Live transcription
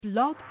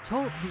Blog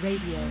Talk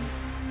Radio.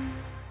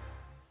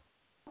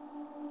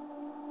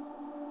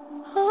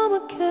 I'ma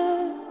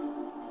care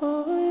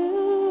for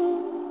you.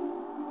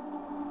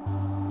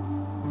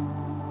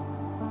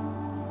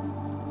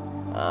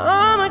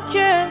 I'ma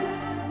care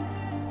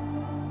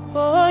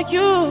for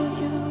you.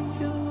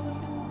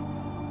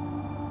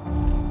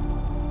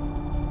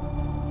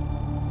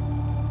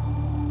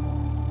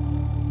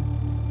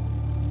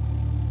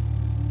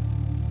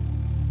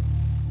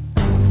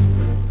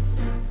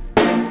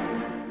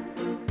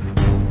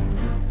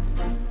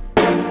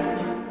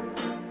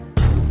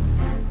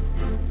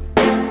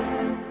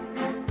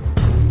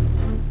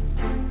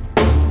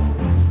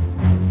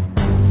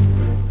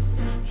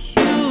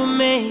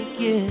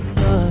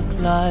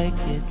 Like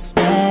it's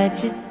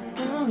magic.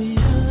 Oh,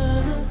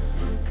 yeah.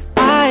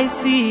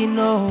 I see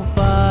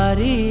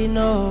nobody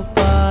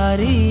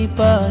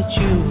but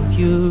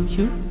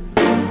you.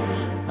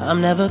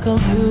 I'm never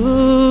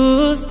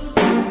confused.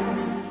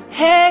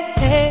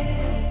 Hey,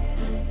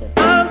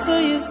 I'm so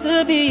used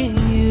to being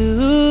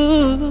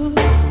you.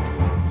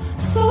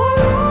 So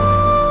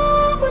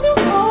long when you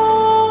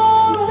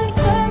hold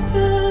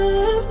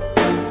unexpected.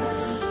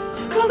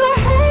 'Cause I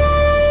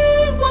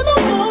hate when the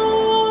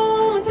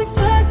moment's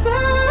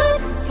expected.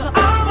 So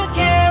I'ma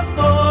care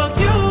for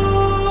you.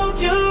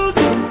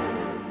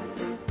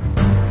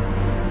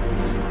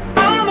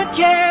 I'ma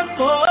care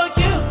for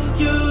you.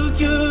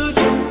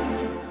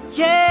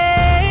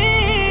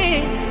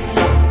 Yeah.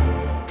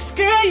 'Cause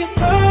girl, you're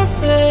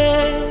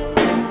perfect.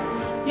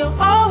 You're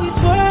always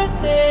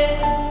worth it.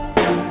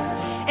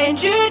 And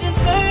you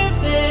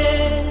deserve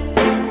it.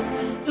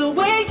 The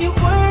way you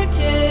work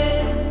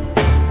it.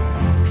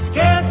 'Cause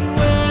girl, you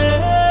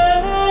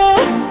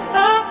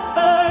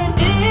earned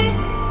it.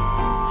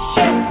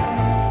 Shit.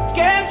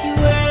 Girl, you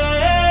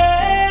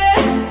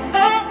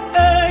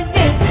earned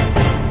it.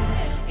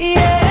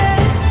 Yeah.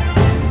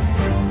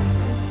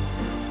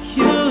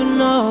 You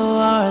know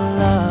our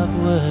love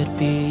would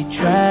be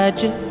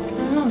tragic.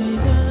 Oh,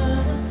 yeah.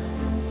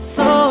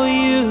 So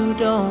you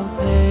don't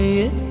pay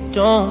it.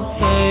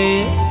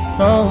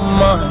 No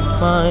mind.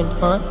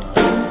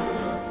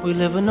 We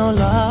live in no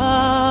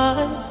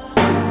lies.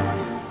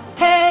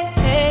 Hey,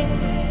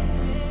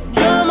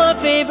 you're my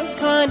favorite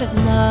kind of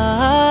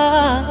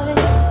night.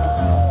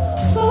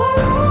 So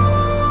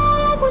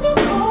long when you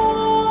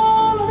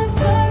call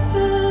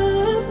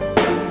unexpected.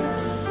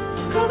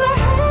 'Cause I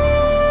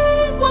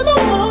hate when the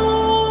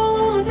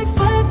moment's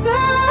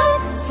expected.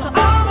 So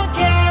I'ma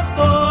care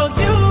for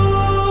you.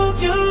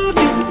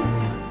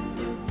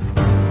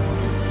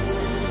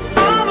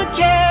 I'ma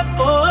care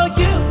for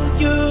you.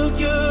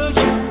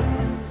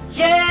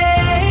 Yeah.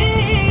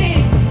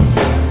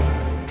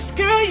 'Cause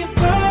girl, you're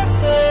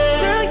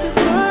perfect.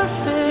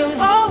 You're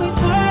always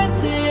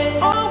worth it.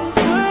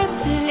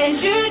 And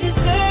you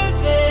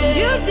deserve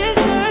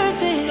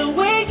it. The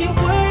way you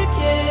work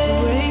it.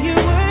 Girl, you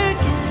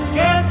earned it.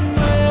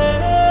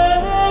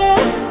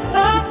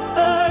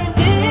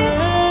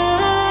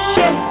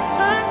 Shit.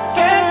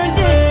 Girl,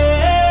 you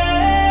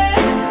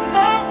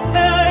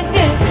earned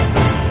it.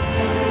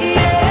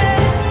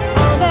 Yeah.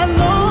 All that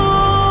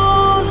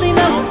lonely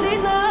night.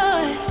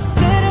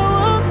 Said it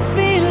won't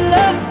be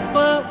love,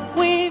 but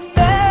we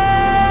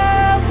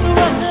fell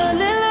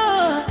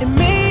surrounded. It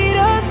made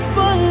us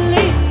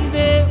believe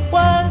it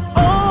was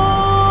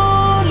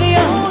only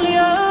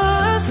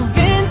us.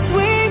 Convinced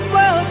we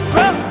were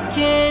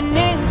broken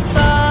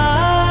inside.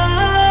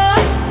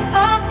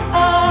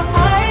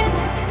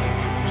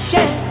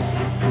 Yes,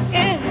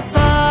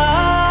 inside.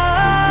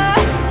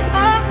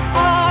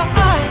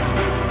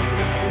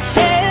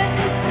 Yeah.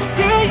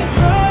 Girl,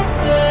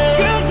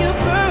 you're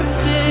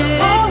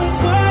perfect.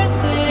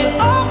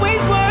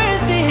 Always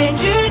worth it. And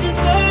you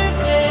deserve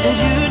it.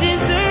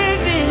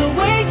 The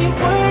way you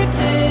work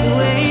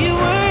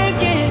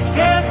it.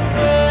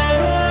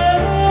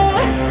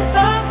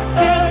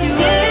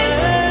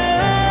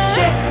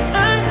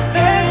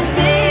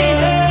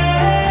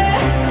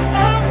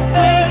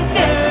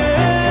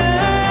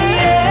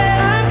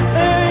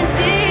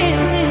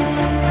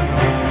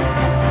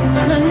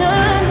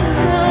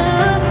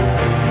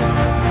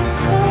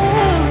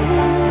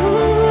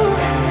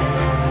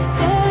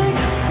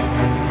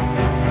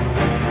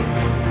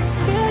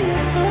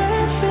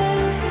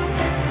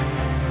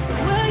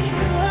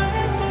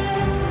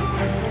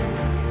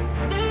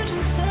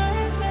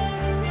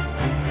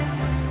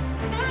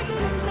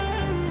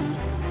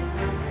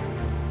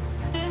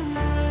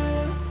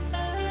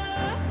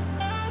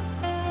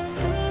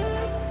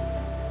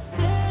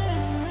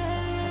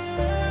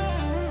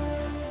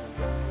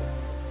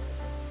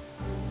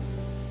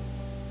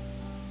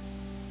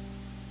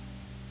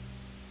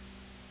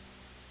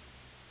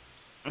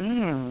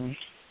 Girl, you earned it.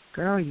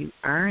 Girl, you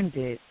earned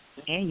it,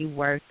 and you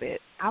worth it.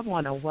 I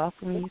want to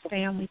welcome you,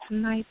 family,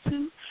 tonight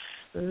to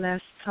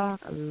Let's Talk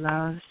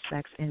Love,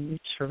 Sex, and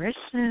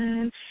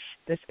Nutrition.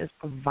 This is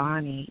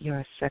Vonnie,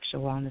 your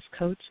sexual wellness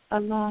coach,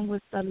 along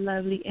with the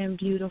lovely and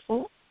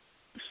beautiful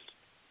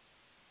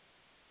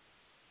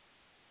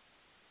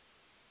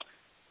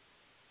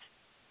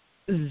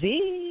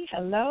Z.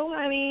 Hello,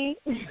 honey.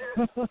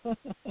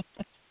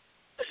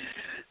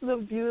 The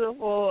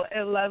beautiful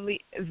and lovely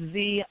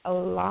Z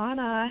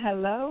Alana.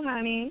 Hello,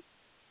 honey.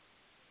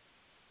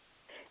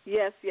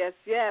 Yes, yes,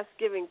 yes.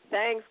 Giving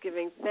thanks,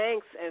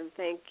 and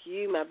thank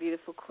you, my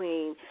beautiful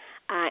queen.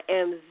 I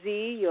am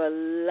Z, your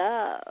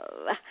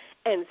love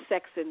and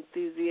sex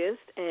enthusiast,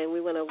 and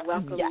we want to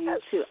welcome you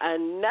to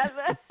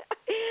another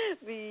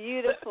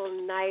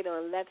beautiful night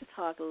on Let's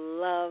Talk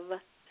Love,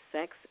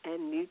 Sex,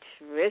 and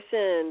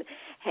Nutrition.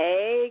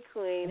 Hey,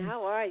 queen,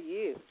 how are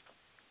you?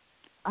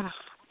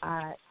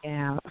 I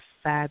am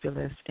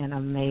fabulous and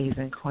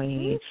amazing,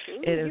 queen.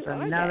 It is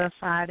another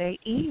Friday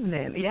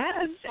evening.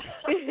 Yes.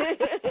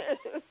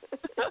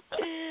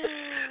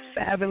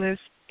 Fabulous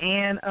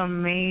and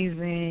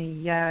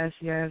amazing. Yes,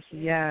 yes,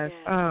 yes.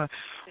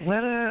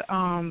 What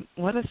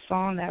a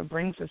song that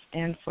brings us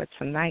in for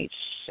tonight's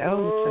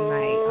show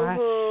tonight.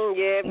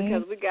 Yeah,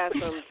 because we got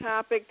some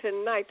topic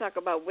tonight. Talk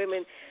about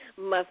women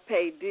must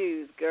pay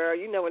dues, girl.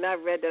 You know, when I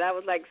read that, I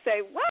was like,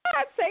 say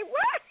what? Say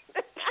what?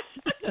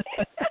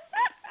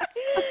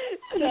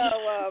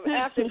 So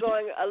after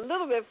going a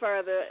little bit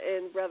further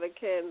in Brother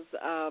Ken's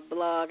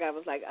blog, I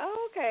was like,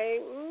 oh, okay.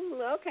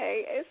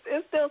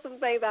 It's still some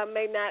things I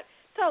may not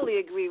totally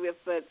agree with,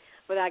 but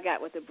I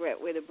got where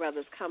the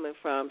brother's coming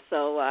from.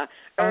 So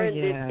earned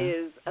it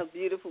is a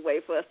beautiful way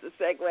for us to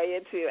segue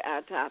into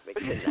our topic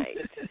tonight.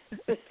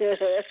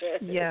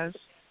 Yes.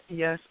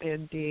 Yes,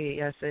 indeed.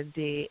 Yes,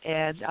 indeed.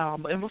 And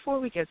before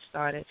we get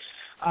started,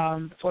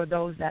 for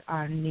those that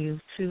are new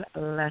to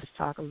Let's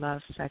Talk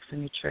Love, Sex,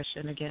 and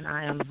Nutrition, again,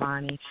 I am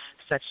Vonnie,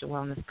 sexual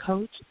wellness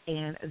coach,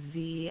 and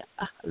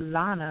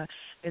Lana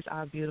is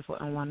our beautiful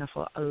and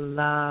wonderful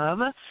love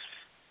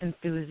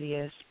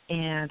enthusiast.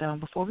 And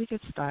before we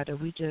get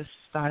started, we just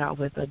start out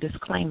with a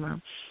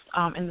disclaimer.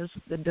 And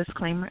the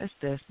disclaimer is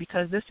this,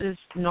 because this is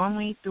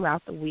normally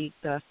throughout the week,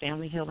 the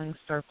Family Healing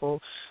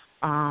Circle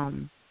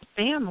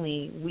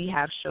family, we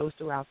have shows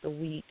throughout the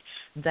week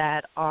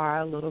that are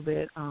a little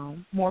bit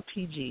more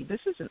PG. This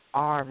is an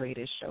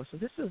R-rated show, so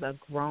this is a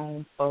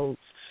grown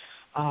folks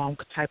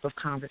type of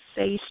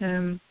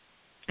conversation,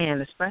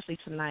 and especially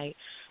tonight,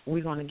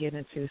 we're going to get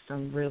into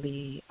some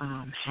really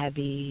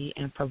heavy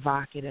and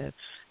provocative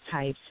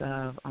types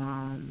of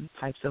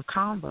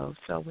combos.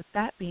 So with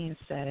that being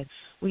said,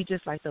 we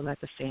just like to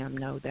let the fam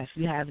know that if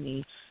you have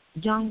any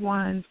young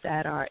ones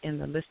that are in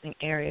the listening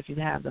area, if you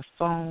have the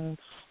phone,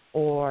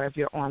 or if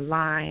you're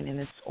online and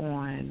it's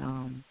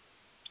on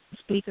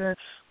speaker,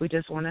 we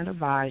just want to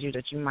advise you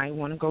that you might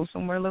want to go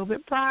somewhere a little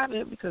bit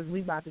private because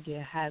we're about to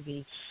get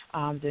heavy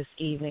this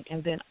evening.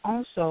 And then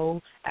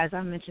also, as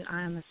I mentioned,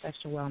 I am a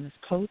sexual wellness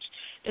coach,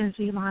 and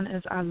Zelana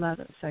is our love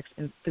and sex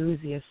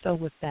enthusiast. So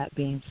with that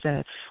being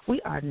said, we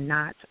are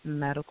not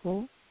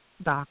medical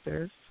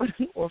doctors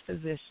or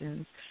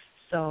physicians.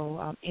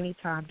 So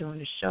anytime during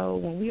the show,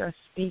 when we are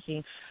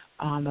speaking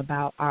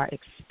about our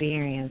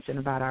experience and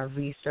about our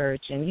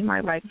research, and you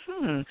might like,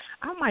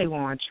 I might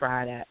want to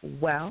try that.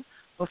 Well,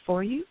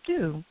 before you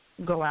do,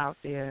 go out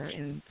there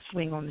and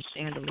swing on the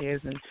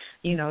chandeliers and,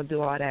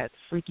 do all that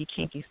freaky,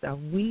 kinky stuff.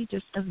 We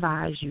just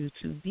advise you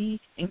to be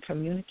in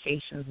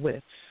communications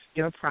with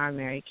your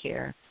primary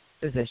care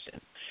physician.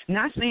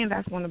 Not saying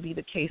that's going to be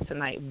the case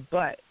tonight,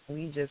 but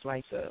we just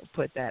like to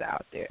put that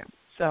out there.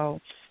 So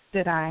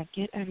did I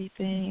get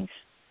everything,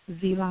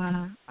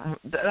 Zelana?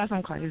 That's what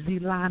I'm calling you,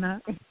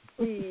 Zelana.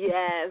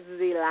 Yes,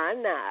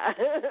 Zelana.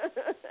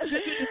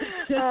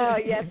 Oh,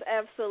 yes,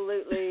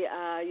 absolutely.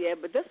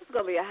 But this is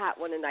going to be a hot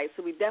one tonight,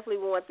 so we definitely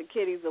want the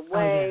kiddies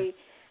away.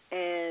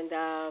 And,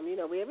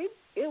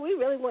 we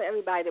really want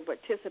everybody to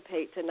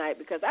participate tonight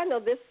because I know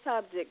this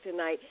subject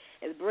tonight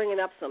is bringing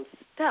up some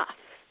stuff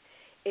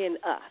in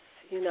us,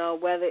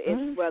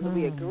 whether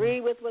we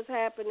agree with what's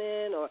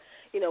happening or,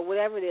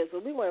 whatever it is.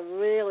 But we want to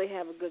really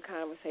have a good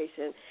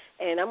conversation.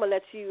 And I'm going to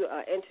let you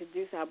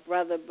introduce our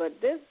brother. But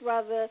this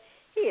brother,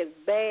 he is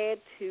bad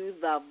to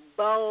the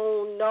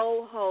bone,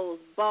 no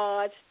holds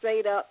barred,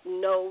 straight up,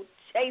 no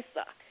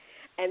chaser.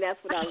 And that's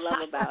what I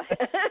love about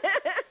him.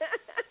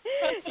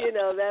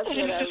 That's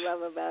what I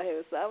love about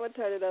him. So I'm going to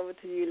turn it over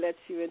to you, let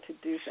you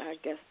introduce our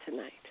guest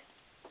tonight.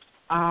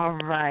 All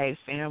right,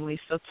 family.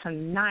 So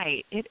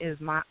tonight it is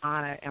my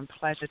honor and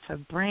pleasure to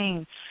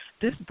bring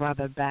this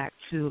brother back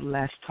to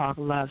Let's Talk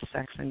Love,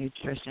 Sex, and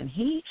Nutrition.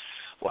 He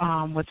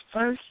was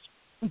first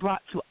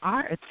brought to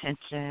our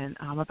attention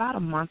about a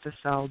month or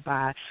so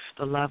by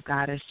the love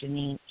goddess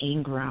Janine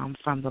Ingram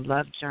from The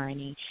Love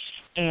Journey.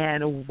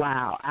 And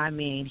wow,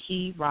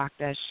 he rocked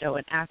that show.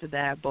 And after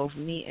that, both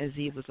me and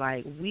Z was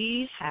like,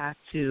 we have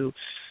to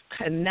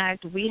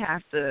connect. We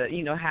have to,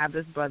 have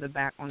this brother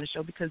back on the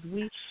show because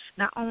we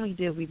not only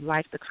did we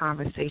like the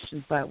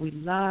conversation, but we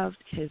loved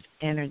his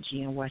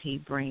energy and what he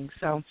brings.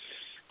 So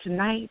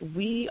tonight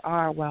we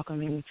are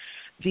welcoming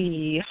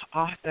the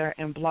author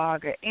and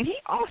blogger, and he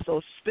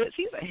also spits.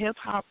 He's a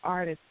hip-hop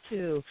artist,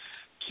 too,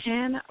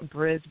 Ken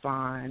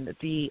Brisbon,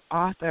 the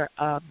author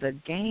of The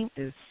Game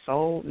is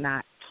Sold,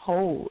 Not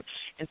Told.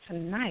 And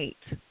tonight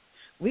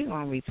we're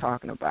going to be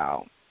talking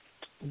about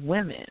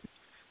women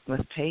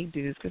Let's pay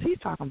dues, because he's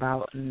talking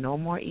about no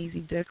more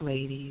easy dick,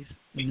 ladies.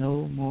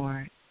 No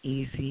more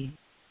easy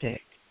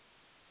dick.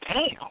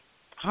 Damn.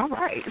 All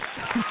right.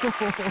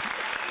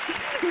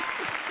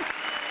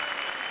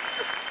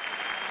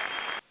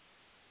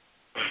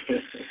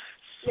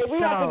 Yeah, we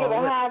have to give a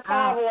high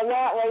five on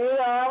that one. You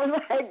know, I was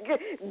like,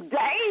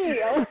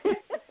 damn.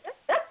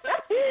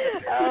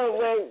 Oh,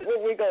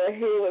 what we're gonna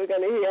hear? What we're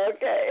gonna hear?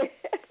 Okay.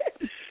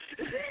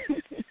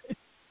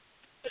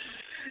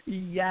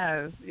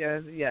 Yes.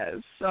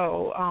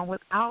 So,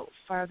 without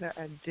further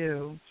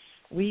ado,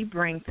 we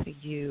bring to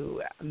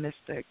you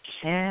Mr.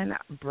 Ken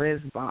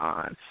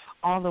Brisbon,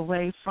 all the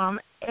way from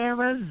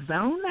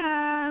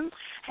Arizona.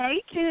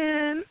 Hey,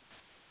 Ken.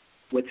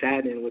 What's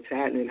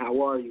happening?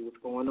 How are you? What's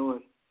going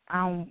on?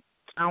 I'm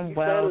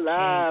well. Peace and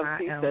love. Ken.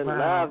 Peace and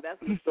love.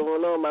 That's what's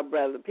going on, my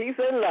brother. Peace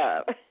and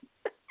love.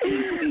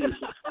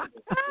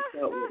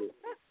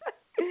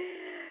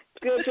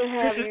 Good to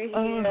have you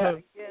here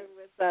again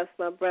with us,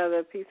 my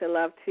brother. Peace and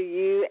love to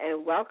you,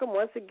 and welcome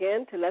once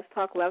again to Let's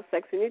Talk Love,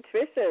 Sex, and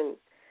Nutrition.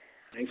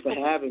 Thanks for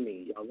having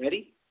me. Y'all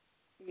ready?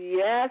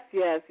 Yes.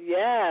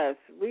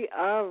 We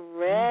are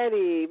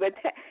ready. But,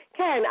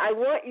 Ken, I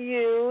want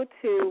you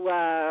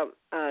to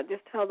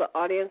just tell the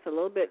audience a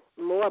little bit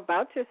more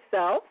about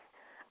yourself,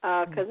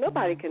 because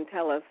nobody can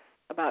tell us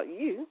about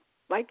you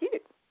like you.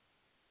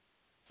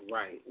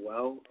 Right.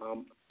 Well,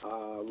 I'm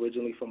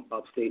originally from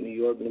upstate New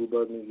York,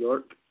 Newburgh, New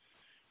York,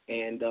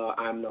 and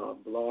I'm a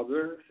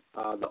blogger,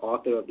 the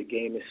author of The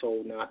Game is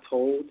Sold, Not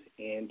Told,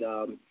 and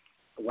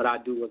what I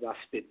do is I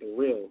spit the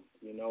real.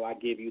 You know, I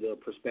give you the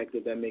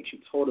perspective that makes you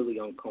totally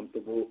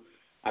uncomfortable.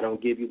 I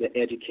don't give you the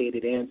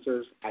educated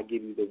answers. I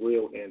give you the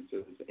real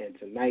answers. And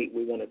tonight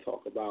we're going to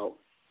talk about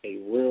a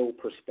real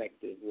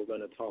perspective. We're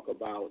going to talk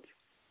about,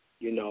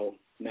 you know,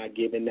 not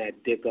giving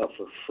that dick up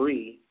for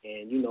free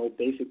and, you know,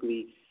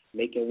 basically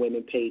making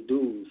women pay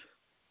dues.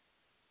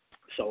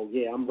 So,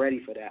 yeah, I'm ready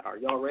for that. Are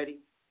y'all ready?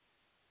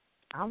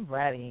 I'm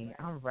ready.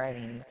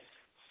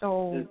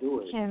 So, let's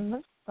do it. Ken,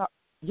 let's talk.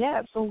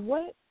 Yeah, so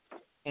what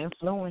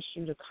influenced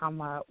you to come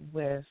up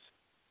with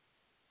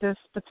this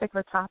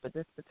particular topic,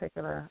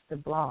 the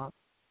blog?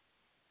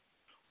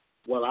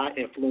 Well, I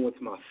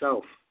influenced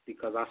myself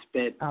because I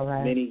spent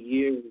many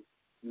years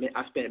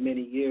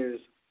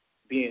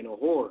being a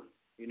whore.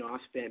 You know, I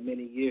spent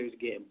many years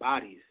getting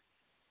bodies,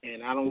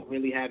 and I don't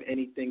really have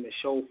anything to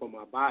show for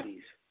my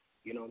bodies.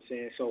 You know what I'm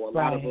saying? So a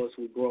lot of us,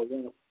 we grow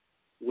up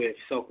with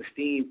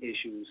self-esteem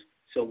issues,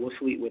 so we'll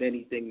sleep with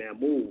anything that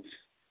moves.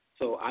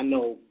 So I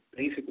know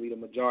basically the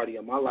majority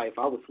of my life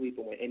I was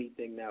sleeping with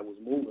anything that was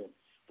moving,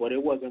 but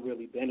it wasn't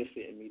really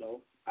benefiting me,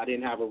 though. I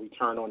didn't have a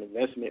return on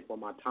investment for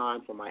my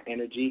time, for my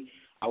energy.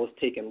 I was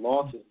taking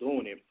losses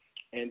doing it.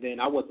 And then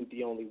I wasn't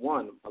the only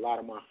one. A lot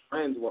of my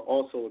friends were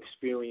also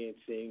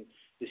experiencing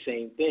the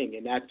same thing,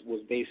 and that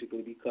was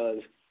basically because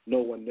no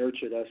one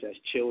nurtured us as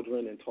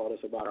children and taught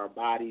us about our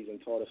bodies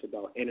and taught us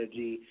about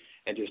energy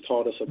and just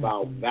taught us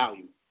about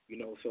value, you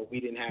know, so we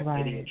didn't have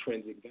any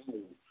intrinsic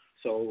value.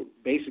 So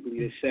basically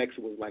this sex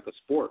was like a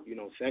sport. You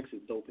know, sex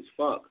is dope as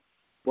fuck.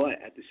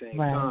 But at the same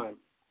time,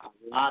 a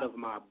lot of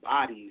my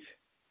bodies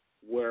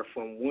were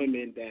from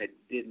women that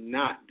did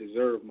not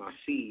deserve my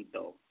seed,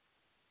 though.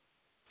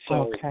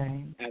 So as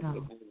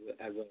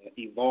an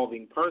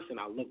evolving person,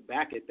 I look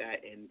back at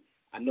that and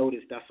I notice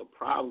that's a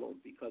problem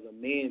because a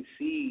man's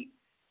seed,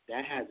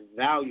 that has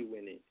value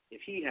in it,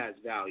 if he has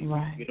value.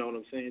 You know what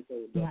I'm saying?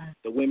 So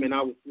the women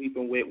I was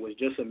sleeping with was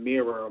just a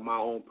mirror of my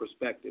own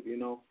perspective, you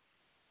know?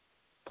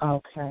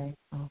 Okay.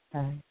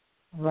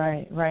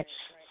 Right.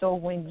 So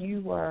when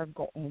you were,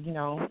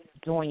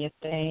 doing your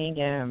thing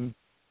and,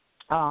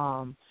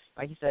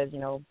 like you said,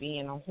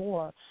 being a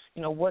whore,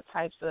 what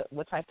type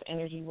of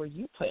energy were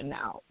you putting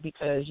out?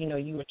 Because,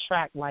 you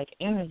attract like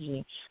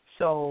energy.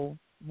 So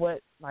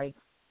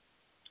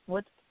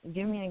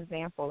give me an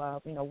example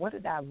of, what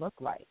did that look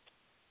like?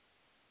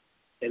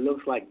 It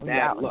looks like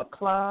bad luck. In the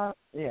club?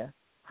 Yeah.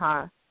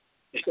 Huh?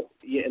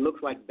 Yeah, it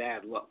looks like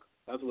bad luck.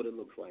 That's what it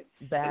looks like.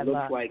 Bad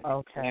luck. It looks like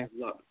bad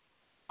luck.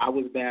 I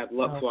was bad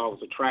luck, so I was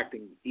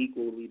attracting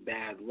equally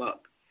bad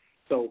luck.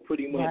 So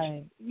pretty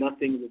much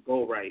nothing would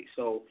go right.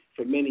 So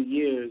for many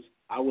years,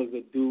 I was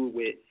a dude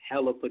with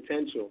hella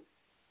potential,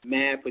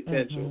 mad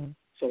potential.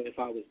 So if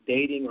I was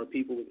dating or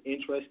people was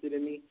interested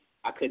in me,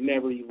 I could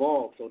never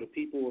evolve. So the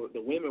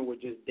women were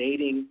just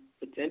dating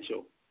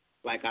potential.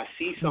 Like I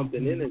see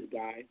something in this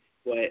guy,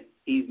 but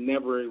he's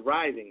never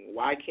arriving.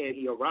 Why can't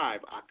he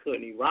arrive? I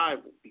couldn't arrive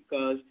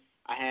because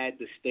I had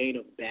the stain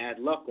of bad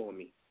luck on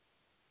me.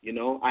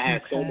 I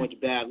had so much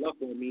bad luck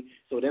on me.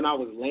 So then I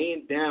was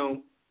laying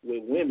down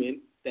with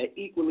women that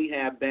equally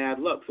had bad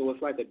luck. So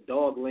it's like a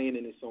dog laying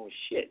in its own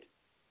shit,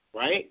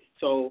 right?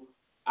 So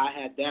I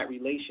had that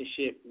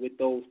relationship with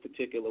those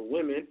particular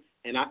women,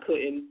 and I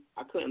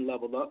couldn't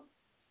level up.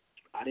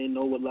 I didn't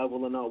know what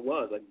leveling up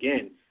was.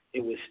 Again,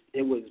 it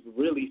was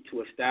really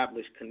to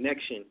establish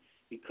connection,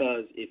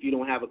 because if you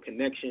don't have a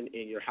connection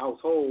in your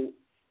household,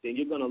 then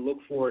you're going to look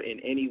for it in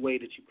any way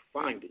that you can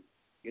find it.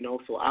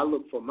 So I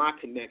look for my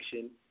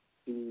connection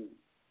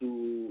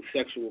through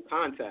sexual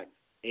contact.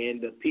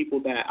 and the people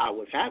that I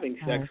was having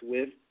sex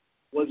with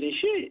wasn't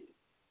shit.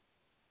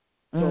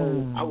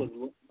 So I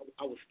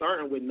was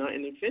starting with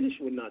nothing and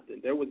finishing with nothing.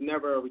 There was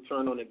never a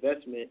return on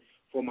investment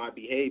for my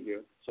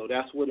behavior. So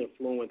that's what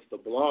influenced the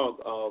blog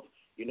of,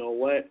 you know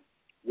what,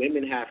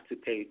 women have to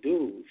pay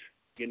dues.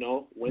 You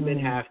know, women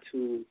have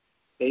to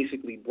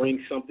basically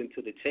bring something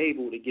to the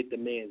table to get the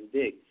man's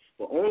dick,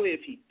 but only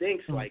if he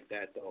thinks like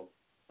that, though.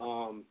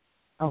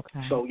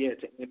 Okay. So, yeah,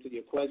 to answer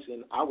your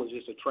question, I was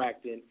just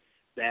attracting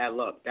bad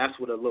luck. That's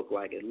what it looked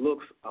like. It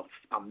looks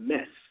a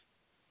mess.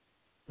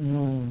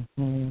 Well,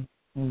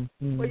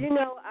 you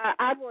know,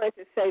 I wanted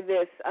to say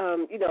this.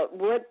 You know,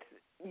 what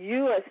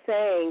you are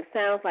saying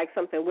sounds like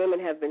something women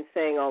have been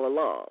saying all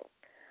along,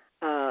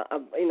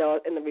 you know,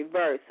 in the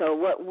reverse. So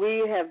what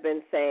we have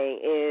been saying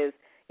is,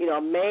 you know,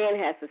 a man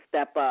has to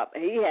step up.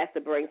 He has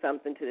to bring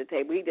something to the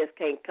table. He just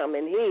can't come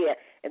in here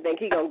and think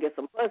he going to get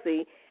some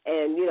pussy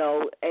and, you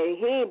know, and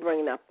he ain't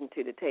bringing nothing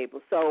to the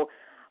table. So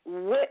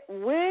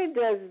where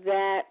does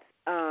that,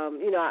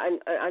 you know,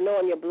 I know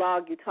on your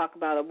blog you talk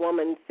about a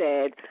woman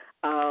said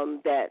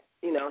that,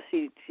 you know,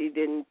 she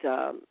didn't,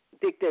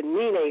 dick didn't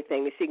mean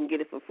anything, that she can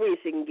get it for free,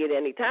 she can get it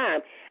any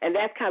time. And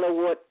that's kind of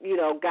what, you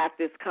know, got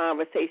this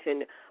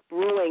conversation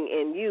brewing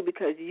in you,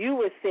 because you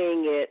were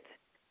seeing it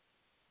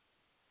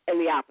in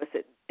the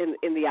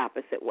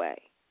opposite way.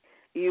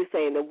 You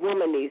saying the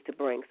woman needs to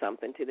bring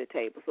something to the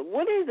table. So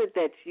what is it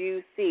that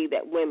you see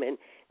that women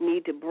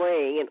need to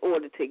bring in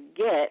order to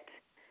get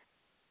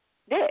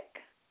dick?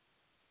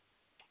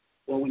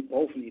 Well, we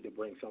both need to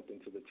bring something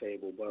to the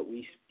table, but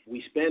we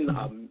spend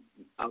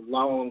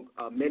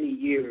many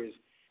years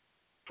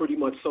pretty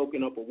much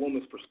soaking up a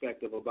woman's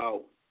perspective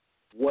about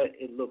what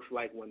it looks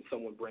like when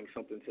someone brings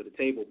something to the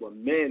table. But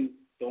men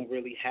don't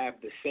really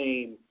have the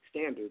same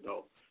standard,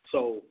 though.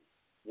 So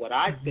what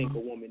I think a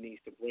woman needs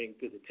to bring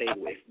to the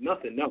table, if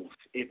nothing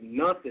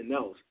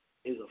else,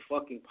 is a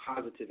fucking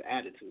positive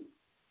attitude.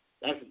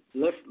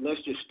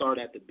 Let's just start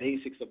at the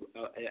basics of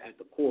at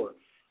the core.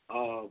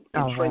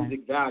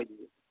 Intrinsic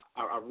value.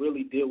 I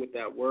really deal with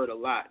that word a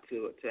lot,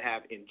 to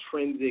have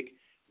intrinsic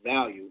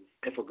value.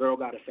 If a girl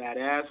got a fat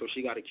ass or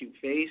she got a cute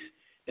face,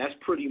 that's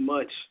pretty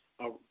much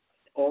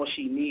all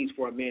she needs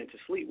for a man to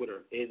sleep with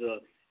her is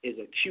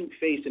a cute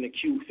face and a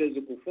cute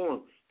physical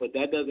form. But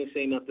that doesn't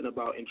say nothing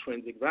about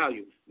intrinsic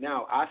value.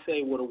 Now, I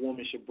say what a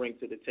woman should bring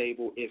to the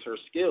table is her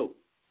skill.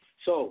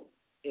 So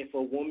if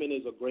a woman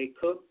is a great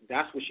cook,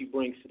 that's what she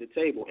brings to the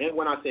table. And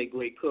when I say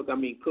great cook, I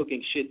mean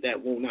cooking shit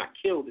that will not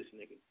kill this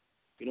nigga.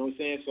 You know what I'm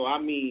saying? So I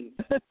mean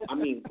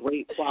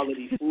great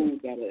quality food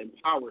that'll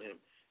empower him.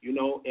 You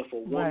know, if a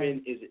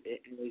woman is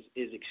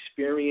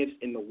experienced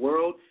in the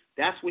world,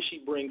 that's what she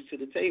brings to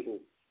the table.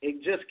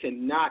 It just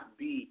cannot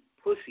be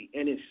pussy.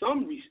 And in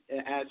some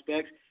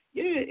aspects,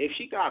 yeah, if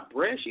she got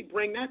bread, she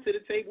bring that to the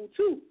table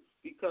too.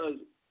 Because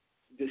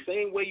the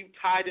same way you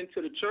tied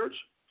into the church,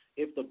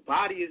 if the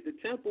body is the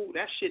temple,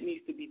 that shit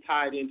needs to be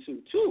tied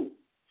into too.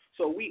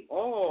 So we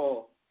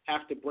all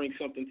have to bring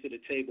something to the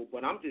table.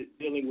 But I'm just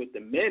dealing with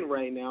the men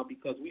right now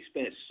because we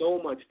spent so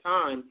much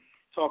time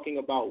talking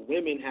about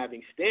women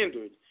having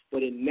standards,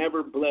 but it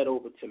never bled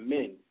over to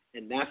men.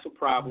 And that's a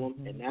problem,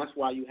 and that's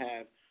why you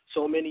have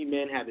so many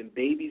men having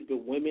babies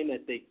with women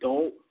that they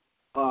don't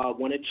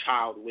want a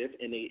child with,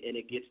 and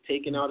it gets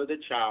taken out of the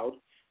child.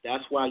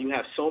 That's why you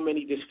have so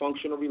many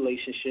dysfunctional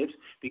relationships,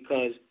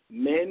 because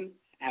men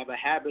have a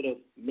habit of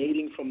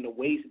mating from the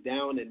waist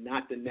down and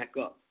not the neck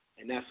up,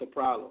 and that's a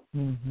problem.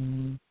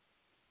 Mm-hmm.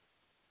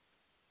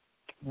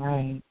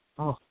 Right.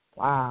 Oh,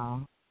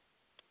 wow.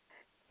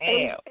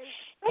 And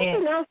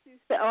something else you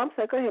said. Oh, I'm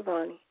sorry. Go ahead,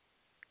 Bonnie.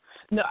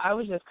 No, I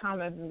was just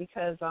commenting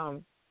because,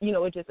 you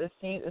know, it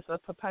seems it's a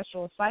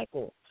perpetual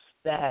cycle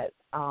that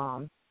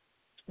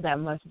that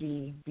must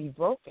be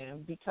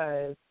broken,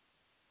 because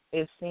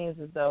it seems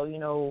as though, you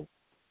know,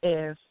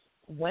 if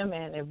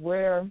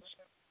we're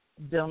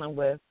dealing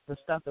with the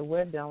stuff that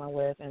we're dealing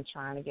with and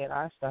trying to get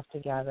our stuff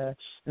together,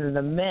 and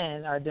the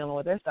men are dealing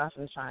with their stuff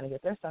and trying to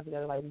get their stuff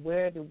together, like,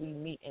 where do we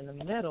meet in the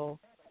middle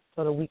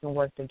so that we can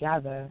work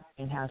together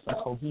and have some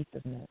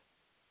cohesiveness?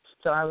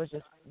 So I was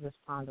just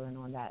pondering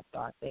on that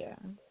thought there.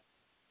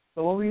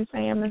 So what were you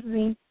saying, Ms.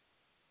 Z?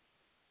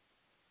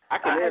 I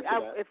can answer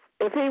that.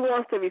 If he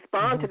wants to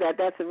respond to that,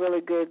 that's a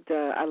really good,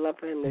 I'd love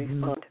for him to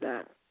respond to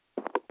that.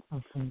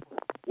 Okay.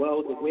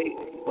 Well, to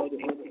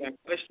answer that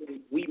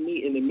question, we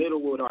meet in the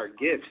middle with our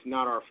gifts,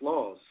 not our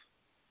flaws.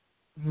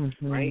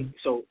 Right?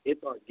 So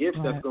it's our gifts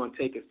that's going to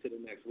take us to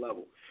the next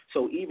level.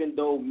 So even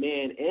though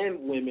men and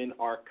women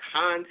are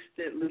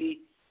constantly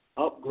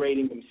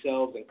upgrading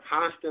themselves and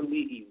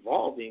constantly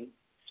evolving,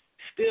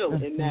 still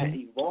in that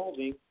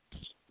evolving,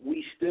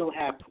 we still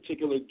have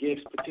particular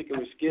gifts,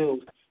 particular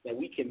skills that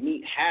we can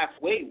meet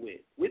halfway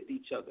with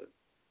each other.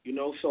 You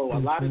know, so a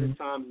lot of the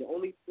times the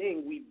only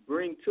thing we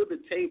bring to the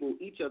table,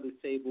 each other's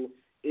table,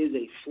 is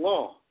a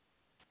flaw,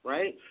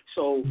 right?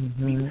 So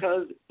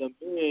because the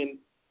man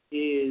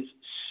is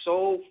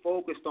so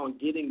focused on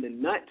getting the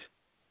nut,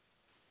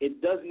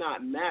 it does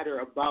not matter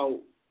about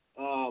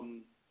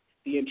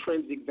the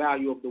intrinsic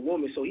value of the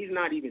woman. So he's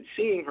not even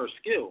seeing her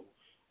skill.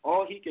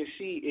 all he can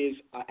see is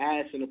an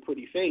ass and a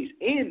pretty face,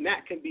 and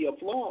that can be a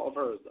flaw of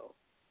hers though,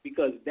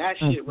 because that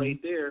shit right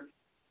there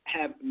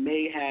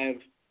may have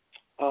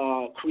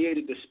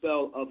created the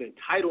spell of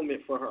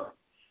entitlement for her.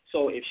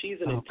 So if she's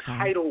an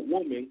entitled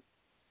woman,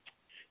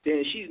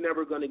 then she's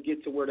never going to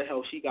get to where the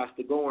hell she got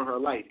to go in her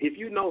life. If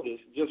you notice,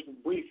 just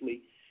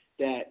briefly,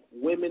 that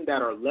women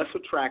that are less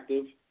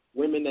attractive,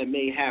 women that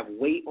may have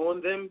weight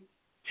on them,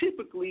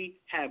 typically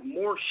have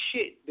more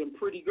shit than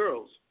pretty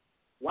girls.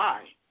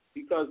 Why?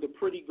 Because the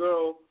pretty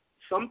girl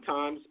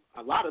sometimes,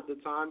 a lot of the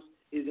times,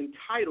 is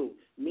entitled.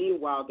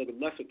 Meanwhile, the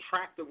less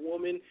attractive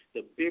woman,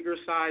 the bigger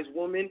sized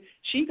woman,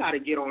 she got to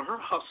get on her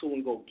hustle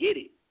and go get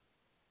it,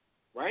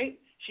 right?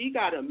 She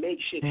got to make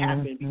shit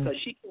happen because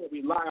she can't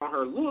rely on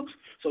her looks,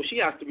 so she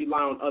has to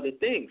rely on other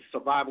things,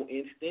 survival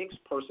instincts,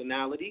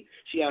 personality.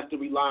 She has to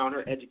rely on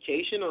her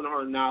education, on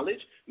her knowledge.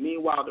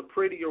 Meanwhile, the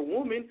prettier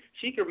woman,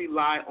 she can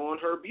rely on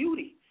her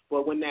beauty.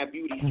 But when that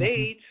beauty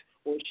fades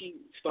or she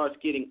starts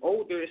getting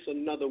older, it's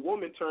another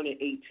woman turning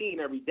 18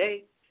 every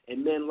day.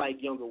 And men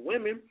like younger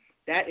women,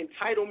 that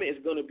entitlement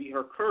is going to be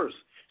her curse.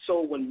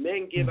 So when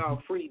men give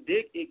out free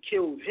dick, it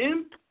kills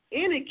him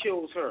and it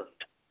kills her.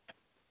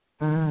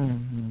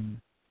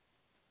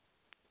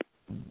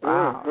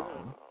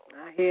 Wow.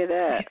 I hear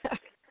that.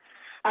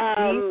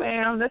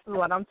 Fam, this is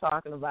what I'm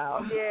talking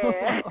about.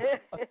 Yeah.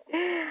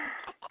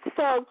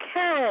 So,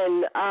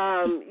 Ken,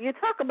 you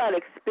talk about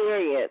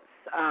experience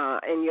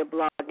in your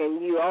blog,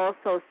 and you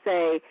also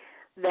say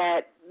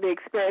that the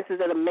experiences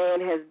that a man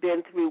has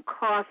been through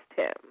cost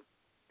him.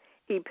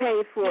 He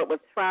paid for it with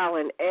trial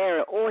and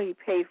error, or he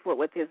paid for it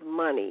with his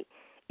money.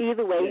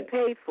 Either way, he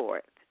paid for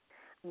it.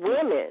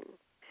 Women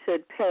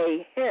should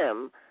pay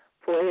him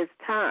for his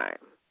time.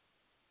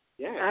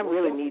 Yeah, I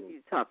really need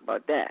you to talk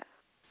about that.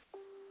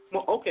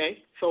 Well, okay.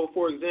 So,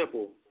 for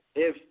example,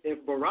 if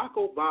Barack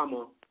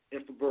Obama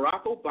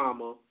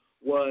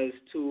was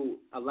to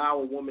allow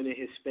a woman in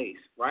his space,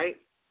 right?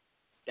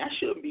 That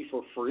shouldn't be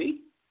for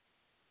free,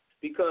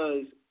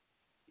 because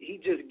he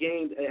just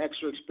gained an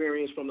extra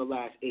experience from the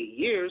last 8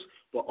 years,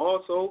 but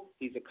also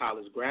he's a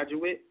college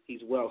graduate.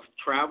 He's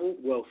well-traveled,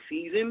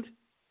 well-seasoned.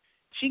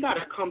 She got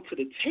to come to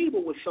the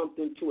table with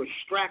something to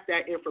extract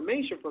that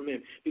information from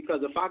him,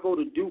 because if I go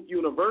to Duke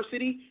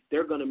University,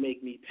 they're going to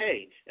make me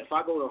pay. If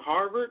I go to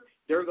Harvard,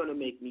 they're going to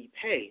make me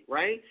pay,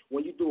 right?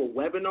 When you do a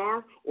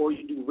webinar or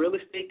you do real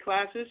estate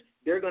classes,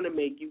 they're going to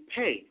make you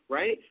pay,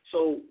 right?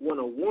 So when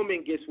a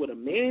woman gets with a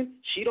man,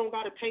 she don't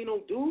got to pay no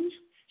dues.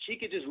 She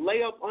could just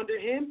lay up under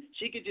him.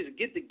 She could just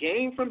get the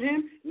game from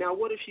him. Now,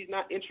 what if she's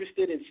not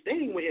interested in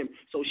staying with him?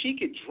 So she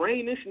could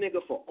drain this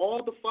nigga for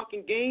all the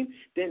fucking game,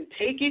 then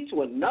take it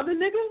to another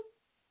nigga?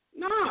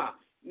 Nah.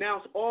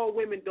 Now, all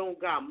women don't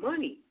got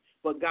money.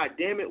 But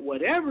goddamn it,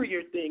 whatever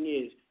your thing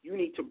is, you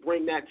need to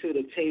bring that to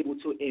the table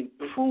to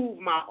improve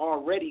my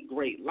already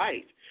great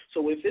life.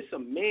 So if it's a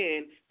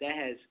man that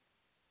has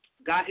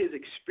got his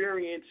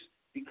experience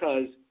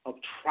because of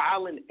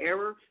trial and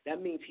error,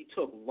 that means he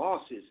took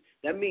losses.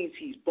 That means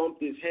he's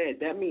bumped his head.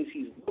 That means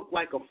he's looked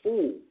like a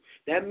fool.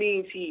 That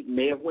means he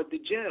may have went to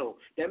jail.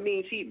 That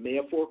means he may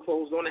have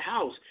foreclosed on a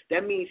house.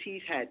 That means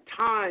he's had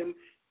time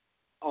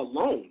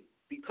alone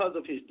because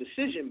of his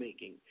decision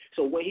making.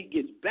 So when he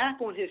gets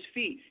back on his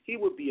feet, he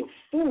would be a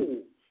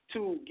fool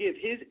to give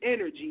his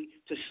energy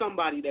to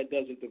somebody that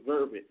doesn't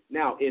deserve it.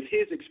 Now, if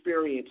his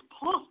experience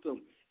cost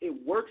him, it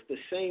works the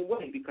same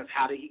way, because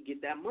how did he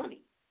get that money?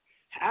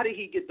 How did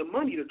he get the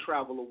money to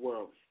travel the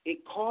world?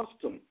 It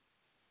cost him.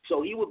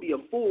 So he would be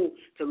a fool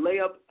to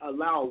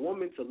allow a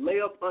woman to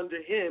lay up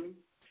under him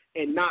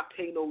and not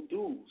pay no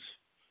dues.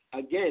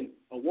 Again,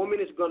 a woman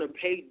is going to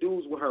pay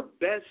dues with her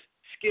best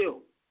skill.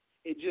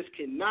 It just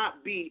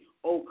cannot be,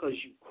 oh, because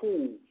you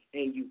cool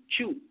and you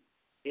cute.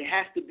 It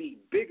has to be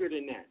bigger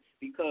than that,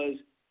 because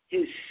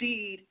his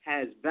seed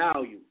has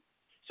value.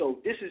 So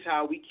this is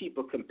how we keep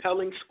a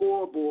compelling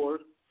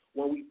scoreboard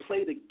when we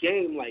play the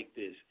game like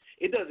this.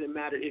 It doesn't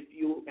matter if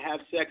you have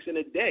sex in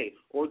a day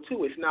or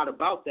two. It's not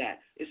about that.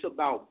 It's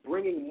about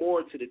bringing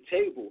more to the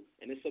table,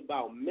 and it's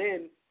about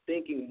men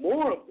thinking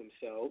more of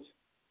themselves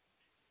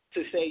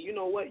to say, you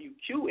know what, you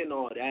cute and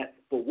all that,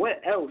 but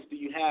what else do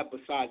you have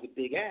besides a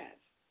big ass?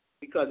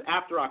 Because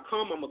after I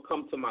come, I'm going to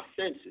come to my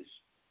senses.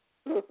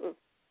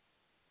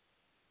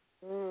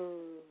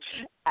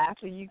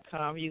 After you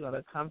come, you're going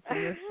to come to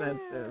your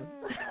senses.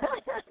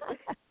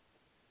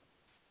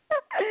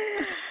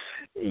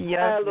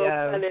 Yes.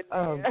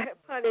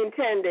 Pun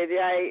intended,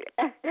 right?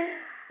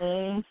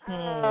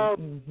 Wow.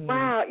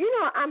 You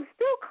know, I'm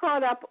still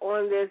caught up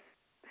on this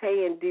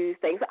pay and dues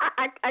thing. So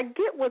I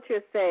get what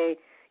you're saying.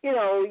 You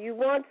know, you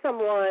want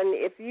someone,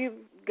 if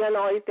you've done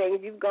all your things,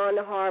 you've gone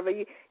to Harvard,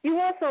 you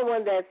want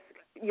someone that's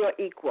your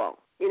equal.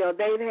 You know,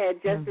 they've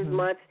had just as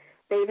much.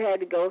 They've had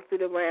to go through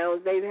the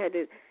rounds. They've had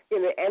to,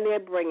 you know, and they're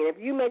bringing. If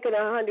you make it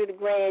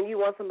 $100,000, you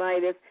want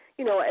somebody that's,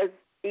 you know, as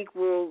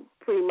equal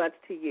pretty much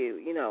to you.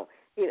 You know,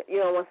 you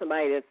don't want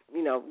somebody that's,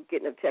 you know,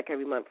 getting a check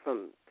every month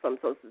from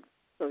social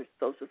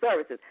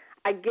services.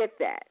 I get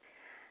that.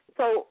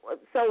 So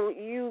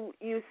you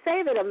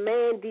say that a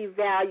man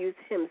devalues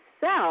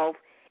himself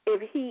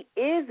if he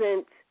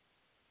isn't,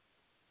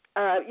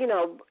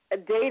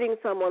 dating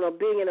someone or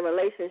being in a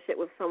relationship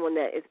with someone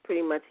that is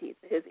pretty much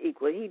his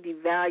equal, he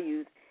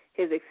devalues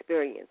his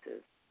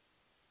experiences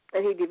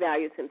and he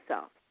devalues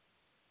himself.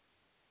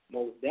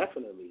 Most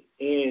definitely.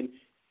 And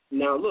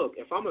now, look,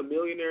 if I'm a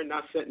millionaire,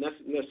 not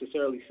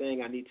necessarily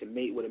saying I need to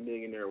mate with a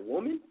millionaire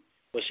woman,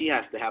 but she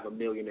has to have a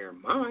millionaire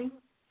mind.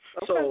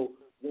 Okay. So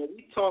when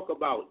we talk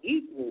about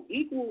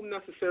equal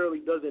necessarily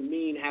doesn't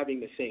mean having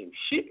the same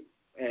shit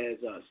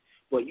as us,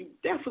 but you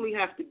definitely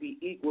have to be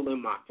equal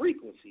in my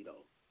frequency,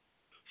 though.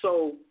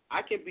 So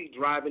I can be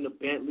driving a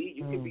Bentley,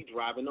 you can be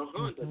driving a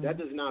Honda. That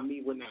does not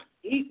mean we're not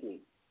equal.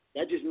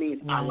 That just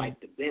means I like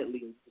the Bentley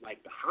and you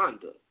like the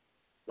Honda,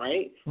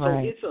 right? So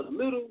it's a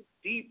little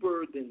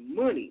deeper than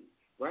money,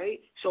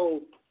 right?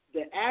 So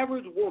the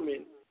average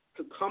woman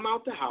could come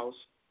out the house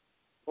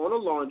on a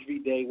laundry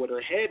day with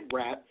her head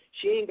wrapped.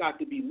 She ain't got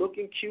to be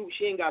looking cute.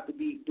 She ain't got to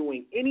be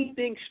doing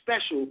anything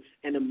special,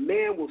 and a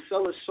man will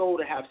sell his soul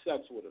to have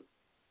sex with her.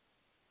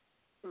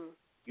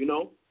 You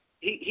know,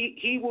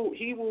 he will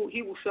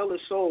sell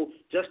his soul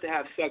just to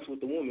have sex with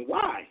the woman.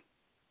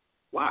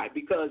 Why?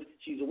 Because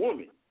she's a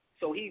woman.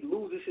 So he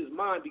loses his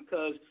mind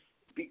because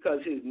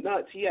his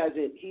nuts, he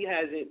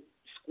hasn't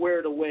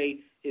squared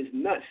away his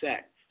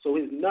nutsack. So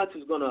his nuts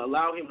is going to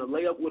allow him to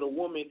lay up with a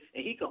woman,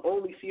 and he can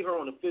only see her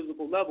on a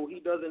physical level. He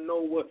doesn't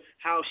know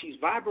how she's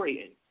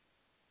vibrating,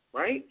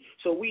 right?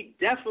 So we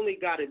definitely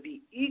got to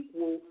be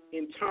equal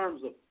in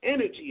terms of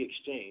energy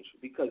exchange,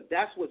 because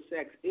that's what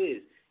sex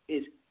is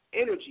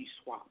energy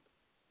swap,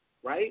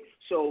 right?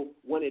 So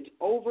when it's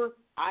over,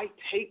 I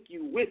take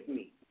you with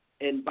me,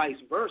 and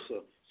vice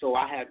versa. So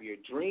I have your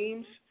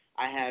dreams,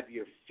 I have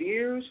your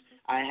fears,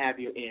 I have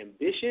your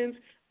ambitions.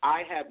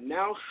 I have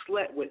now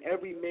slept with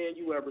every man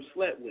you ever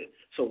slept with.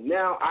 So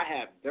now I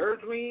have their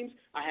dreams,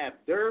 I have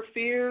their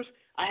fears,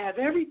 I have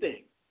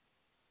everything.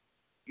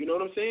 You know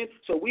what I'm saying?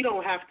 So we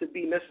don't have to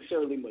be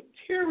necessarily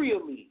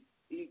materially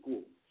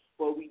equal,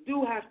 but we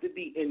do have to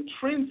be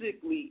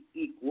intrinsically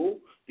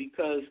equal,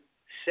 because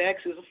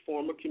sex is a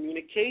form of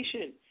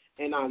communication.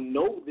 And I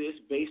know this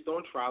based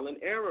on trial and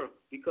error,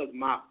 because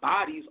my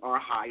bodies are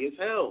high as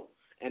hell.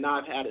 And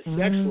I've had a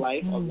sex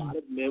life a lot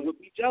of men would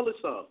be jealous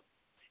of.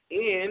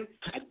 And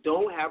I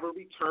don't have a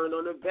return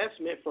on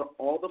investment for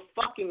all the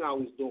fucking I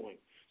was doing.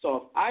 So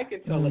if I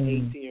can tell an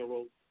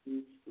 18-year-old,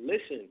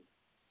 listen,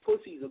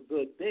 pussy's a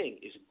good thing.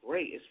 It's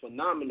great. It's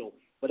phenomenal.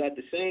 But at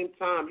the same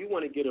time, you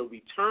want to get a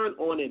return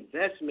on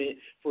investment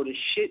for the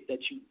shit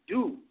that you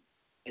do.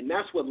 And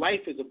that's what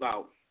life is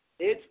about.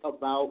 It's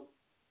about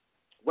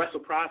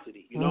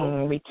reciprocity, you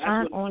know.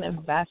 Return on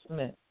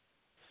investment.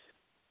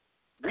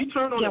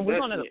 Return on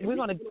investment. We're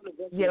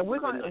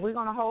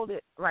gonna hold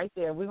it right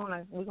there. We're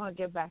gonna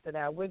get back to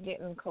that. We're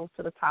getting close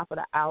to the top of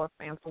the hour,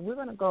 fam. So we're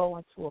gonna go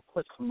into a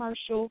quick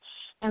commercial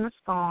and a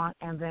song,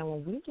 and then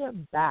when we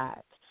get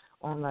back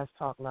on Let's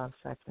Talk Love,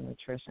 Sex, and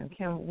Nutrition,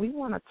 Kim, we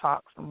want to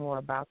talk some more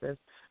about this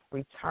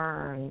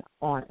return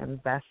on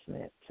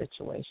investment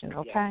situation.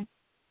 Okay. Yeah.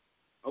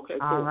 Okay.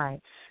 Cool. All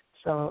right.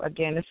 So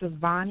again, this is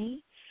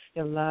Bonnie,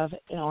 your love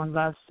on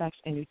Love, Sex,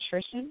 and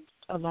Nutrition,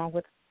 along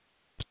with.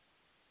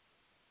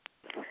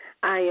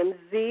 I am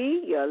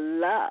Z, your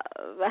love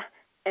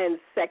and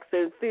sex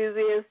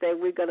enthusiast, and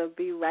we're going to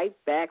be right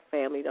back,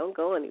 family. Don't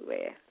go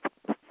anywhere.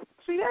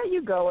 See, there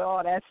you go with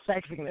all that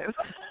sexiness.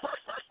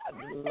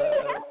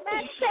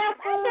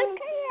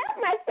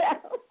 myself.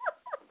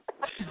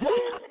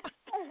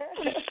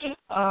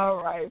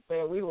 All right,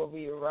 fam. We will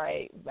be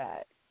right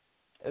back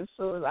as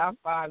soon as I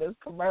find this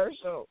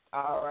commercial.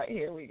 All right,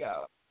 here we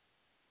go.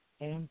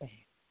 And bam.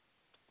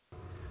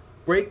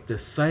 Break the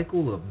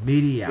cycle of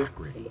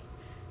mediocrity.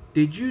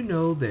 Did you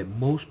know that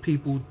most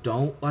people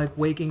don't like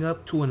waking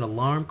up to an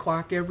alarm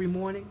clock every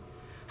morning?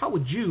 How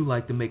would you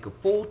like to make a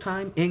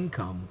full-time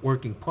income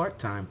working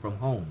part-time from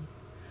home?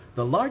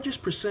 The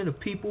largest % of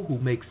people who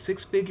make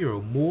six-figure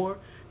or more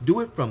do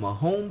it from a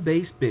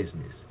home-based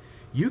business.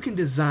 You can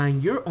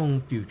design your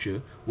own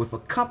future with a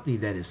company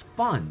that is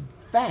fun,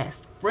 fast,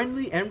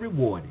 friendly, and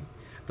rewarding.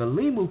 The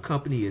Limu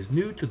Company is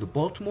new to the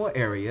Baltimore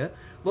area,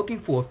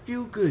 looking for a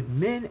few good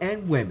men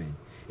and women.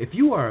 If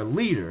you are a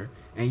leader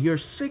and you're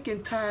sick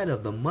and tired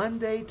of the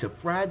Monday to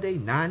Friday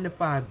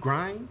 9-to-5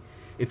 grind,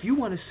 if you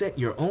want to set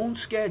your own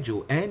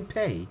schedule and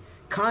pay,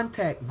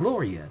 contact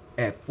Gloria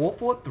at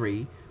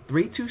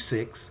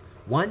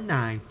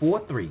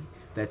 443-326-1943.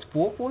 That's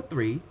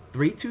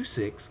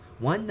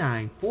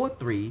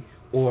 443-326-1943,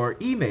 or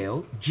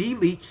email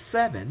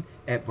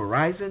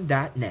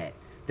gleach7@verizon.net.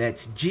 That's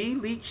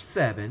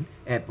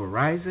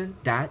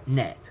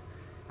gleach7@verizon.net.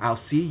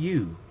 I'll see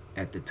you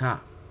at the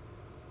top.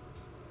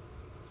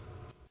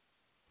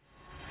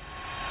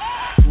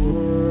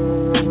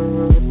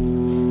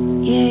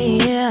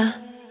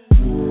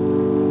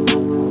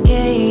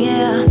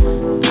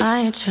 I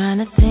ain't trying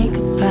to think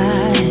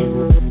about it.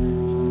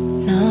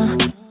 No.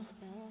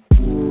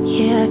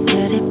 Yeah,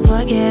 get it,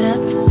 boy, get up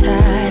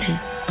beside it.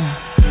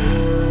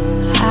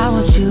 I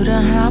want you to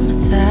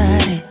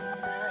homicide it.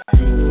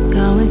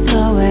 Going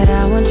so wet,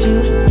 I want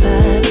you to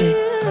touch it.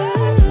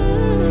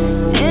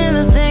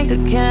 Anything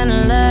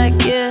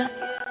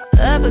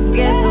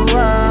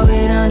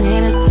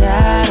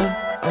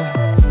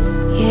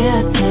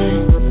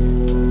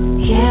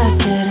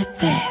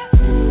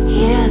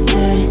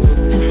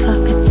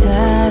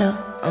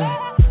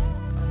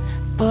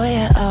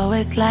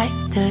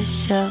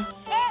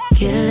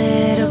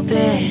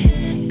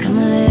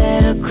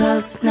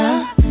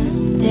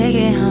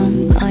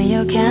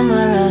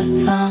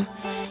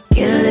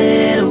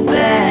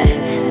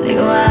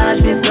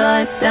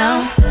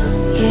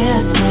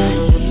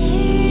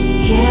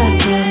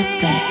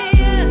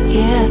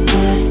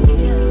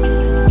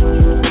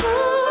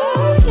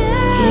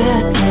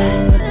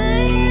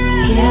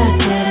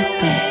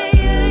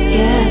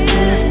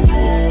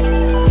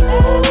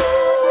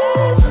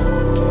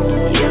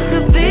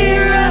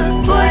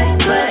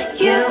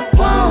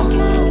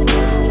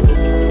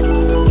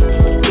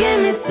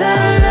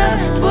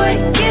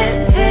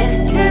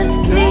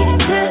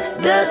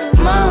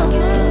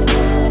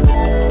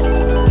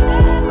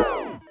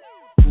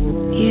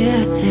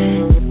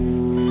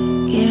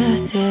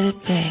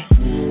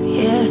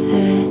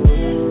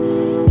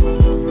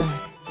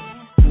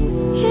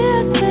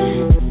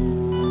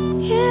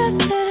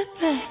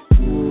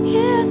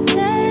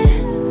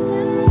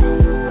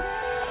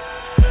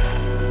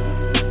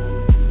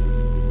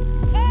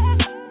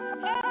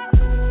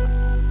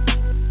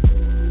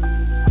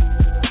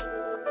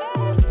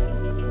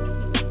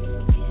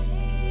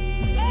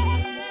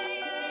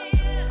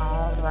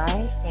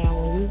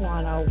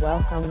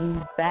welcome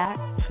you back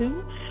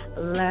to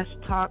Let's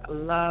Talk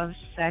Love,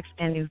 Sex,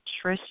 and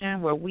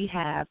Nutrition, where we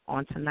have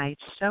on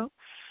tonight's show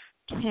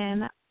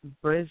Ken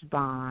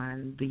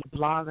Brisbon, the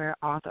blogger,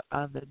 author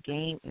of The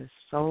Game is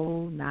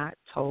So Not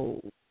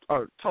Told.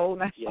 Or Told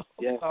Not Told.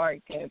 Yeah.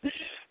 Sorry, Ken.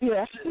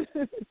 Yeah.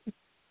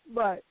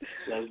 But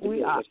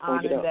we are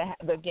honored that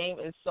The Game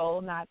is So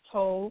Not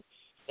Told,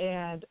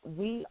 and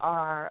we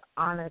are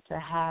honored to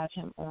have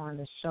him on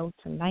the show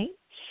tonight.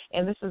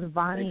 And this is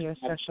Vonnie, your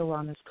sexual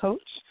wellness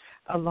coach,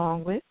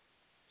 along with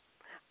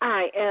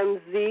I am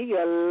Z,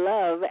 your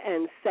love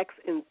and sex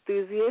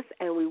enthusiast,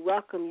 and we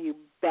welcome you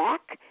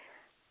back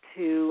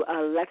to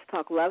Let's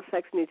Talk Love,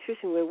 Sex,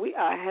 Nutrition, where we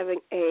are having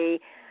a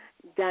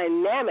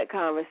dynamic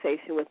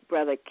conversation with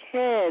Brother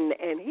Ken,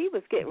 and he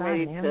was getting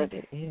ready to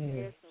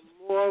share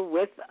some more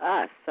with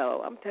us.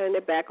 So I'm turning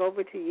it back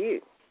over to you.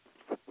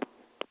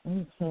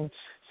 Mm-hmm.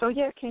 So,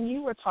 yeah, Ken,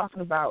 you were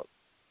talking about,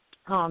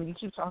 you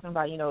keep talking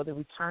about, the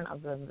return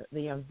of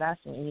the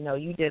investment.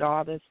 You did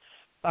all this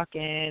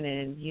fucking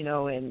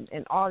and,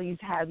 and all you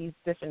have these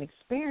different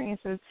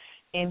experiences.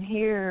 And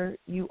here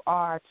you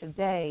are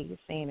today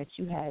saying that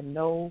you had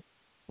no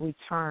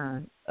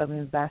return of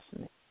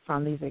investment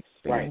from these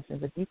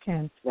experiences. Right. If you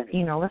can,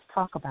 let's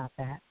talk about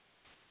that.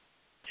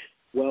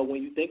 Well,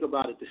 when you think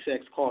about it, the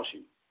sex costs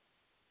you.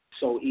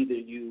 So either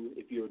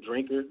if you're a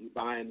drinker, you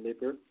buying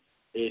liquor.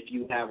 If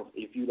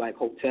you like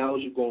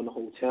hotels, you go into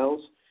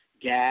hotels,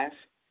 gas,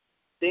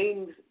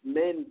 things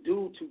men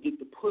do to get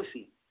the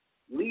pussy.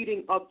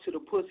 Leading up to the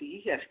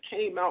pussy, he has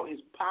came out his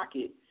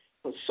pocket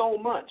for so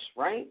much,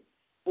 right?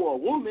 For a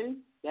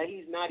woman that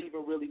he's not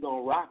even really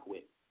going to rock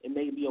with. It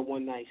may be a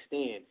one-night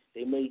stand.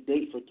 They may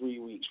date for 3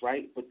 weeks,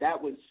 right? But that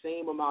was the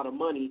same amount of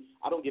money.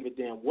 I don't give a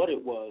damn what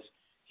it was.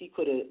 He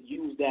could have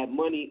used that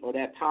money or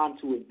that time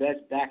to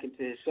invest back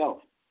into himself,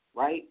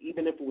 right?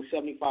 Even if it was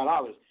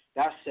 $75.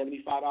 That's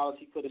 $75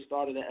 he could have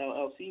started an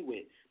LLC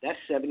with. That's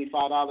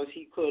 $75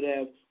 he could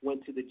have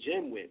went to the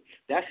gym with.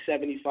 That's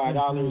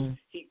 $75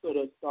 he could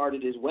have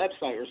started his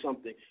website or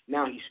something.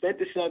 Now, he spent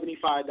the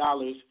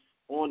 $75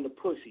 on the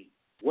pussy.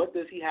 What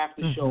does he have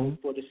to show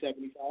for the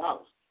 $75?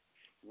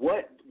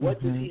 What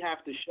does he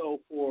have to show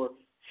for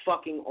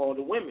fucking all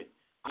the women?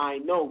 I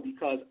know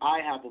because I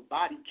have a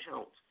body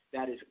count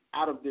that is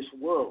out of this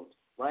world,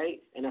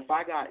 right? And if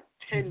I got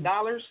 $10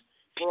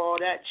 for all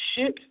that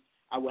shit,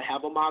 I would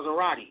have a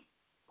Maserati,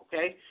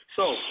 okay?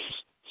 So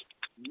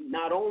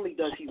not only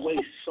does he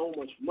waste so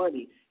much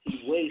money,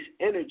 he wastes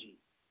energy.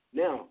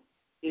 Now,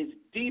 it's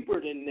deeper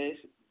than this.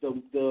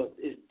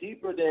 It's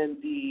deeper than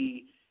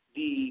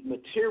the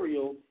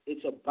material.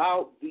 It's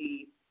about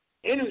the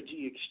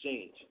energy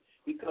exchange.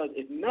 Because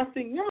if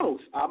nothing else,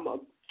 I'm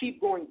going to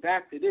keep going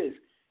back to this.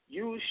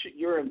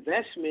 Your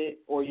investment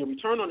or your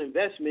return on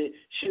investment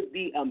should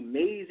be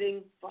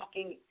amazing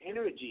fucking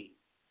energy,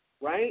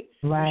 right?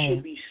 You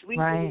should be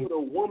sleeping with a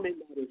woman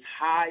that is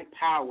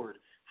high-powered,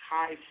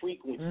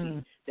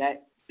 high-frequency,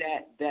 that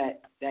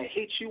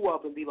hits you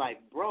up and be like,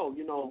 bro,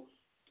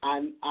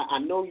 I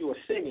know you're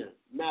a singer.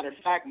 Matter of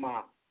fact,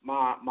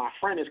 my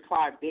friend is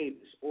Clive Davis,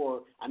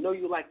 or I know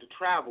you like to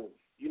travel.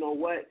 You know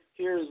what?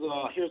 Here's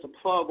a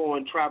plug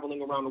on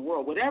traveling around the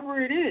world.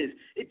 Whatever it is,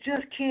 it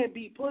just can't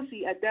be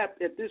pussy at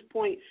this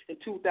point in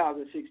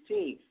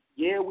 2016.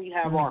 Yeah, we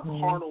have our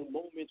carnal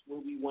moments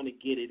where we want to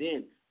get it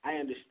in. I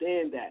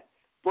understand that.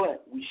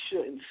 But we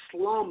shouldn't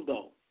slum,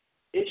 though.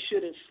 It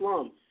shouldn't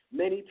slum.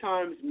 Many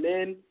times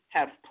men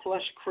have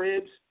plush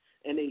cribs,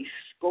 and they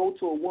go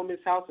to a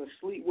woman's house and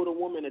sleep with a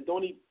woman that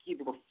don't even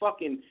keep her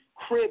fucking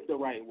crib the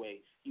right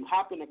way. You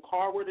hop in a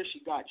car with her, she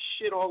got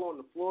shit all on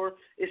the floor.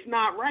 It's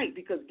not right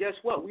because guess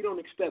what? We don't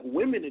expect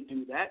women to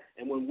do that.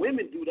 And when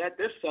women do that,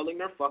 they're selling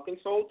their fucking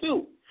soul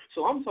too.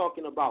 So I'm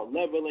talking about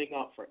leveling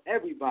up for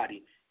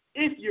everybody.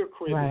 If your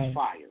crib is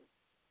fire,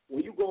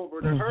 when you go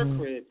over to her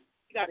crib,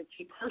 you got to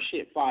keep her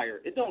shit fire.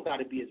 It don't got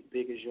to be as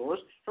big as yours.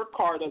 Her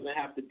car doesn't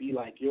have to be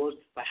like yours.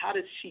 But how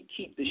does she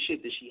keep the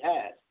shit that she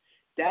has?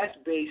 That's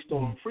based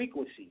on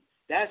frequency.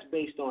 That's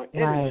based on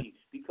energy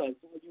because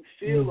how you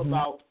feel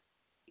about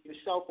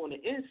yourself on the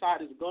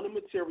inside is going to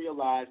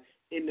materialize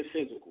in the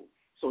physical.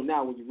 So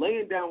now when you're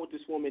laying down with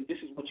this woman, this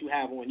is what you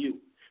have on you.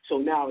 So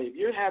now if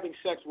you're having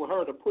sex with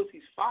her, the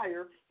pussy's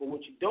fire, but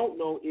what you don't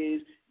know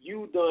is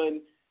you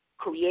done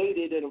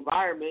created an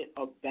environment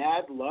of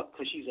bad luck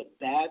because she's a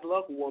bad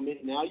luck woman.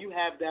 Now you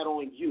have that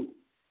on you.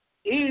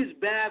 Is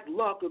bad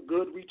luck a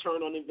good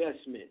return on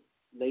investment?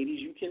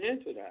 Ladies, you can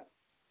answer that.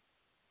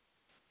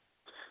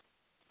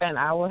 And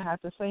I would have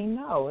to say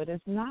no, it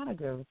is not a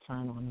good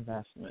return on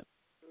investment.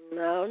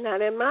 No,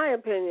 not in my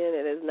opinion.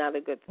 It is not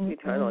a good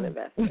return on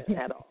investment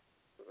at all.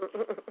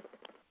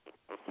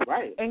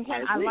 Right. And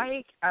Ken, I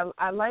like how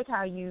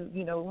how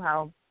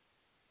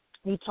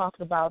you talked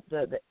about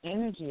the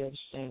energy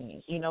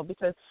exchange,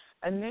 because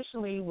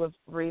initially with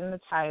reading the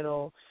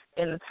title,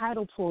 and the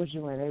title pulls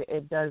you in,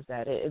 it does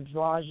that. It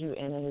draws you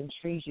in and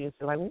intrigues you. It's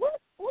like, what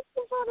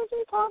the fuck is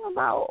he talking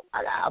about?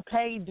 I got to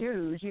pay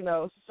dues,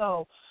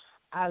 So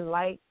I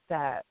like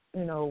that,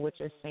 what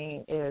you're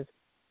saying is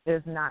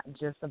is not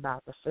just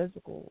about the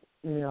physical.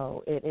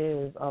 It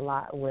is a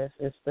lot with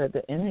it's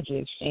the energy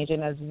exchange.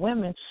 And as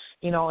women,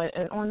 and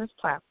on this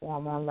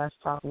platform, on Let's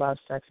Talk Love,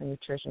 Sex, and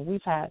Nutrition,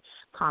 we've had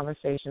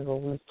conversations where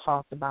we've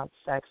talked about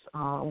sex.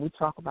 We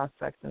talk about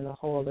sex in the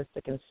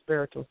holistic and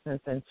spiritual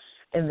sense, and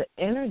the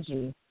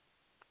energy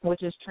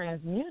which is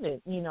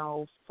transmuted,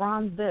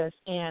 from this.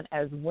 And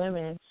as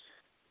women,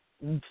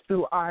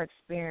 through our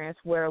experience,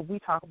 where we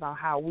talk about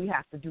how we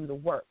have to do the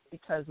work,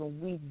 because when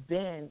we've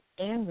been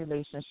in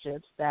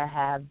relationships that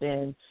have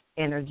been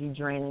energy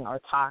draining or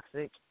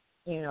toxic,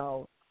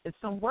 it's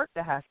some work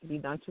that has to be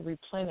done to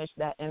replenish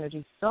that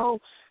energy so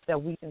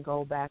that we can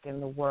go back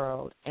in the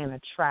world and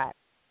attract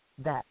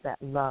that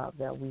love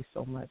that we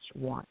so much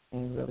want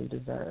and really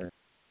deserve,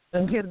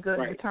 and get a good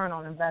return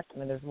on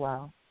investment as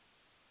well.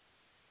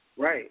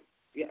 Right.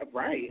 Yeah.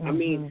 Right. Mm-hmm. I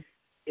mean,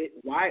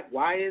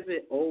 why is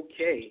it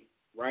okay,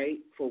 right,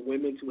 for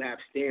women to have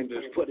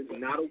standards, but it's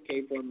not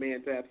okay for a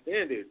man to have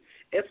standards?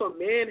 If a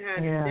man has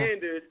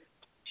standards,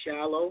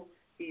 shallow,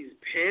 he's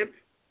pimp,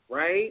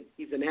 right?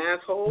 He's an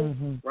asshole,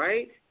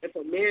 right? If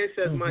a man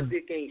says my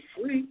dick ain't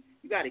free,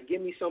 you got to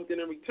give me something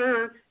in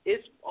return.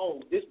 It's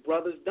this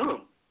brother's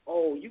dumb.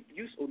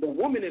 The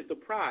woman is the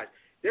prize.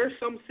 There's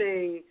some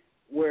saying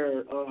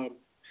where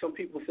some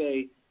people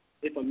say,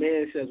 if a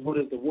man says, what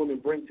does the woman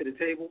bring to the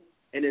table?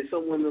 And then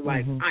some women are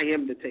like, I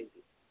am the table.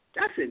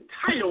 That's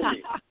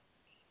entitlement.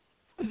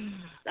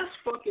 That's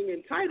fucking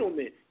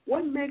entitlement.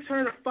 What makes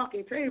her the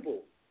fucking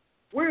table?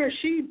 Where has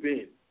she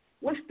been?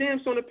 What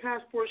stamps on the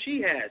passport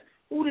she has?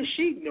 Who does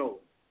she know?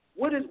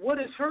 What is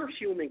her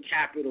human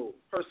capital,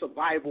 her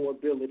survival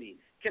ability?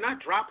 Can I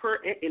drop her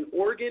in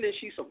Oregon and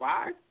she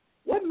survive?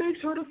 What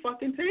makes her the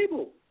fucking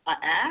table? A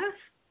ass?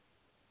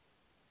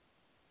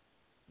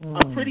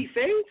 A pretty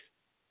face?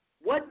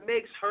 What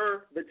makes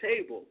her the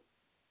table?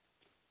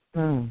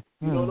 You know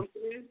what I'm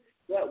saying?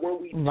 But when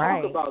we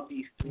talk about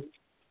these things,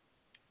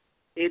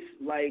 it's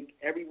like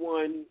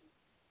everyone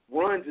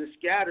runs and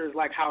scatters.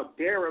 Like, how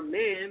dare a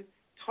man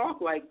talk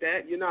like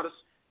that? You're not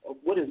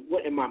what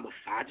am I,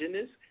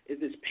 misogynist? Is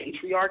this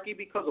patriarchy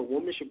because a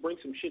woman should bring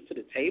some shit to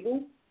the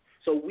table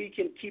so we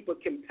can keep a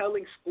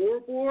compelling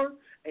scoreboard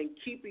and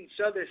keep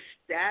each other's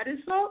status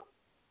up?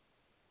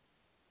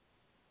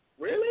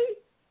 Really?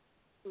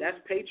 That's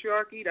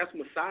patriarchy? That's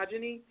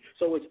misogyny?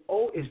 So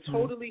it's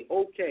totally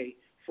okay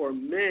for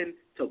men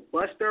to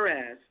bust their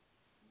ass,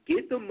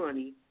 get the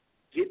money,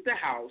 get the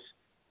house,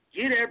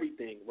 get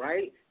everything,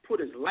 right? Put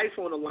his life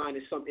on the line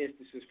in some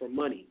instances for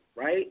money,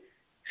 right?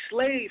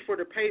 Slave for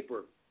the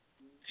paper,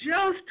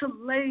 just to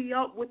lay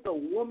up with a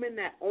woman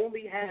that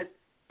only has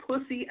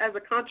pussy as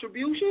a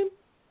contribution?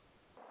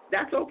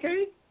 That's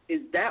okay?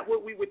 Is that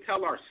what we would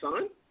tell our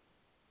son?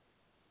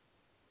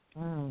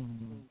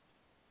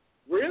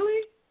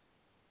 Really?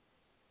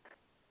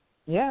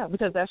 Yeah,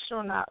 because that's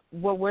sure not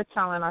what we're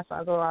telling our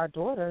sons or our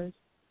daughters.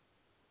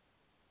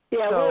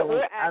 Yeah, so,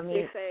 we're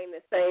actually saying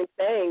the same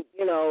thing,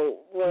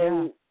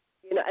 when,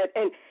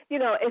 and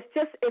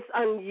it's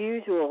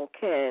unusual,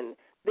 Ken.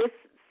 This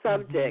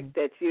subject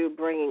that you're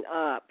bringing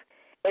up,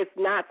 it's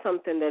not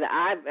something that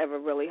I've ever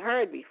really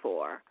heard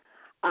before,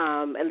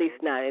 at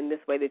least not in this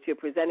way that you're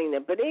presenting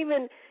it. But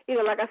even,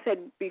 like I said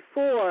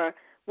before,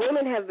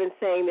 women have been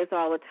saying this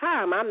all the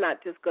time. I'm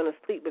not just going to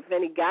sleep with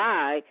any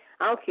guy.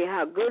 I don't care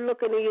how good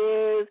looking he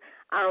is.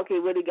 I don't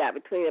care what he got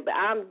between it. But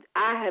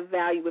I have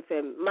value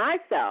within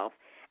myself,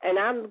 and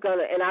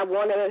I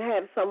want to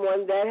have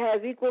someone that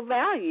has equal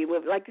value,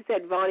 with, like you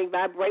said,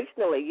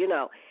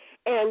 vibrationally,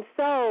 And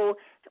so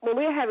when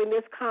we're having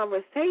this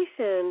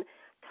conversation,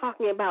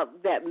 talking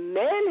about that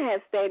men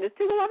have standards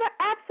too, well,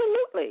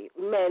 absolutely,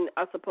 men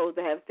are supposed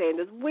to have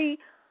standards. We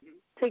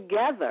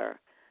together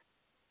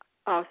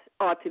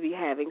ought to be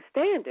having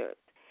standards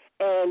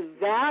and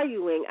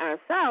valuing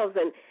ourselves.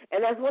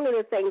 And that's one of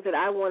the things that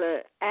I want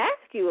to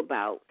ask you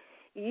about.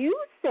 You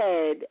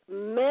said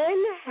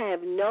men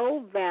have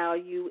no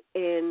value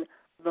in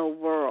the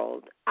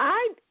world.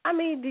 I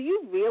mean, do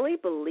you really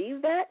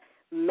believe that?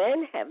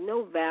 Men have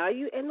no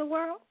value in the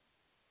world?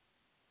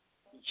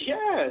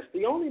 Yes.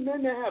 The only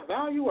men that have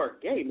value are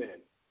gay men.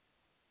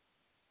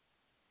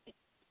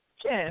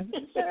 Ken,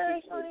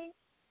 seriously?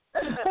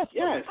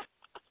 Yes.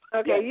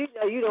 Okay, you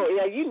got to.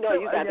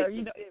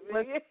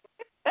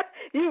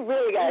 You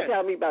really got to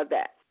tell me about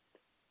that.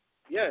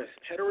 Yes,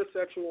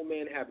 heterosexual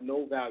men have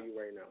no value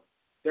right now.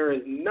 There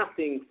is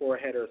nothing for a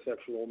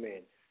heterosexual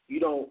man. You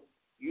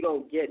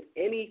don't get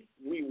any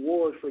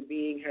reward for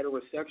being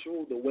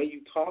heterosexual. The way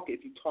you talk,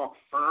 if you talk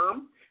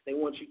firm, they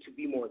want you to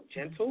be more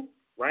gentle,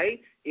 right?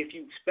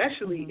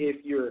 Especially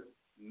if you're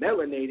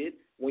melanated,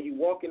 when you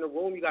walk in the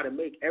room, you got to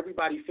make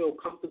everybody feel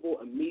comfortable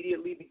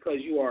immediately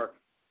because you are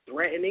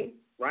threatening,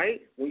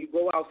 right? When you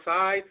go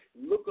outside,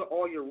 look at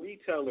all your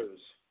retailers.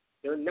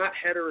 They're not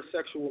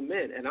heterosexual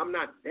men, and I'm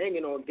not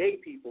banging on gay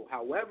people.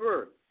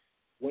 However,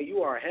 when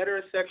you are a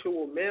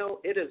heterosexual male,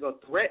 it is a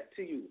threat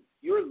to you.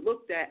 You're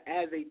looked at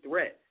as a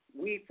threat.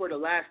 We, for the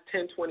last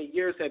 10, 20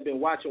 years, have been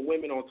watching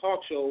women on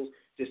talk shows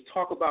just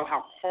talk about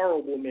how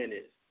horrible men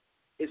is.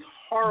 It's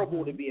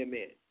horrible to be a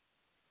man,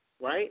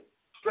 right?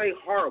 straight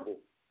horrible.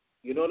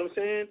 You know what I'm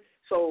saying?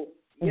 So,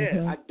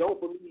 yeah, I don't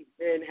believe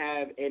men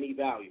have any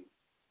value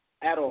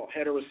at all,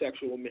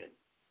 heterosexual men,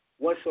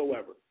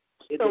 whatsoever.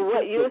 So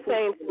what you're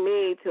saying to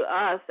me, to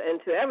us, and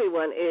to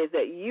everyone is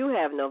that you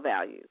have no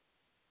value.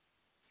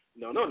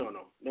 No.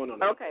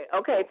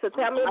 Okay. So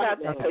tell me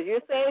about that. Because you're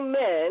saying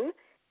men,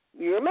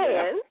 you're a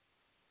man.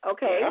 Yeah.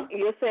 Okay. Yeah.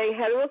 You're saying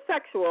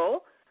heterosexual.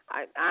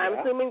 I'm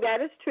assuming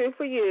that is true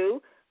for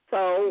you.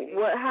 So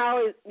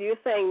you're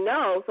saying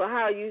no, so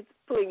how are you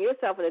putting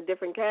yourself in a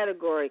different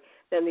category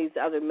than these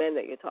other men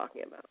that you're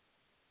talking about?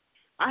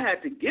 I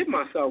had to give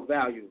myself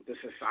value. The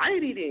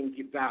society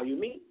didn't value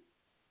me.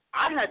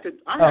 I had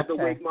to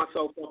wake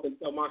myself up and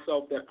tell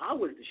myself that I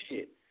was the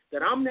shit,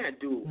 that I'm that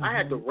dude. I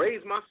had to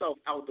raise myself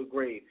out the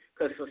grave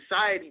because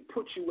society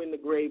puts you in the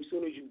grave as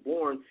soon as you're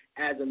born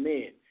as a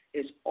man.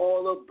 It's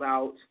all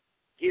about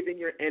giving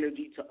your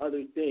energy to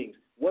other things.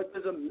 What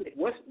does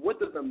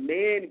a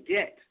man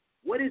get?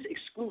 What is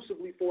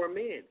exclusively for a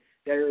man?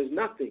 There is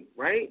nothing,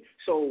 right?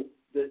 So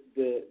the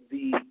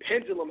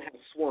pendulum has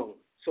swung.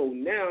 So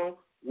now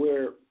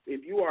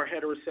if you are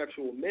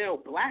heterosexual male,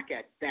 black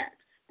at that.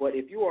 But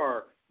if you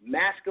are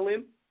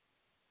masculine,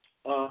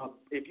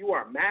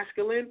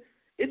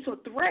 it's a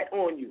threat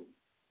on you.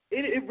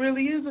 It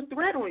really is a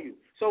threat on you.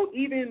 So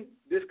even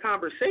this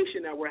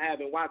conversation that we're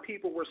having, why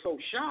people were so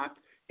shocked,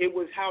 it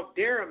was how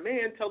dare a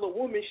man tell a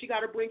woman she got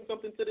to bring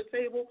something to the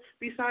table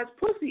besides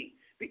pussy.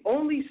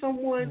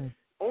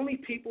 Only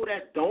people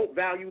that don't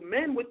value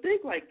men would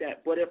think like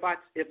that. But if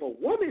a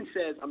woman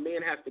says a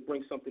man has to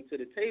bring something to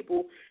the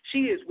table, she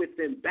is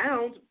within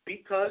bounds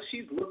because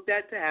she's looked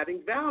at to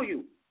having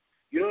value.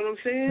 You know what I'm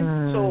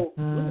saying? So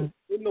look,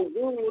 in the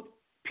world,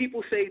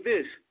 people say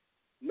this: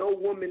 no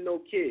woman, no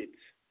kids.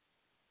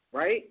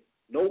 Right?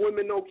 No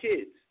women, no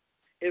kids.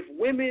 If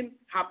women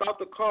hop out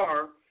the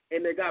car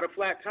and they got a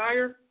flat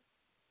tire,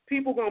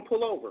 people gonna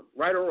pull over,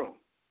 right or wrong.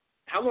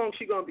 How long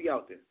she gonna be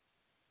out there?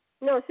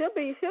 No, she'll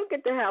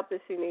get the help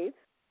that she needs.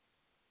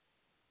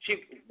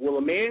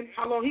 A man,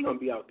 how long he gonna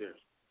be out there?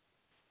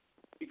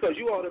 Because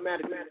you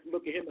automatically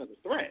look at him as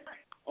a threat.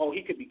 Oh,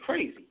 he could be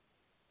crazy,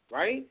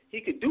 right?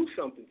 He could do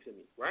something to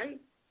me, right?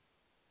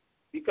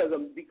 Because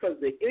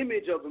the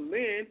image of a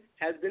man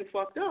has been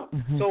fucked up.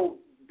 So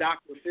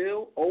Dr.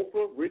 Phil,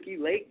 Oprah, Ricky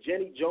Lake,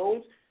 Jenny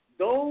Jones,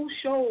 those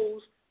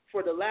shows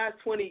for the last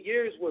 20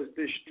 years was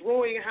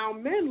destroying how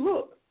men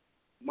look.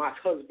 My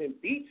husband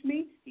beats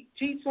me, he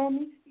cheats on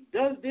me, he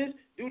does this,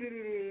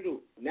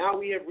 do. Now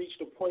we have reached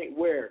a point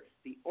where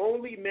the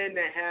only men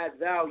that have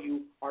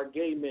value are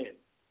gay men.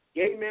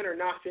 Gay men are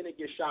not finna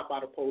get shot by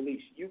the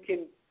police.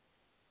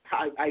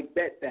 I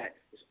bet that.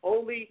 It's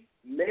only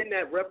men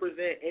that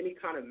represent any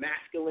kind of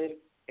masculine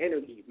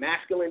energy.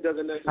 Masculine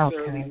doesn't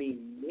necessarily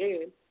mean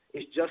man.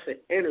 It's just an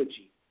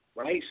energy,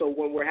 right? So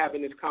when we're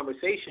having this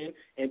conversation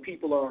and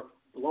people are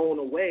blown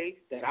away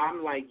that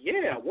I'm like,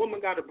 yeah, a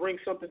woman got to bring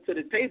something to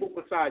the table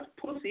besides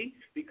pussy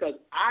because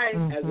I,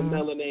 as a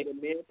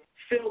melanated man,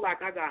 feel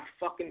like I got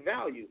fucking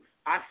value.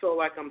 I feel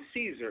like I'm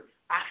Caesar.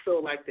 I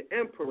feel like the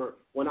emperor.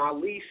 When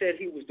Ali said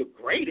he was the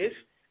greatest,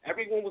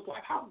 everyone was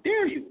like, how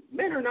dare you?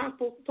 Men are not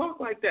supposed to talk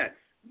like that.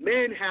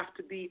 Men have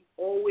to be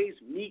always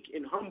meek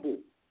and humble.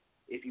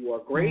 If you are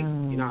great,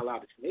 you're not allowed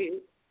to say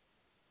it,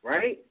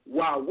 right?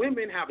 While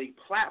women have a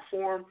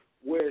platform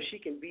where she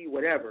can be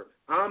whatever.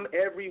 I'm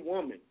every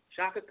woman.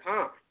 Shaka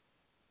Khan,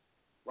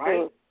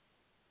 right?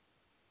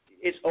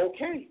 It's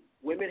okay.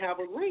 Women have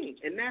a lane,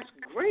 and that's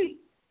great.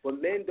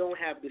 But men don't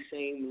have the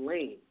same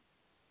lane.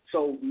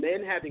 So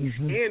men having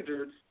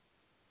standards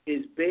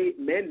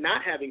men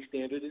not having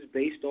standards is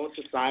based on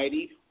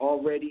society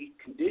already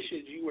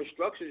conditions you or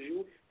structures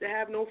you to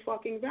have no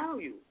fucking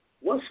value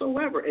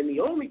whatsoever. And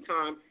the only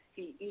time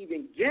he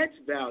even gets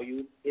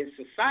value in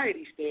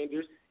society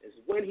standards is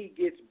when he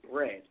gets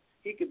bread.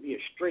 He could be a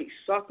straight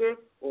sucker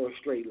or a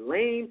straight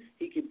lame.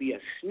 He could be a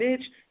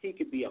snitch. He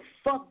could be a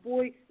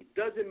fuckboy. It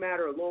doesn't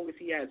matter as long as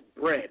he has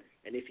bread.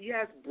 And if he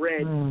has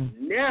bread,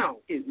 now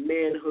his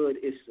manhood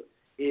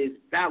is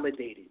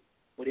validated.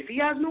 But if he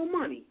has no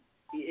money,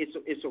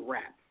 it's a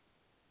wrap.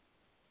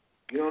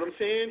 You know what I'm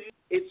saying?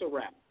 It's a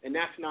wrap. And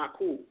that's not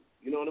cool.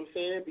 You know what I'm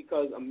saying?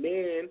 Because a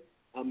man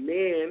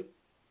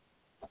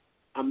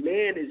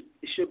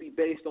should be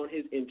based on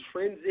his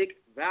intrinsic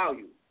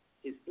value.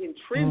 His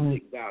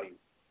intrinsic value.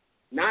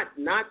 Not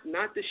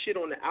the shit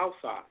on the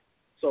outside.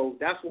 So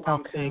that's what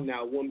I'm saying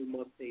now. Women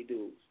must pay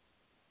dues.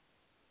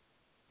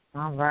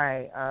 All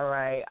right.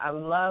 I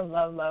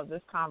love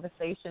this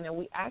conversation, and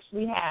we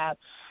actually have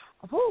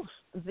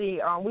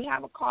we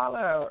have a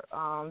caller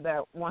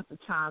that wants to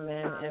chime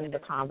in the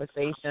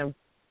conversation.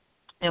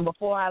 And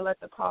before I let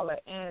the caller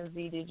in,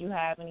 Z, did you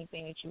have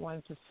anything that you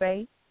wanted to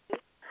say?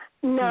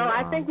 No,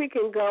 I think we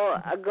can go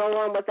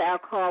on with our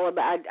caller,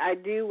 but I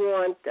do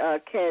want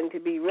Ken to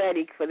be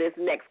ready for this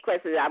next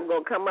question that I'm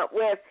going to come up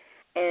with.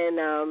 And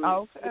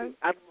I'm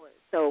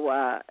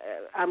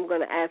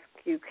going to ask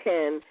you,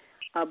 Ken,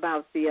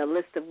 about the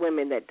list of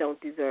women that don't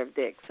deserve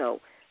dick. So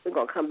We're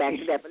going to come back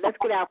to that. But let's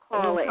get our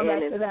caller come in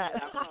back and to see that.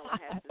 what our caller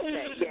has to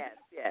say.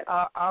 Yes.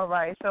 All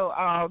right. So,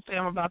 Sam,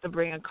 I'm about to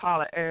bring a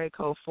caller, area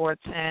code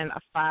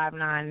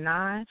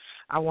 410-599.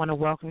 I want to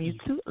welcome you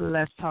to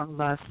Let's Talk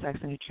Love, Sex,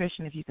 and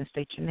Nutrition. If you can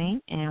state your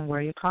name and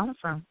where you're calling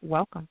from.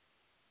 Welcome.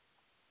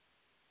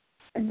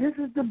 This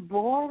is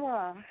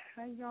Deborah.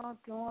 How y'all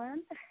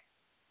doing?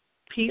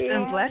 Peace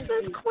and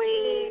blessings,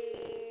 Queen.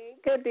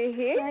 Good to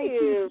hear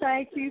you.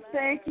 Thank you.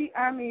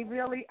 I mean,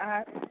 really,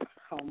 oh,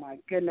 my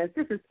goodness.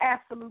 This is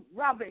absolute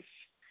rubbish.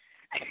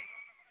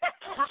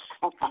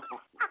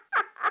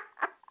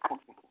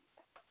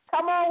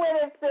 Come on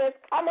with it, sis.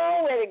 Come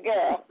on with it,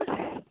 girl.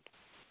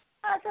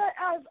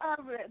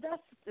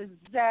 That's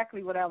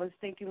exactly what I was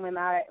thinking when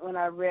I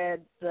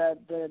read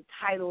the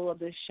title of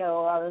the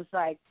show. I was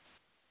like,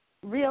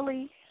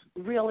 really,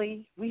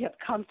 we have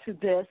come to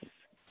this.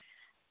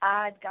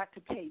 I've got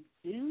to pay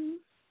dues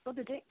for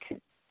the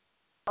dick.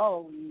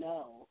 Oh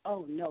no,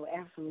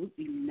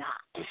 absolutely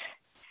not.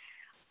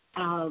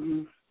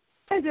 And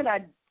then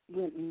I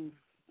went and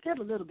did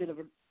a little bit of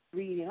a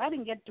reading. I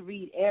didn't get to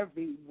read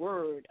every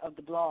word of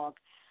the blog,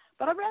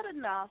 but I read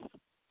enough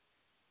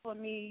for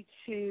me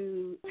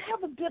to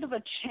have a bit of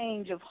a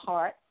change of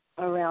heart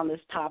around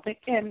this topic.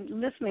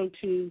 And listening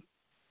to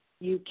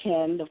you,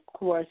 Ken, of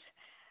course,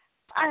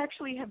 I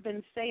actually have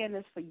been saying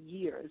this for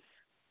years,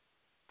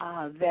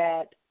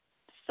 that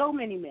so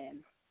many men,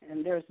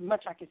 and there's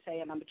much I could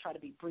say, and I'm going to try to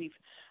be brief,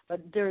 but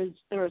there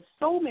are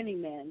so many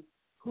men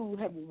who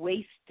have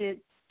wasted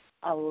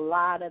a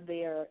lot of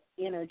their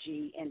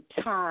energy and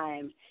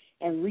time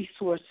and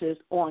resources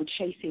on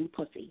chasing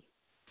pussy.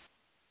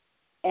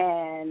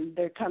 And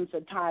there comes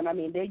a time, I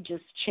mean, they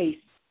just chase,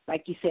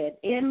 like you said,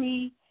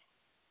 anything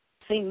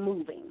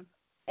moving.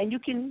 And you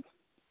can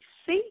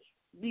see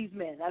these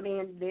men. I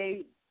mean,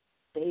 they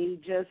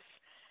just,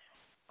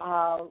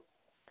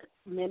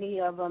 many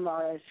of them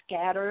are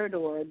scattered,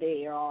 or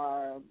they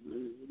are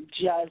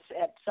just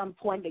at some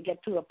point, they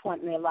get to a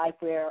point in their life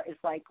where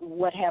it's like,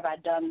 what have I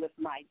done with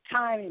my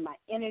time and my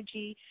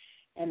energy?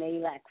 And they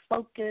lack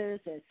focus,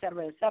 et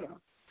cetera, et cetera.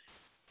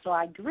 So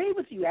I agree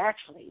with you,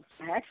 actually.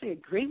 I actually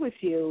agree with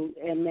you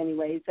in many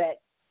ways that,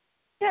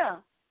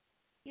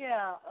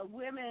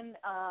 women,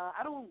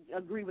 I don't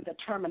agree with the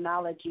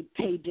terminology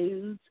pay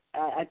dues.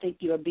 I think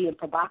you're being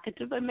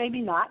provocative, but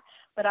maybe not.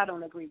 But I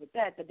don't agree with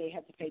that they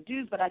have to pay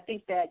dues. But I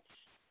think that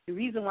the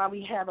reason why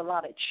we have a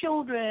lot of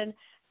children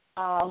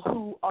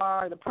who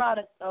are the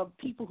product of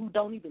people who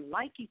don't even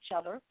like each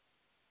other,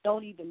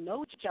 don't even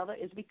know each other,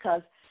 is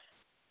because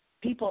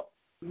people,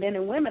 men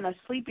and women, are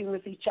sleeping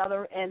with each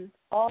other, and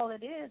all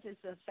it is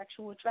a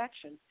sexual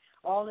attraction.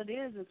 All it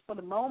is for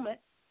the moment,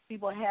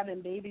 people are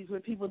having babies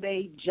with people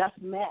they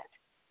just met,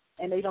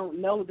 and they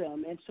don't know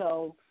them. And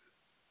so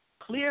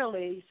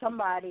clearly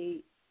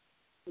somebody,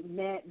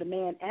 the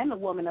man and the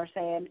woman, are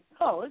saying,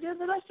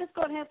 let's just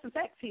go and have some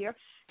sex here,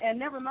 and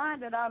never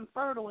mind that I'm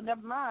fertile, and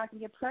never mind I can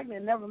get pregnant,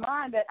 and never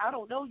mind that I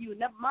don't know you, and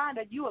never mind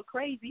that you are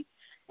crazy.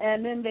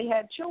 And then they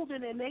have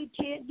children, and they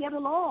can't get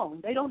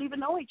along. They don't even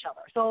know each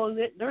other. So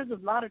there's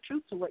a lot of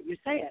truth to what you're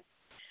saying.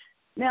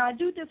 Now, I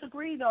do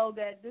disagree, though,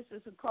 that this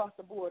is across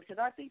the board,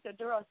 because I think that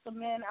there are some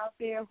men out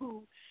there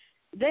who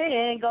they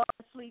ain't going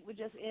to sleep with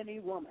just any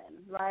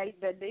woman, right?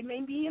 That they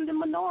may be in the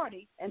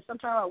minority. And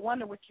sometimes I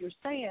wonder what you're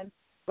saying,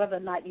 whether or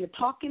not you're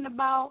talking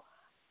about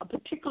a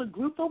particular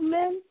group of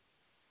men.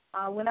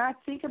 When I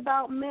think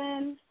about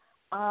men,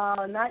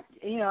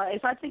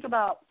 if I think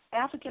about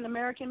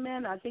African-American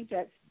men, I think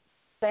that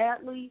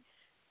sadly,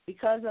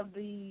 because of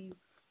a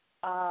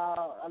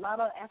lot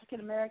of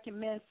African-American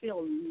men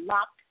feel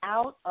locked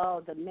out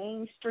of the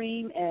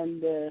mainstream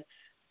and the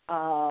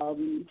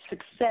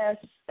success,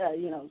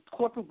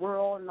 corporate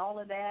world and all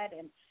of that,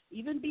 and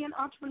even being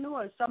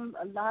entrepreneurs.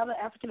 A lot of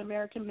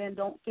African-American men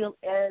don't feel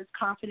as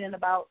confident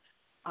about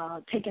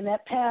taking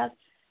that path.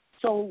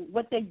 So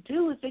what they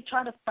do is they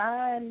try to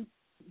find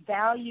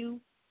value,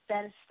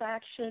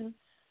 satisfaction,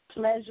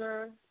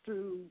 pleasure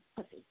through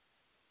pussy.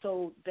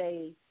 So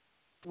they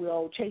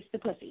will chase the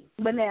pussy.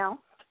 But now,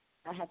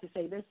 I have to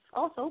say this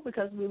also,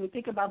 because when we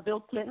think about Bill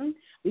Clinton,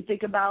 we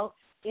think about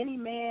any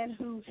man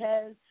who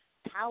has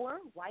power,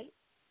 white,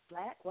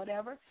 black,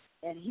 whatever,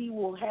 and he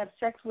will have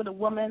sex with a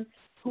woman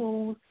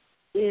who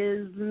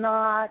is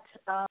not,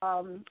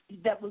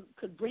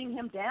 could bring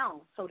him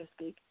down, so to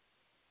speak.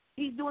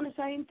 He's doing the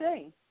same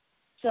thing.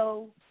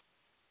 So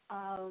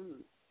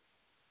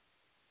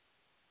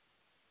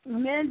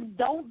men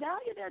don't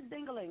value their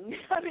dingling.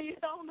 I mean, I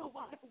don't know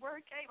why the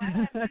word came. I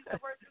haven't used the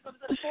word since I was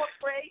in the fourth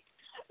grade.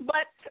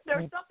 But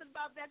there's something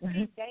about that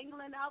thing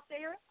dangling out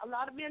there. A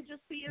lot of men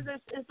just see it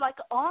as it's like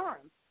an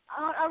arm.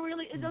 I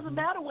really, it doesn't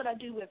matter what I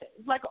do with it.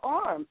 It's like an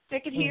arm.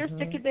 Stick it here,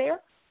 stick it there.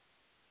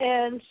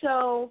 And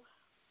so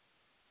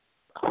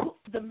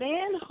the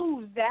man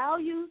who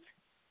values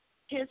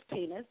his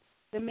penis,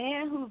 the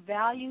man who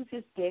values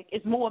his dick,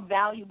 is more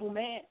valuable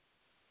man.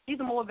 He's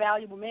a more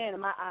valuable man in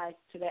my eyes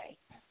today,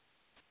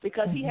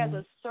 because he has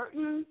a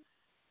certain,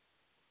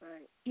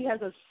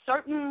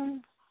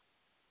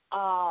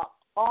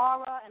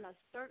 aura and a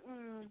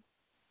certain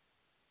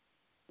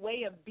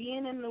way of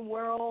being in the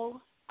world.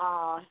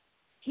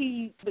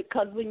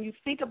 Because when you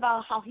think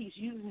about how he's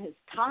using his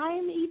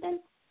time, even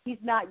he's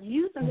not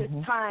using his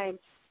time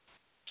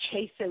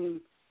chasing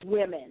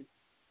women.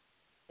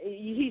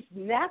 He's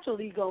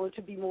naturally going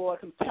to be more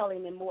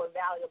compelling and more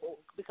valuable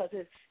because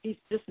he's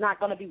just not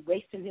going to be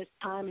wasting his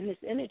time and his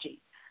energy.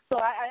 So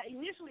I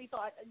initially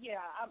thought,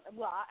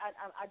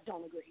 I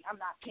don't agree. I'm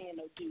not paying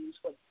no dues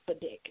for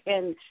dick.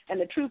 And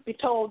the truth be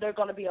told, there are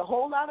going to be a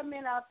whole lot of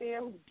men out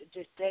there who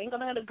just ain't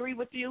going to agree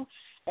with you,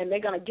 and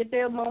they're going to get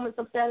their moments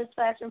of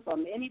satisfaction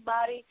from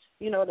anybody.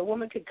 You know, the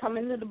woman could come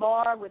into the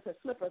bar with her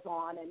slippers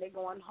on, and they're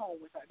going home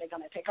with her. They're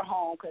going to take her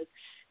home because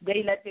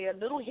they let their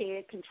little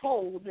head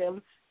control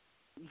them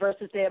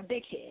versus their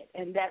big head,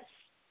 and that's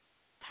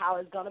how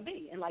it's going to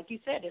be. And like you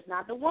said, it's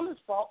not the woman's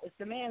fault, it's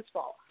the man's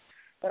fault.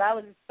 But I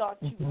would have thought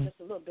she was just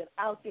a little bit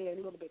out there and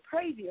a little bit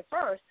crazy at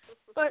first.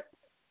 But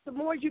the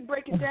more you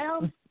break it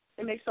down,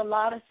 it makes a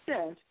lot of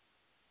sense.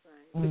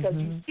 Right. Because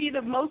you see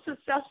the most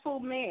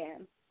successful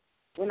man.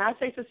 When I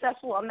say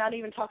successful, I'm not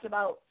even talking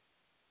about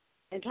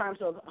in terms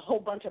of a whole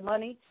bunch of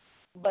money,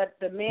 but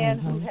the man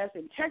who has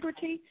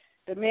integrity,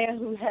 the man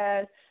who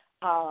has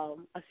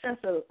a sense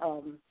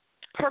of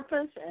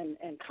purpose and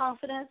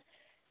confidence,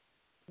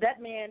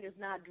 that man is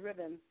not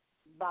driven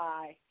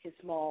by his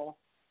small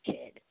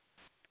head.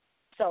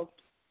 So,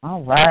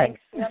 all right.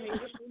 I mean,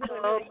 this is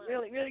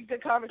really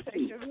good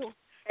conversation.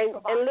 And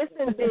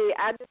listen, B,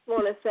 I just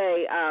want to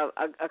say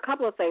a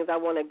couple of things I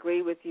want to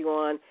agree with you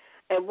on.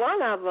 And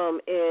one of them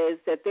is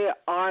that there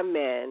are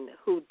men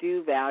who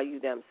do value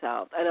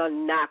themselves and are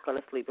not going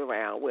to sleep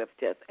around with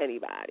just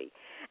anybody.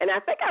 And I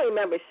think I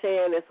remember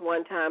sharing this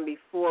one time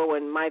before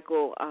when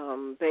Michael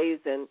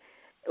Bazin,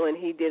 when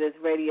he did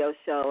his radio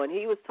show, and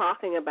he was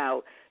talking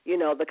about, you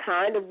know, the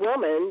kind of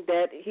woman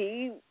that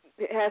he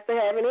has to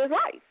have in his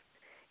life.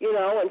 You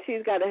know, and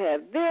she's got to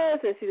have this,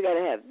 and she's got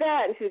to have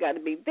that, and she's got to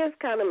be this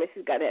kind of, and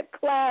she's got to have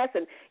class,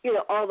 and, you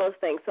know, all those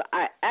things. So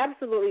I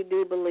absolutely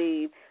do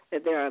believe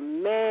that there are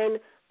men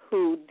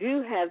who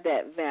do have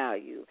that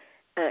value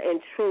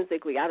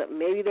intrinsically.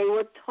 Maybe they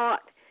were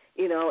taught,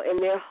 you know, in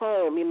their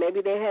home.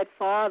 Maybe they had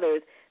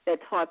fathers that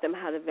taught them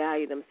how to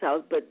value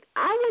themselves. But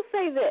I will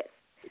say this.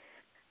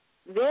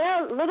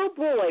 Their little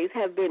boys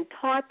have been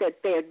taught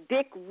that their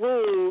dick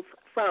rules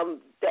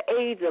from the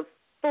age of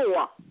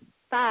 4,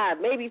 5,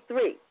 maybe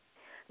 3,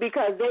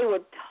 because they were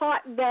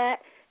taught that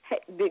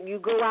you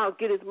go out,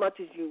 get as much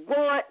as you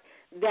want.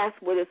 That's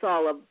what it's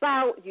all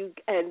about.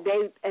 And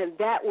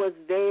that was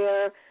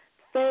their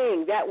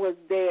thing. That was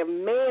their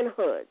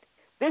manhood.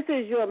 This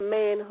is your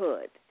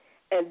manhood,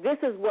 and this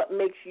is what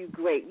makes you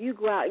great. You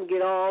go out and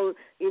get all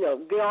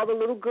the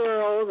little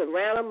girls and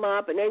round them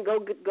up, and then go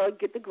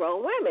get the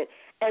grown women.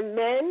 And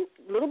men,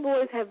 little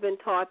boys, have been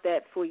taught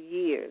that for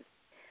years.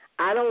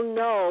 I don't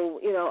know,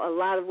 you know, a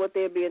lot of what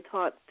they're being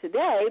taught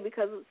today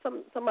because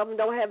some of them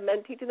don't have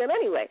men teaching them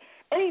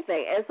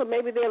anything, and so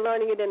maybe they're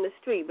learning it in the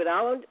street. But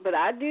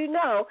I do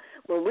know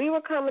when we were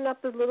coming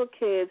up as little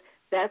kids,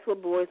 that's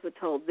what boys were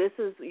told. This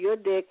is your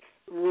dick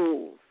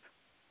rules,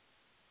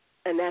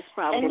 and that's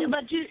probably.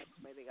 But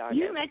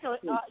you make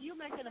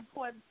an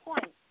important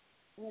point.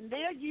 When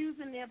they're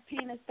using their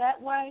penis that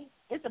way,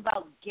 it's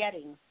about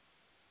getting.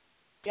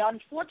 The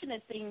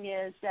unfortunate thing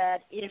is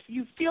that if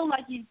you feel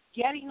like you're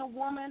getting a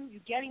woman,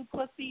 you're getting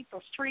pussy for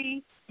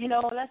free, you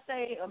know, let's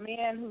say a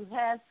man who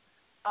has,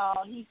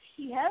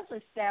 he has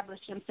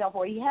established himself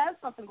or he has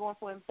something going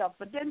for himself,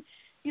 but then,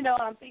 you know,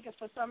 I'm thinking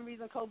for some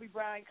reason Kobe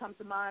Bryant comes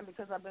to mind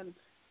because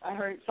I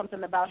heard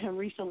something about him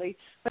recently,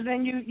 but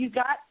then you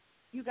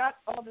got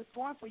all this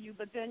going for you,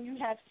 but then you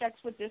have sex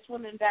with this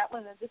one and that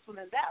one and this one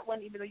and that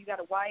one, even though you got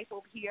a wife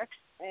over here,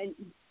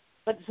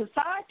 but the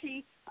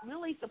society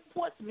really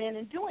supports men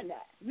in doing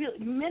that. Really,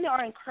 men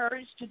are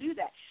encouraged to do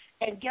that.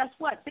 And guess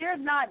what? They're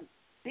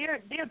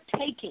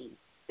taking.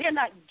 They're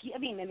not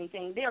giving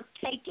anything. They're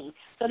taking.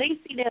 So they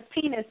see their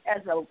penis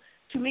as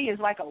to me, is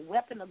like a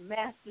weapon of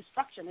mass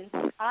destruction.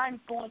 It's,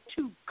 I'm going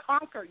to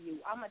conquer you.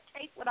 I'm going to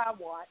take what I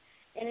want,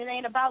 and it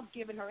ain't about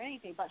giving her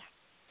anything. But,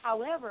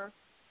 however,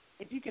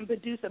 if you can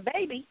produce a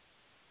baby,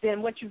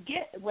 then what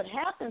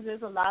happens is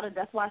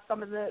that's why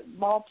some of the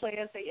ball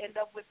players, they end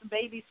up with the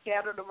babies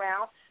scattered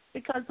around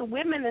because the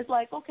women is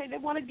like, okay, they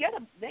want to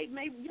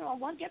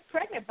want to get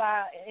pregnant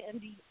by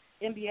an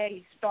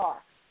NBA star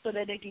so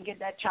that they can get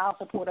that child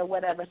support or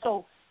whatever.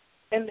 So,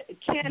 and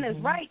Ken is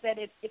right that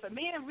if a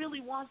man really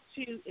wants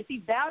to, if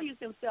he values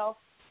himself,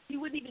 he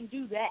wouldn't even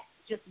do that,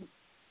 just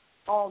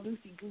all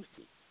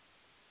loosey-goosey.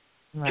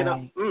 Right.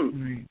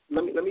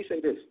 Let me say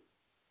this.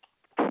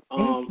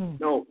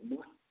 No,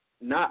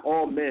 not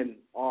all men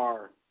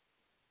are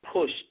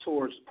pushed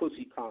towards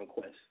pussy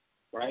conquest,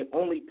 right?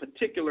 Only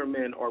particular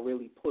men are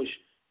really pushed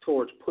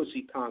towards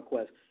pussy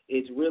conquest.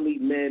 It's really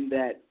men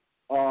that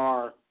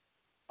are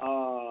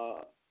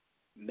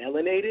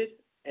melanated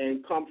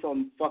and come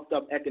from fucked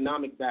up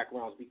economic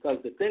backgrounds, because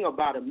the thing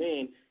about a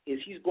man is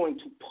he's going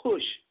to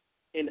push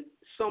in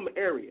some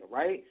area,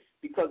 right,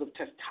 because of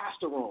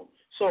testosterone.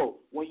 So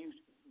when you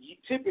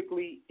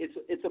typically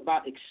it's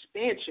about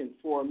expansion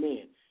for a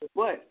man.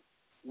 But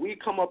we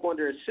come up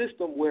under a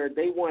system where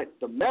they want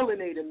the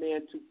melanated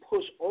man to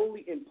push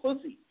only in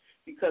pussy,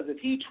 because if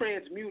he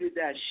transmuted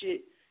that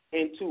shit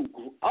into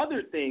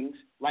other things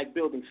like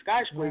building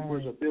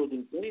skyscrapers or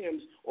building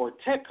dams or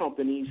tech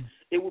companies,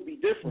 it would be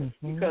different,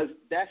 because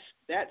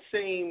that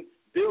same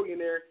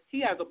billionaire,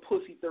 he has a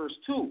pussy thirst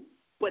too,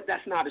 but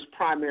that's not his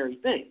primary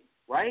thing,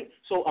 right?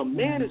 So a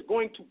man is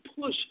going to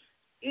push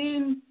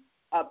in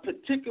a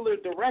particular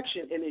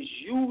direction, and is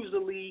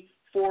usually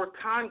for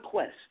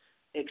conquest,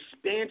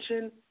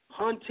 expansion,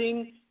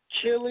 hunting,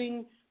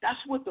 killing. That's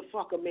what the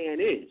fuck a man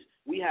is.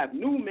 We have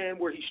new men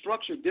where he's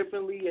structured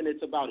differently, and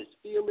it's about his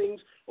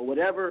feelings or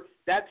whatever.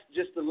 That's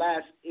just the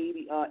last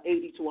 80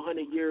 to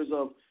 100 years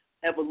of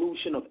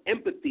evolution of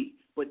empathy.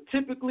 But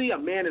typically, a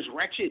man is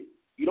wretched.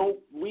 You don't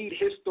read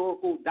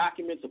historical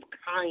documents of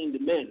kind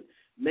men.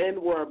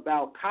 Men were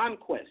about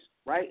conquest,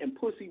 right? And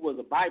pussy was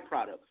a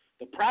byproduct.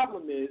 The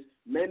problem is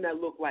men that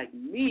look like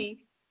me,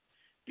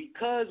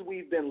 because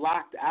we've been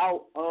locked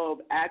out of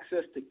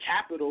access to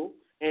capital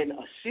and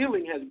a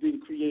ceiling has been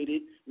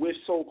created with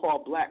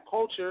so-called black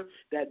culture,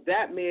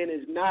 that man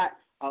is not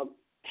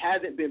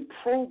hasn't been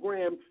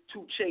programmed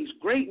to chase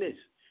greatness.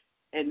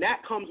 And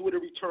that comes with a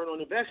return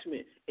on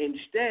investment.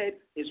 Instead,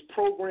 it's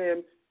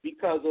programmed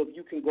because of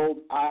you can go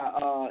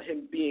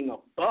him being a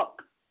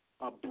buck,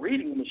 a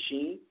breeding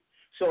machine.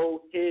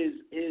 So his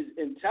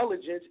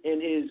intelligence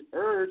and his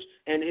urge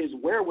and his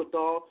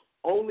wherewithal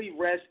only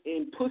rest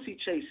in pussy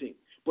chasing.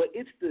 But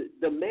it's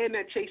the man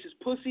that chases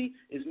pussy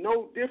is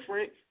no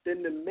different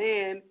than the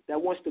man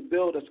that wants to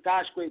build a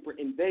skyscraper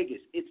in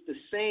Vegas. It's the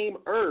same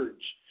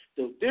urge.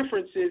 The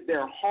difference is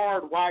they're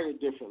hardwired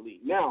differently.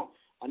 Now,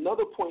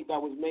 another point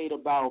that was made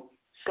about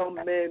some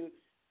men,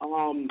 a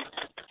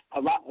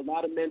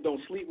lot of men don't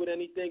sleep with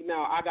anything.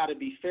 Now, I got to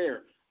be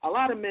fair. A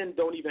lot of men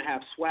don't even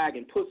have swag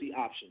and pussy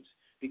options,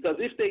 because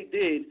if they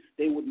did,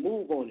 they would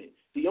move on it.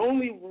 The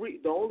only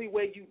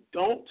way you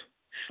don't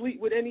sleep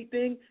with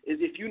anything is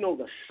if you know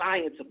the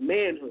science of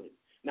manhood.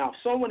 Now, if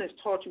someone has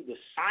taught you the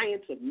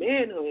science of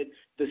manhood,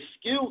 the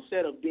skill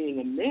set of being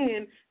a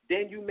man,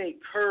 then you may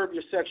curb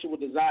your sexual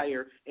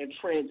desire and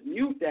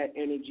transmute that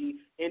energy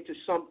into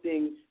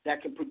something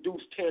that can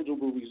produce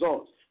tangible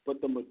results.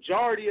 But the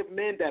majority of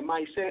men that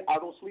might say, I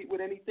don't sleep with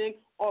anything,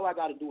 all I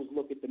got to do is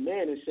look at the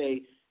man and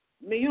say,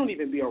 man, you don't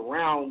even be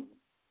around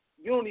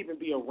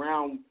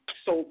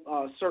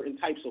certain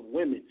types of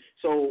women.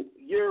 So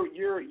your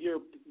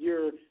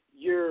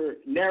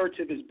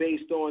narrative is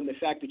based on the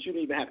fact that you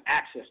don't even have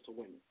access to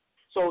women.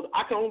 So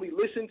I can only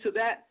listen to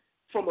that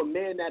from a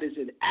man that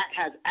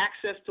has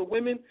access to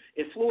women.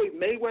 If Floyd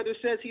Mayweather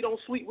says he don't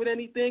sleep with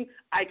anything,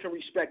 I can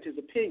respect his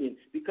opinion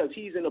because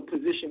he's in a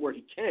position where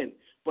he can.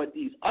 But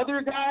these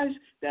other guys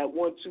that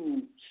want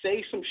to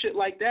say some shit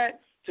like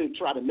that to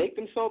try to make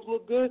themselves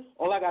look good,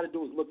 all I got to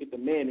do is look at the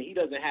man, and he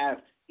doesn't have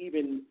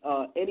even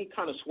any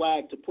kind of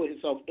swag to put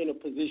himself in a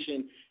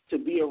position to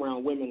be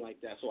around women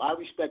like that. So I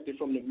respect it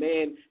from the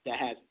man that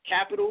has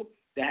capital,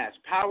 that has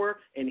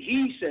power, and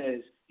he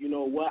says, you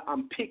know what,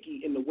 I'm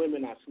picky in the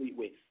women I sleep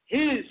with.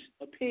 His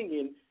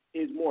opinion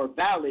is more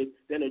valid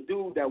than a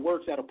dude that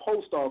works at a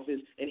post office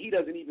and he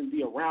doesn't even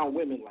be around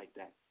women like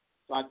that.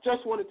 So I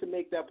just wanted to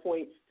make that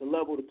point to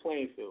level the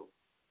playing field.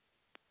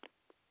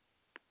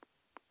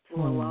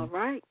 Well, all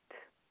right.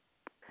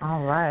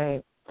 All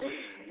right.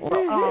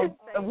 Well,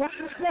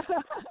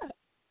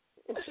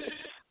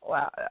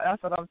 well,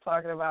 that's what I'm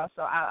talking about.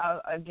 So,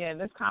 again,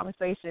 this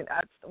conversation,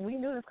 we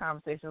knew this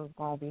conversation was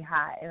going to be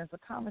hot, and it's a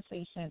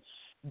conversation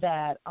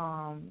that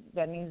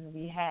needs to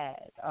be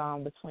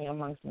had between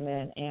amongst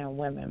men and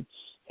women.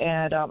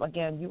 And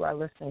again, you are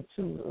listening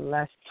to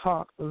Let's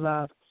Talk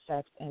Love,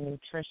 Sex, and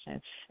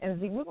Nutrition. And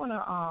Z, we're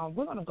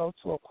gonna go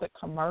to a quick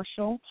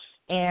commercial,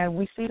 and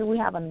we see that we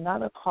have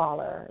another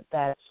caller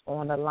that's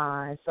on the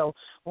line. So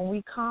when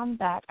we come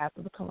back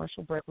after the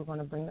commercial break, we're going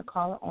to bring the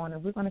caller on,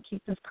 and we're going to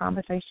keep this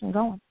conversation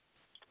going.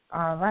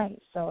 All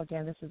right. So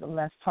again, this is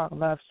Let's Talk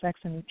Love, Sex,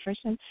 and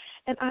Nutrition,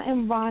 and I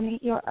am Bonnie,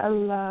 your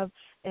love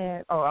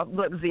and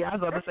look, Z, I was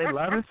going to say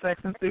love and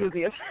sex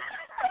enthusiast.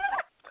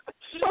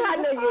 Well, I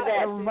know you're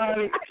that.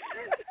 Bonnie.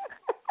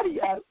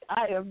 Yes,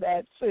 I am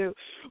that too.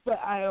 But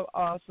I am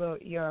also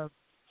your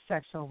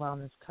sexual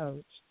wellness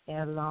coach,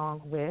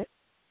 along with.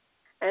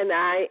 And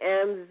I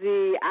am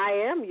Z. I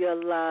am your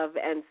love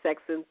and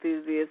sex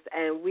enthusiast,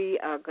 and we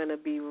are going to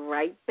be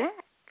right back.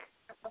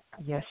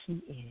 Yes, she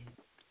is.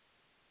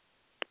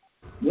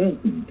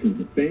 Welcome to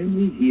the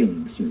Family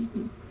Healing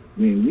Circle,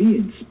 where we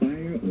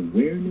inspire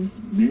awareness,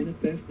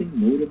 manifesting,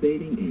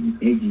 motivating, and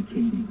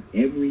educating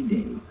every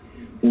day.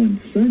 On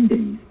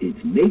Sundays, it's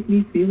Make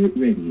Me Feel It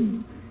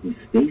Radio with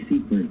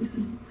Stacey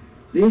Ferguson.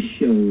 This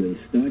show is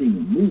starting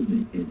a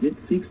movement as it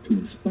seeks to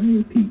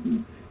inspire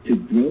people to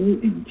grow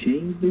and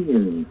change the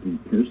world through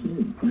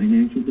personal and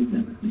financial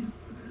development.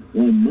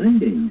 On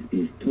Mondays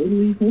is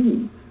Totally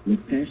Whole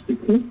with Pastor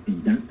Cook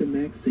and Dr.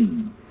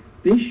 Maxine.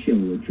 This show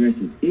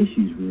addresses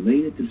issues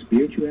related to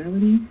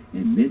spirituality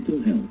and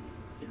mental health.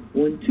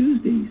 On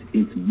Tuesdays,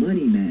 it's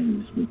Money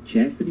Matters with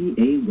Chastity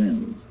A.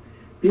 Wells.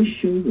 This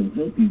show will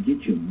help you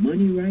get your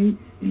money right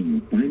and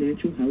your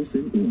financial house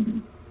in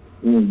order.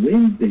 On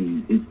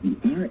Wednesdays, it's the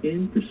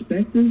RN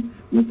Perspective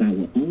with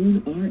our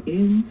own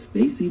RN,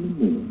 Stacey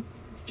Lamore.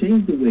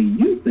 Change the way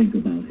you think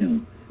about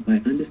health by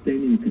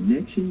understanding the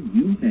connection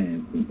you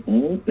have with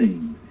all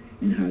things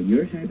and how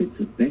your habits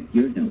affect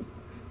your health.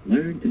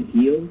 Learn to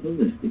heal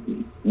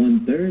holistically.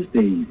 On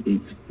Thursdays,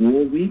 it's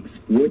 4 weeks,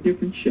 4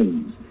 different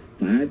shows.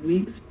 5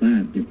 weeks,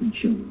 5 different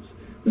shows.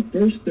 The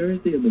first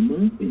Thursday of the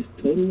month is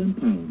Total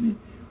Empowerment,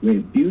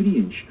 where beauty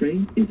and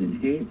strength is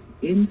enhanced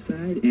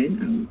inside and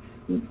out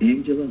with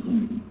Angela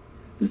Hardy.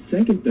 The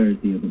second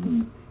Thursday of the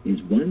month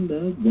is One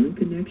Love, One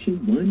Connection,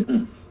 One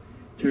Us.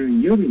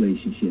 Turn your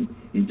relationship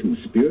into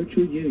a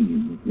spiritual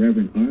union with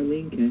Reverend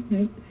Arlene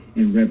Cahet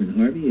and Reverend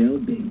Harvey L.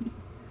 Bailey.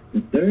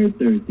 The third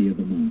Thursday of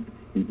the month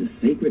is the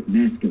Sacred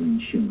Masculine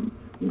Show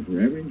with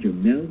Reverend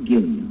Jamel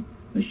Gilliam,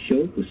 a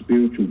show for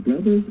spiritual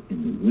brothers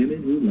and the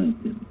women who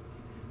love them.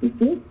 The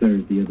fourth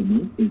Thursday of the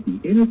month is the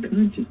Inner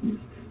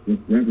Consciousness with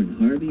Reverend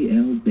Harvey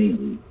L.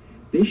 Bailey.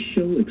 This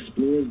show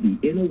explores the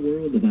inner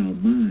world of our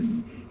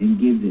mind and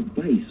gives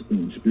advice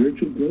on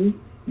spiritual growth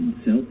and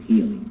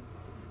self-healing.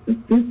 The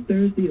fifth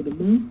Thursday of the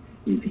month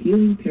is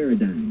Healing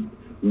Paradigms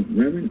with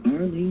Reverend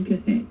Arlene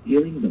Cahet,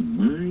 healing the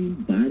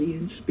mind, body,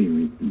 and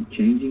spirit through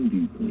changing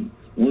viewpoints.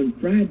 On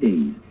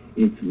Fridays,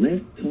 it's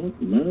Let's Talk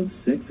Love,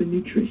 Sex, and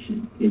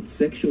Nutrition. It's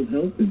sexual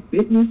health and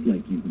fitness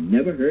like you've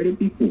never heard it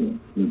before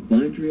with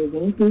Vondria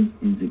Walters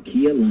and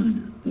Zakia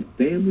Lana. A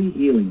family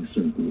healing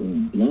circle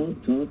on Blog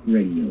Talk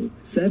Radio,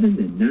 7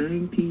 to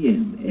 9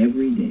 p.m.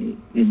 every day.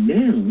 And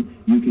now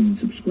you can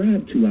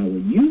subscribe to our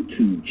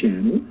YouTube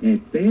channel at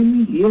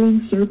Family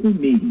Healing Circle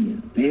Media.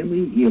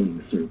 Family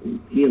Healing Circle,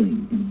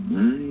 healing the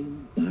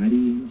mind,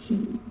 body, and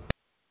soul.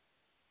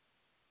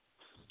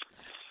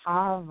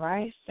 All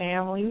right,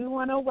 family, we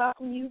want to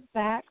welcome you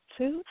back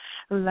to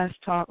Let's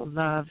Talk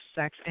Love,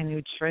 Sex, and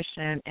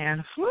Nutrition.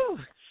 And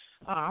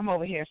I'm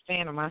over here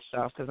fanning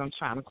myself because I'm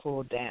trying to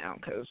cool down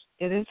because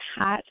it is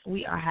hot.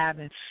 We are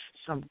having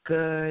some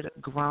good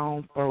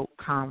grown folk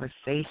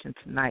conversation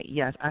tonight.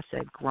 Yes, I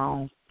said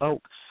grown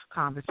folk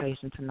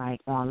conversation tonight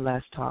on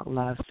Let's Talk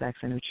Love,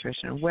 Sex, and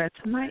Nutrition, where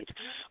tonight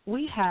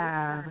we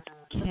have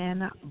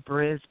Ken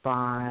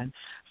Brisbon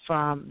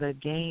from The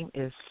Game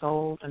is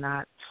Sold,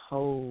 Not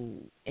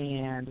Told.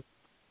 And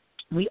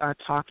we are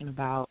talking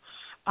about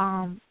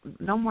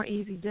No More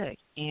Easy Dick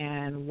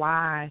and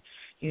why,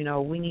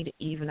 we need to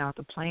even out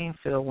the playing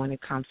field when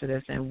it comes to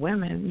this. And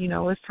women,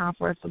 it's time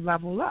for us to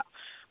level up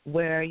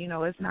where,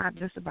 it's not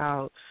just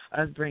about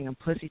us bringing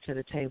pussy to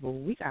the table.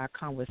 We got to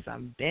come with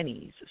some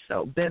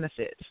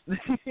benefits.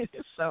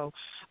 So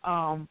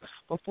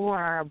before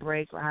our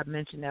break, I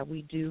mentioned that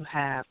we do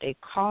have a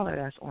caller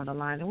that's on the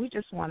line, and we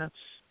just want to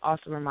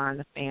also remind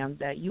the fam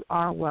that you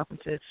are welcome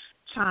to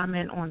chime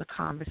in on the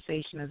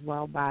conversation as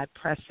well by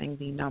pressing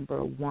the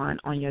number 1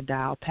 on your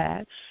dial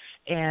pad.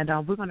 And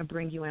we're going to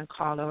bring you in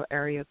caller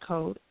area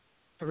code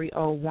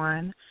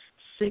 301-659.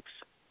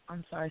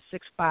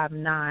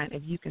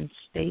 If you can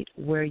state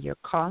where you're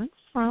calling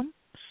from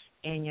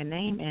and your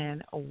name,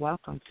 and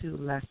welcome to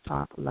Let's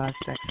Talk Love,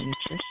 Sex, and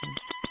Nutrition.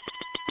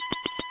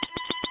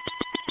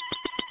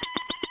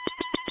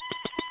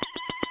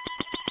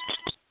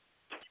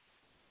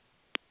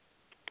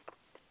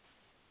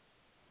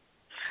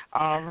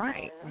 All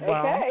right.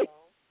 Well, okay.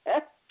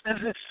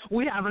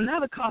 We have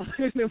another caller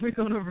that we're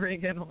going to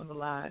bring in on the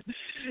line.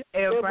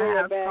 And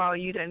perhaps call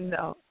you to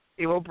know.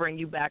 It will bring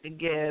you back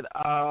again.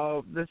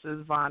 This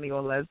is Vonnie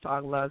on Let's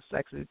Talk Love,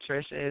 Sex, and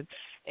Nutrition,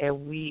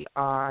 and we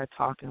are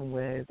talking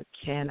with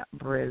Ken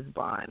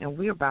Brisbon. And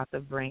we're about to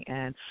bring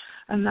in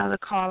another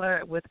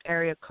caller with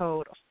area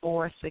code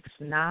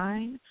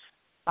 469-579.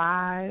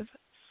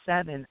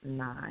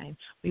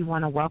 We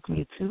want to welcome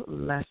you to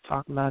Let's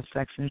Talk Love,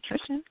 Sex, and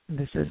Nutrition.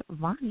 This is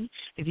Vonnie.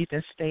 If you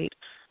can state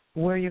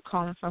where you're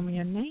calling from and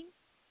your name.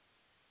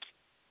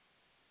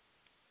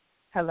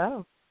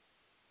 Hello.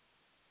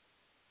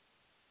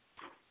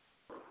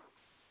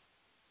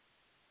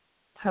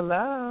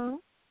 Hello.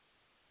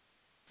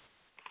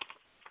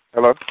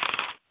 Hello.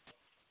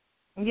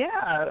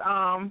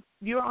 Yeah.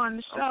 You're on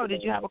the show.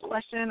 Did you have a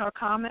question or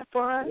comment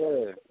for us?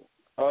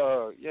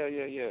 Yeah.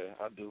 Yeah.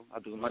 I do.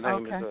 My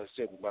name is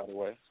Cedric, by the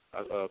way.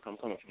 I'm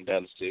coming from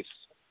Dallas,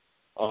 Texas.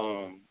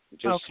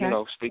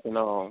 Speaking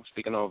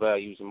on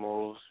values and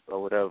morals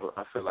or whatever.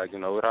 I feel like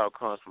it all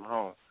comes from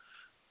home.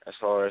 As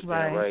far as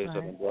being raised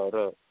up and brought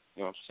up,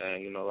 you know what I'm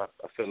saying.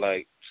 I feel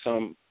like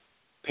some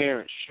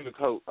parents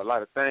sugarcoat a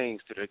lot of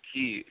things to their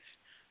kids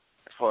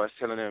as far as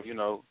telling them,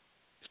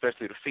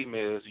 especially the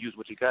females, use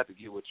what you got to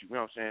get what you,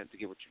 to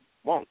get what you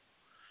want.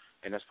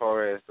 And as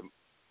far as the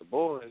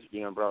boys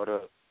being brought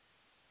up,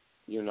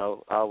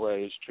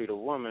 always treat a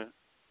woman,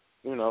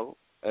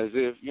 as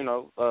if,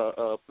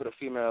 put a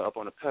female up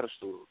on a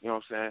pedestal,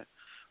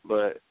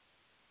 But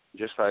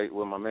just like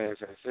what my man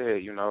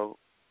said,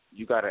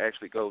 you got to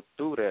actually go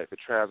through that, the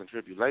trials and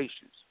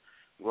tribulations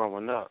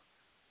growing up.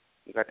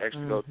 You got to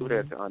actually go through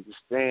that to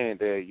understand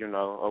that,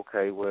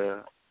 okay,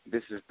 well,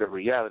 this is the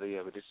reality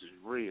of it. This is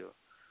real.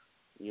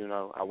 You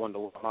know, I wonder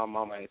why my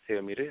mama ain't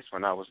tell me this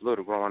when I was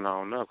little growing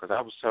on up, because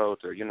I was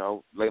told to, you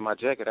know, lay my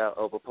jacket out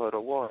over a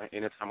puddle of water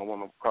anytime a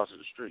woman crosses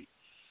the street.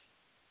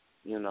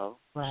 You know,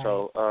 right.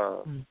 so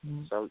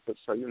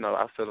you know,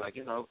 I feel like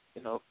you know,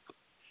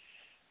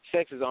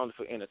 sex is only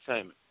for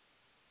entertainment.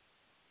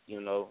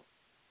 You know,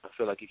 I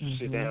feel like if you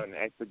sit down and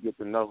actually get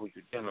to know who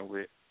you're dealing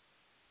with,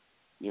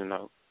 you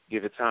know,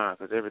 give it time,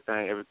 because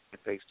everything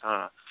takes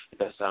time.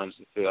 That's how I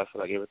honestly feel. I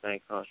feel like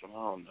everything comes from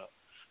home, though.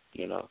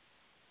 You know,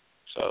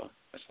 so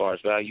as far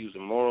as values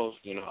and morals,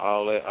 you know,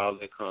 all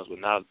that comes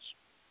with knowledge.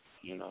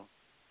 You know.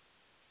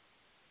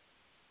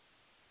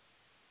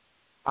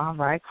 All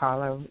right,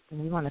 caller.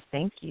 We want to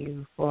thank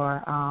you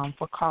for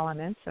calling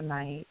in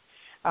tonight.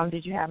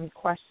 Did you have any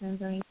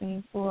questions or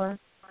anything for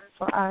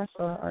us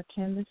or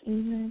Ken this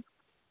evening?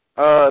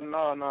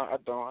 No, I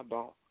don't.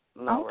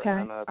 No, okay.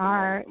 Right now, all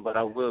right. But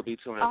I will be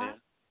tuning in.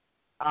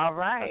 All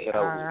right.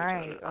 All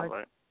right.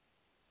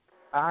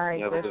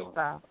 Good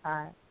stuff.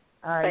 All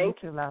right.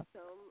 Thank you too, love.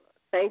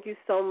 Thank you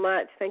so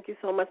much. Thank you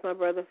so much, my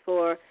brother,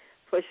 for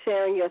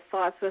sharing your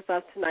thoughts with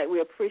us tonight.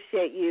 We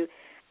appreciate you.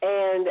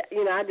 And,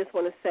 you know, I just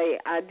want to say,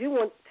 I do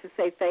want to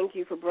say thank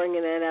you for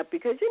bringing that up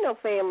because, you know,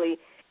 family,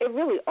 it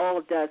really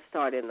all does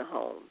start in the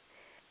home.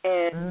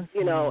 And,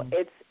 you know,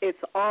 it's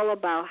all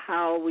about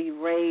how we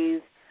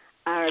raise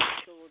our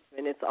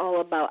children. It's all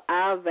about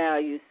our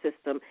value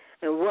system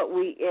and what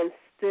we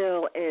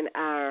instill in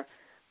our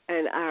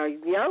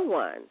young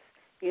ones.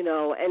 You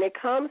know, and it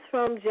comes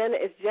from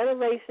it's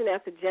generation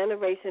after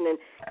generation, and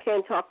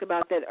Ken talked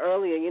about that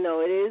earlier. You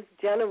know, it is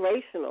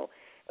generational.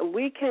 And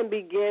we can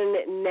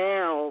begin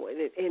now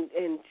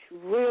in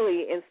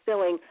really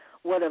instilling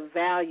what a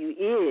value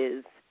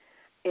is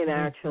in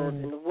our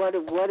children. What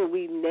are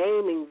we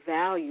naming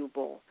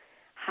valuable?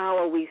 How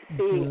are we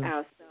seeing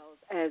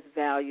ourselves as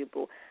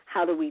valuable?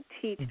 How do we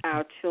teach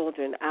our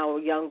children, our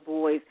young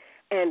boys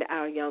and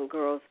our young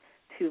girls,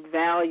 to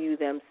value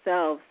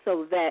themselves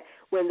so that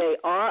when they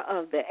are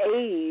of the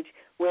age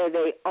where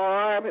they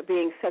are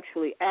being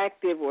sexually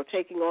active or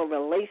taking on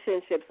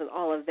relationships and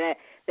all of that,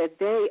 that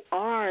they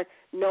are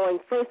knowing,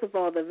 first of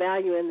all, the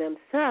value in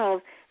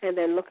themselves and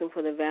then looking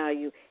for the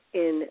value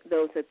in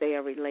those that they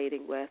are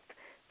relating with.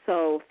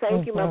 So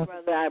thank you, my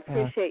brother. I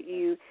appreciate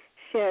you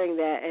sharing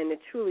that, and it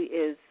truly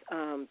is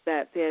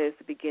that there is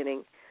the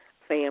beginning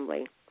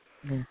family.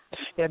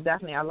 Yeah,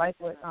 definitely. I like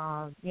what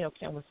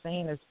Ken was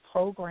saying is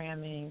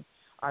programming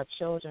our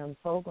children,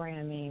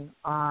 programming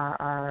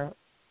our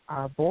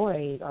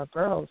boys, our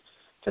girls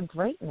to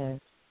greatness,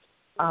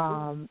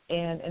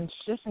 and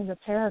shifting the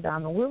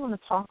paradigm. And we're going to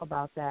talk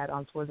about that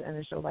towards the end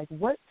of the show. Like,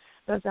 what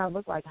does that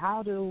look like?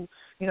 How do,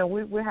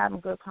 we're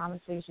having good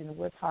conversation and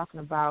we're talking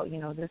about,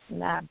 this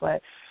and that,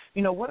 but,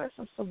 what are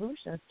some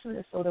solutions to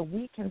this so that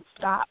we can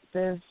stop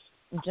this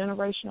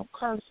generational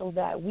curse so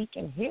that we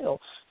can heal,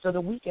 so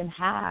that we can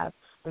have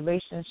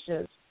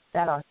relationships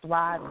that are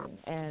thriving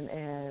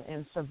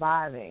and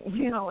surviving,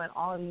 and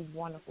all these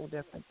wonderful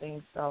different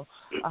things. So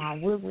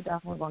we're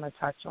definitely going to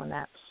touch on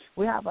that.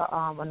 We have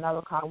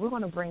another caller. We're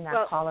going to bring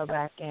that caller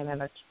back in.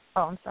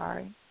 I'm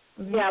sorry.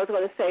 Mm-hmm. Yeah, I was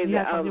going to say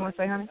that. You want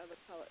to say, honey?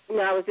 No,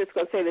 I was just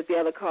going to say that the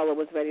other caller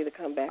was ready to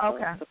come back.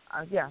 Okay.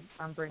 Yeah,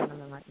 I'm bringing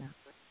them in right now.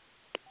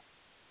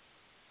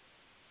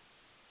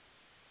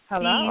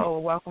 Hello.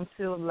 Peace. Welcome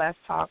to Let's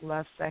Talk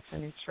Love, Sex,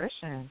 and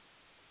Nutrition.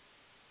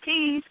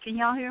 Peace. Can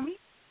y'all hear me?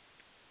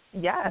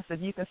 Yes,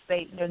 if you can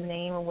state your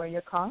name and where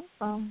you're calling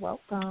from.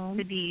 Welcome.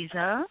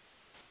 Khadijah.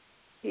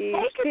 Hey,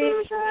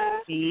 Khadijah.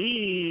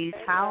 Peace.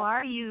 How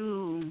are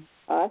you?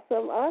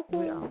 Awesome.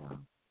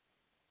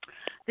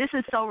 This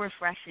is so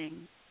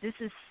refreshing.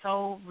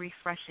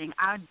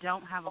 I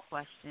don't have a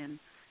question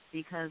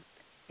because,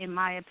 in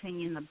my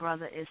opinion, the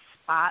brother is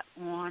spot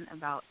on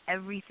about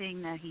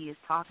everything that he is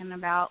talking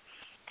about.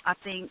 I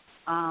think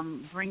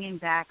bringing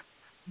back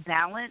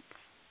balance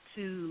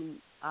to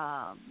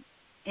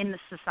in the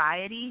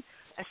society,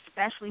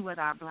 especially with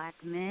our black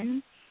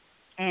men,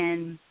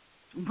 and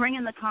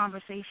bringing the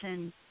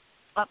conversation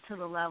up to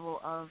the level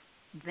of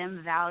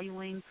them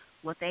valuing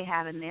what they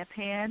have in their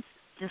pants,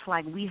 just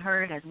like we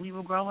heard as we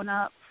were growing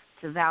up,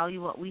 to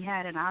value what we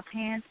had in our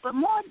pants. But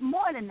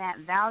more than that,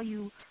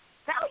 value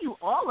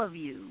all of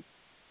you,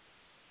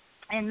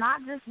 and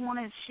not just want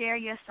to share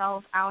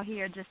yourself out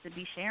here just to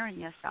be sharing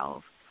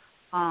yourself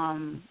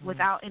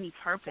without any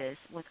purpose,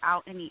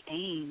 without any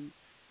aim.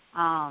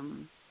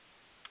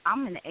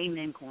 I'm in the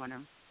amen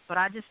corner, but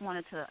I just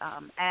wanted to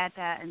add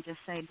that and just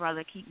say,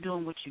 brother, keep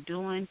doing what you're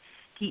doing,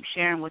 keep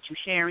sharing what you're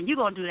sharing. You're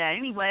going to do that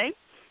anyway.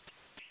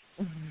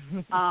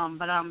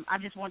 But I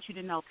just want you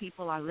to know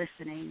people are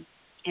listening.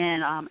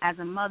 And as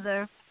a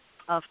mother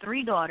of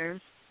 3 daughters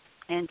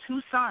and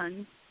 2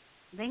 sons,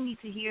 they need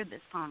to hear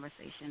this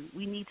conversation.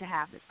 We need to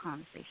have this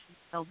conversation.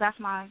 So that's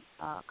my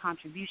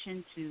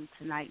contribution to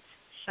tonight's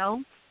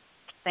show.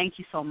 Thank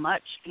you so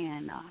much,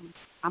 and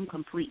I'm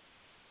complete.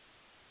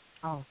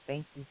 Oh,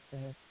 thank you,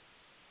 sis.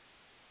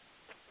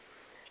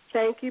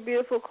 Thank you,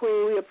 beautiful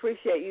queen. We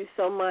appreciate you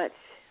so much.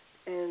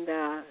 And,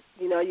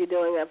 you're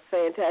doing a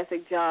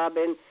fantastic job.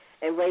 And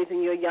and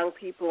raising your young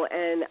people.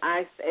 And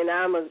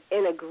I'm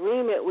in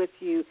agreement with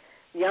you.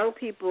 Young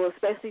people,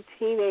 especially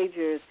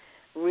teenagers,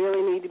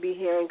 really need to be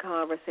hearing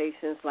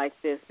conversations like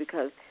this,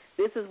 because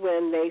this is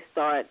when they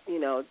start,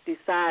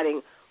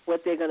 deciding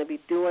what they're going to be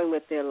doing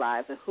with their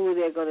lives and who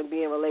they're going to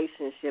be in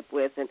relationship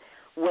with and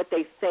what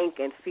they think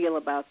and feel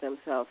about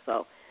themselves.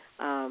 So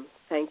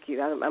thank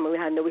you. I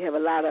know we have a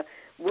lot of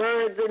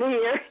words in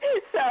here,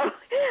 so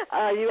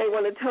you may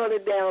want to tone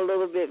it down a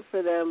little bit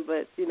for them,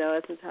 but,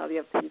 that's entirely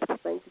up to you. So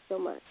thank you so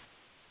much.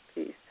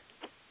 Peace.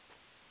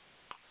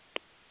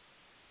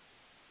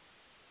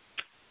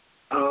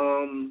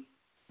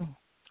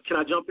 Can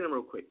I jump in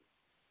real quick?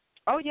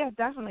 Oh, yeah,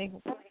 definitely.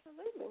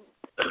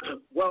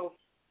 Absolutely. Well,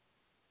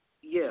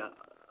 yeah,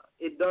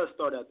 it does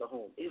start at the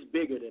home. It's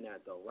bigger than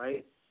that, though,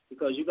 right?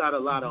 Because you got a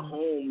lot of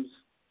homes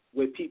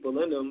with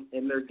people in them,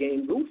 and they're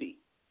game goofy,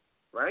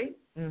 right?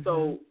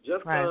 So just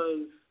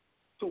because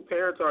two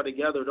parents are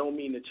together don't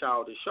mean the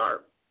child is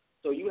sharp.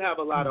 So you have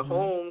a lot of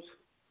homes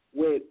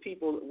with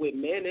people, with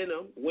men in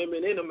them,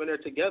 women in them, and they're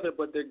together,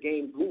 but they're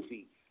game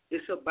goofy.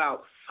 It's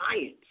about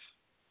science.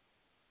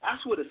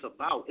 That's what it's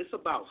about. It's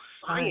about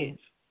science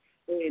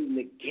in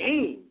the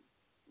game,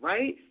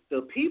 right?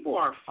 The people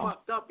are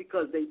fucked up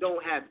because they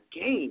don't have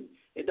game.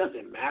 It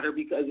doesn't matter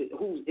because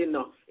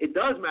it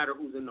does matter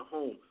who's in the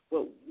home.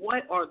 But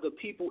what are the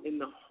people in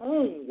the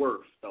home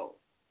worth, though?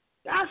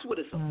 That's what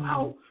it's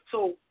about.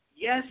 So,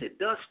 yes, it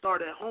does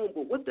start at home,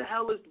 but what the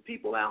hell is the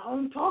people at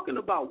home talking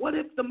about? What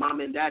if the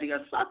mom and daddy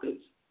are suckers?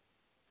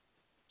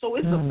 So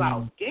it's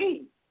about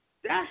game.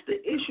 That's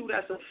the issue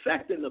that's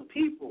affecting the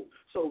people.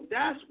 So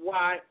that's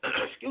why,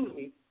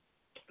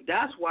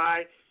 that's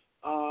why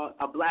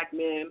a black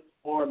man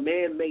or a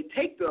man may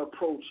take the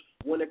approach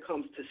when it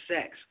comes to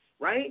sex,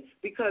 right?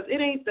 Because it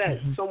ain't that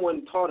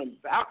someone taught him,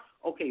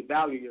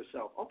 value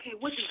yourself. Okay,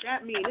 what does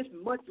that mean? It's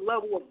much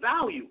level of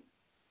value.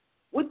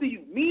 What do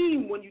you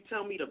mean when you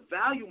tell me to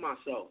value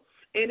myself?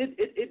 And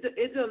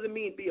it doesn't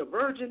mean be a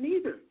virgin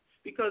either,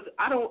 because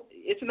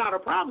it's not a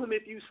problem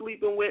if you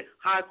sleeping with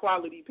high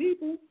quality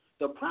people.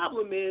 The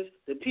problem is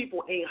the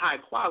people ain't high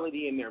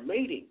quality in their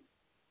mating.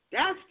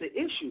 That's the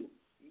issue,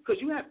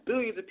 because you have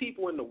billions of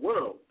people in the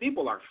world.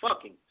 People are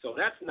fucking, so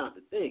that's not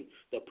the thing.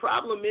 The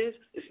problem is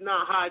it's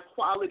not high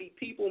quality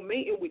people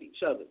mating with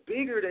each other.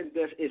 Bigger than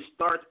this, it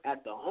starts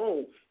at the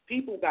home.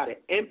 People got to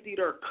empty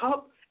their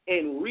cup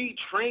and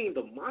retrain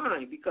the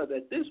mind, because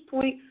at this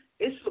point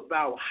it's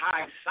about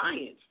high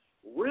science,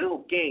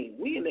 real game.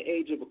 We in the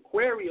age of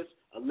Aquarius,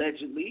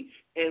 allegedly,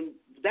 and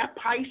that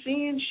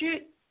Piscean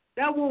shit,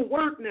 that won't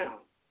work now.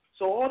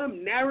 So all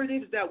them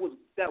narratives that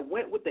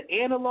went with the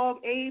analog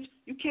age,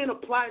 you can't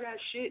apply that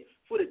shit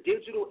for the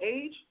digital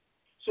age.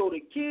 So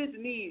the kids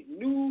need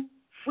new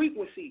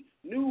frequency,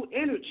 new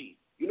energy.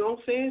 You know what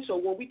I'm saying? So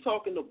when we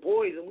talking to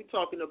boys and we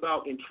talking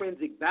about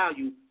intrinsic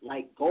value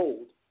like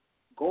gold,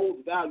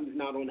 gold's value is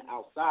not on the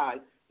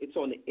outside, it's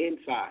on the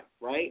inside,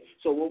 right?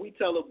 So when we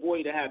tell a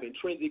boy to have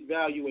intrinsic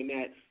value in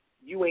that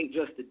you ain't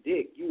just a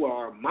dick, you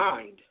are a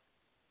mind,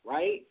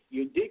 right?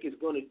 Your dick is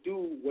going to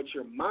do what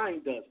your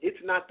mind does. It's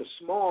not the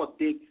small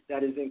dick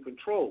that is in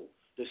control.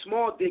 The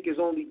small dick is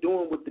only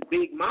doing what the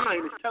big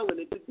mind is telling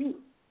it to do.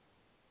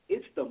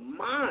 It's the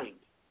mind.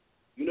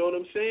 You know what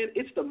I'm saying?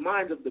 It's the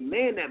mind of the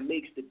man that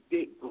makes the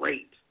dick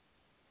great.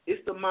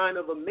 It's the mind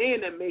of a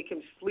man that make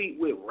him sleep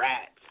with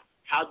rats.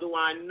 How do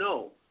I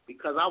know?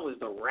 Because I was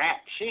the rat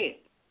champ.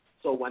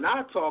 So when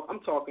I talk, I'm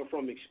talking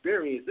from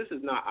experience. This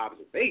is not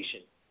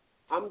observation.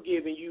 I'm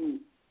giving you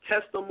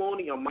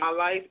testimony on my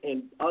life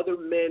and other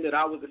men that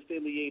I was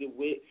affiliated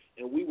with,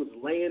 and we was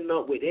laying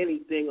up with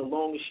anything as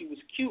long as she was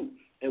cute,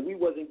 and we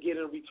wasn't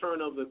getting a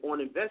return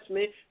on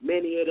investment.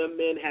 Many of them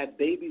men had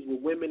babies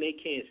with women they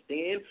can't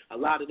stand. A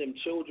lot of them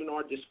children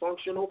are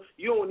dysfunctional.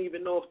 You don't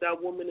even know if that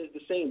woman is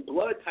the same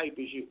blood type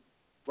as you,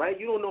 right?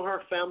 You don't know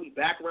her family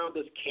background.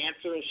 There's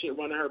cancer and shit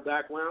running her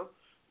background.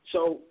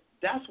 So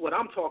that's what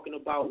I'm talking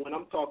about when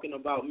I'm talking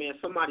about, man,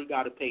 somebody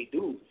got to pay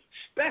dues,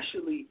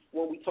 especially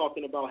when we're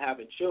talking about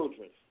having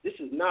children. This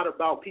is not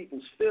about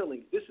people's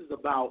feelings. This is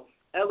about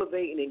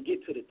elevating and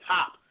get to the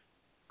top.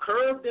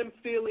 Curb them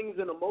feelings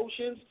and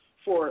emotions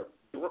for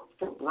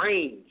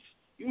brains.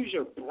 Use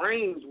your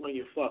brains when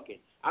you're fucking.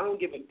 I don't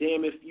give a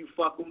damn if you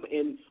fuck them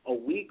in a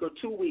week or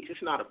 2 weeks.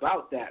 It's not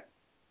about that.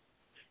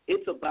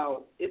 It's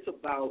about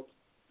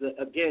the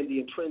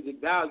intrinsic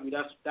value.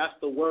 That's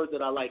the word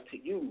that I like to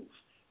use,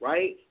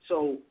 right?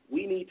 So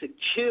we need to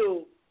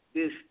kill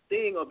this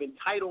thing of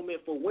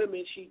entitlement for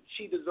women.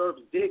 She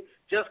deserves dick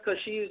just because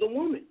she is a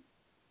woman.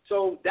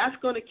 So that's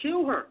going to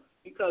kill her,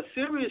 because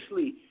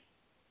seriously,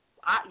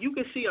 you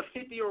can see a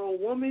 50-year-old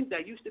woman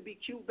that used to be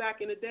cute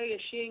back in the day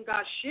and she ain't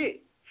got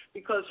shit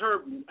because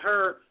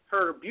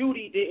her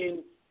beauty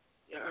didn't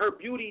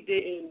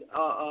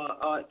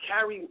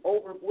carry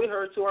over with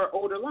her to her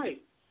older life,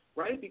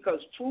 right? Because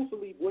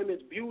truthfully,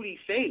 women's beauty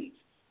fades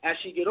as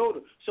she get older.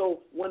 So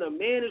when a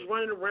man is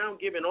running around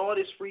giving all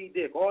this free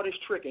dick, all this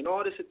tricking,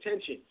 all this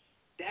attention,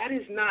 that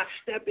is not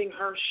stepping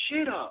her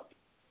shit up.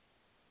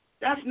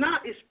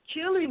 It's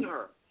killing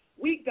her.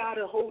 We got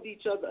to hold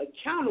each other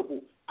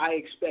accountable. I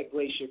expect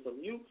great shit from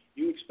you.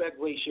 You expect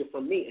great shit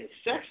from me. And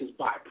sex is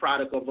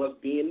byproduct of us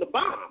being the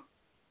bomb.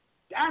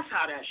 That's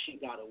how that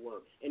shit got to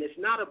work. And it's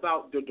not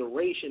about the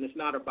duration. It's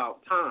not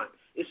about time.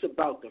 It's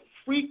about the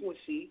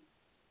frequency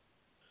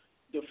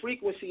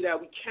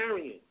that we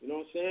carrying. You know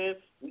what I'm saying?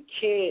 We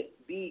can't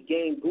be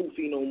game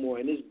goofy no more.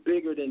 And it's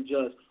bigger than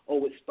just,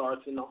 it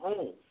starts in the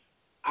home.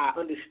 I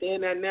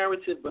understand that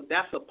narrative, but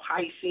that's a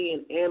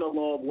Piscean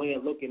analog way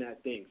of looking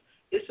at things.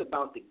 It's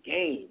about the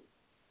game.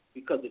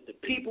 Because if the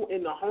people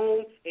in the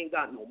home ain't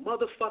got no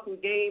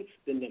motherfucking game,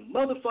 then them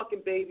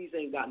motherfucking babies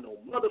ain't got no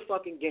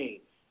motherfucking game.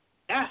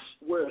 That's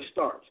where it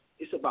starts.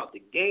 It's about the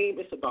game.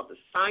 It's about the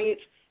science.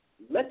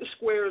 Let the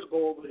squares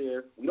go over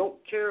there. We don't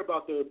care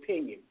about their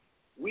opinion.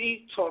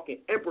 We talking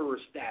emperor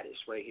status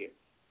right here.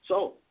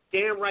 So,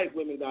 damn right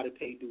women got to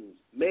pay dues.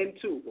 Men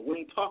too, but we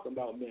ain't talking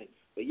about men.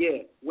 But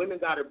yeah, women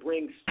got to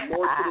bring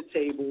more to the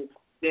table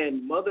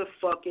than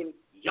motherfucking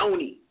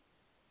yoni.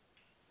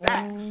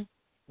 Facts.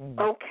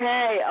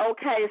 Okay.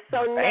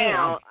 So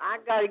now I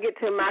got to get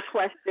to my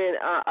question,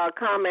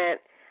 comment,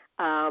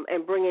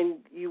 and bringing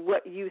you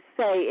what you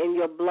say in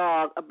your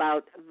blog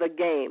about the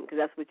game, because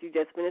that's what you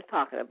just finished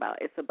talking about.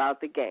 It's about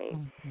the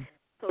game. Mm-hmm.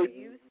 So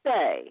you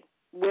say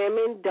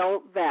women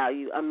don't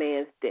value a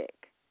man's dick.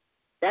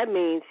 That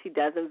means she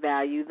doesn't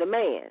value the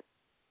man.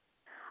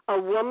 A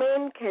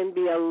woman can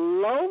be a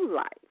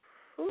lowlife.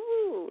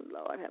 Ooh,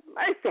 Lord have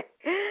mercy.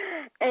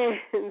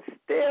 And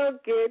still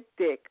get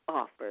dick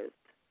offers.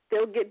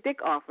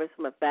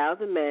 From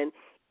 1,000 men,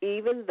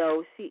 even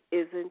though she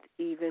isn't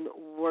even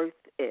worth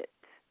it.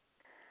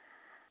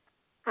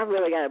 I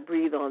really got to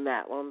breathe on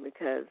that one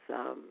because,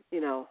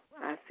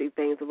 I see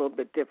things a little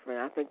bit different.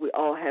 I think we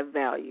all have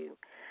value.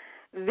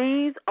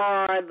 These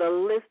are the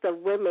list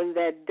of women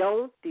that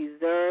don't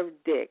deserve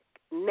dick.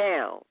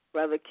 Now,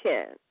 Brother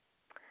Ken.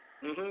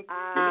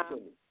 Mm-hmm.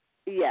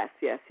 Yes.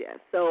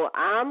 So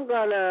I'm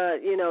going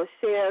to,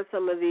 share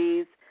some of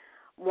these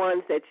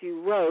ones that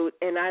you wrote,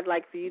 and I'd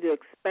like for you to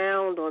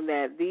expound on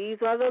that. These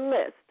are the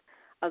list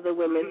of the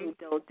women who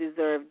don't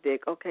deserve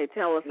dick. Okay,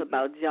 tell us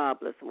about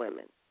jobless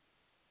women.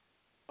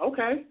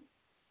 Okay.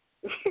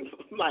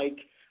 Like,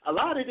 a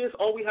lot of this,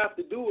 all we have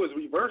to do is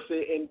reverse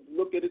it and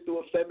look at it through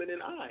a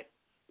feminine eye.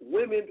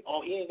 Women,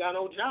 he ain't got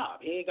no job.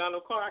 He ain't got no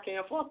car. I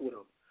can't fuck with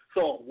him.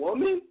 So a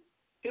woman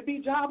could be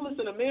jobless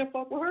and a man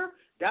fuck with her?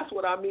 That's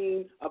what I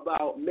mean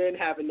about men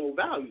having no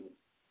value.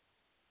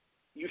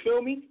 You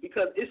feel me?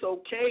 Because it's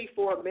okay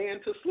for a man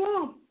to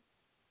slum.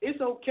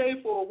 It's okay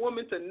for a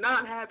woman to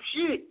not have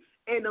shit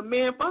and a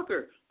man fuck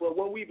her. But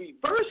when we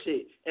reverse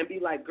it and be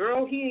like,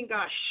 girl, he ain't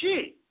got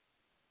shit,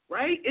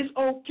 right? It's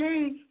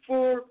okay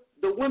for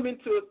the women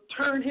to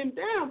turn him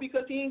down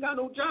because he ain't got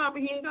no job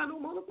and he ain't got no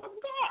motherfucking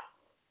car,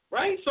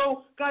 right?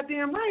 So,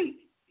 goddamn right,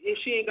 if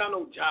she ain't got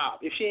no job,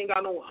 if she ain't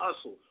got no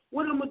hustle,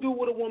 what am I going to do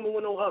with a woman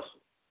with no hustle,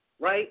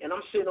 right? And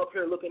I'm sitting up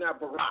here looking at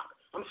Barack.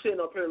 I'm sitting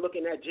up here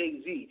looking at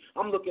Jay-Z.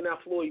 I'm looking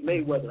at Floyd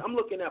Mayweather. I'm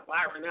looking at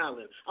Byron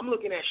Allen. I'm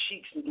looking at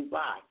sheiks in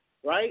Dubai,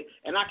 right?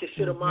 And I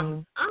consider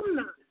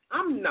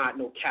I'm not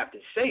no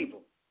Captain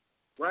Sable,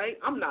 right?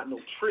 I'm not no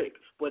trick.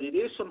 But it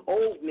is some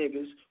old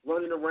niggas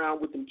running around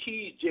with them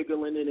keys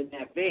jiggling in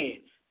that van.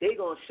 They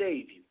gonna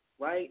save you,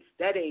 right?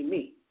 That ain't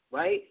me,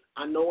 right?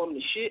 I know I'm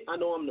the shit. I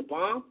know I'm the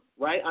bomb,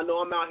 right? I know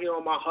I'm out here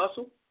on my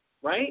hustle,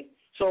 right?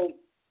 So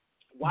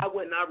why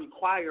wouldn't I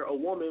require a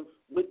woman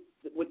with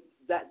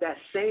that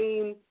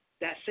same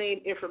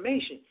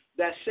information,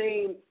 that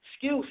same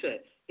skill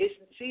set?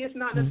 It's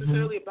not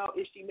necessarily about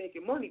is she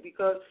making money,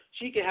 because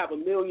she can have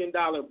 $1 million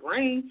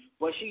brain,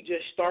 but she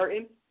just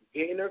starting,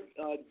 getting her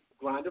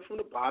grinding from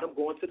the bottom,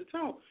 going to the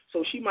top.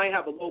 So she might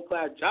have a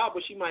low-class job,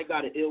 but she might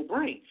got an ill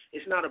brain.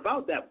 It's not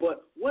about that.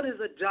 But what is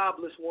a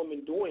jobless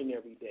woman doing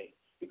every day?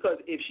 Because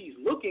if she's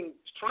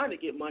trying to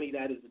get money,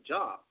 that is a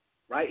job,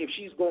 right? If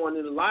she's going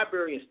to the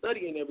library and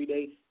studying every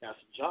day, that's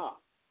a job,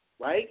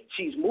 right?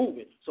 She's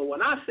moving. So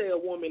when I say a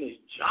woman is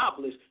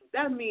jobless,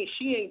 that means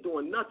she ain't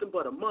doing nothing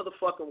but a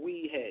motherfucking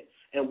weed head.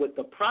 And what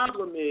the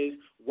problem is,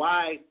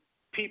 why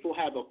people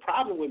have a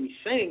problem with me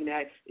saying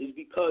that, is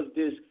because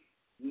this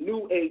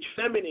new age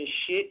feminine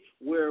shit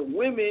where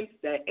women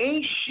that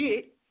ain't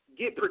shit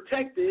get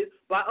protected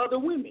by other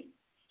women.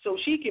 So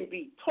she can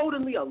be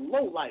totally a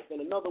lowlife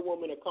and another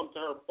woman will come to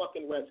her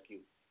fucking rescue.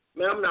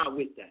 Man, I'm not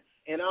with that.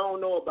 And I don't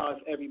know about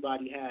if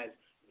everybody has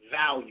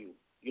value.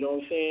 You know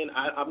what I'm saying?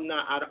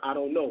 I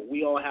don't know.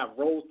 We all have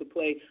roles to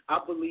play. I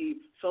believe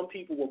some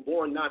people were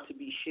born not to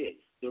be shit.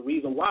 The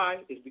reason why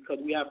is because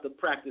we have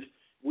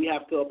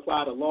to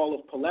apply the law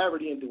of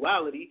polarity and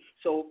duality.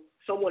 So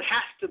someone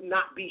has to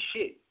not be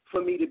shit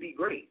for me to be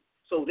great.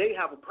 So they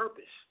have a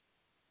purpose.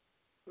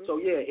 So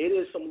yeah, it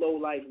is some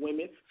low-life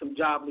women, some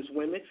jobless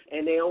women,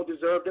 and they don't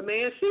deserve the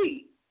man's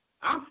seed.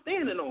 I'm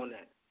standing on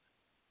that.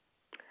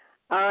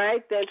 All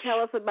right, then tell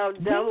us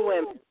about dumb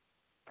women.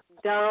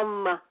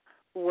 Dumb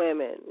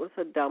women. What's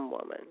a dumb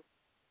woman?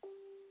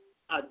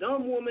 A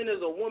dumb woman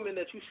is a woman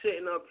that you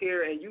sitting up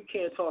here and you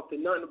can't talk to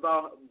nothing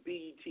about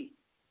BET.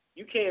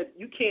 You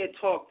can't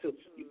talk to.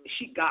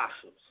 She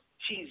gossips.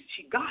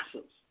 She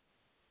gossips.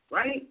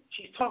 right?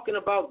 She's talking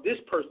about this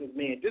person's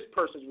man, this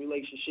person's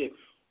relationship.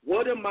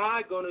 What am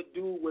I going to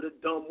do with a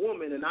dumb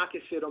woman? And I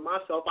consider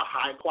myself a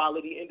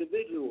high-quality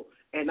individual,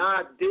 and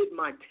I did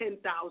my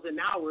 10,000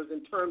 hours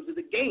in terms of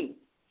the game.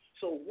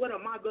 So what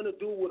am I going to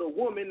do with a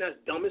woman that's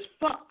dumb as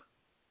fuck?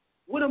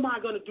 What am I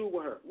going to do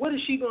with her? What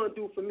is she going to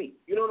do for me?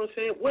 You know what I'm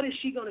saying? What is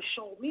she going to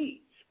show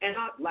me? And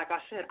like I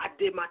said, I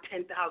did my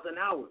 10,000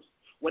 hours.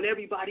 When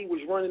everybody was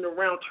running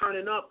around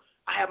turning up,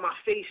 I had my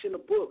face in the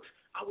books.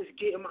 I was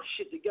getting my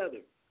shit together,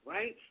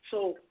 right?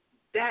 So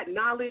that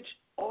knowledge,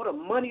 all the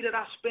money that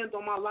I spent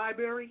on my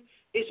library,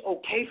 it's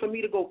okay for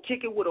me to go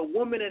kick it with a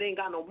woman that ain't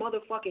got no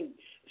motherfucking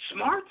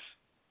smarts,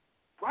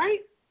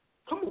 right?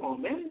 Come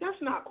on, man.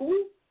 That's not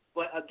cool.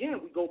 But, again,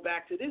 we go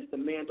back to this. The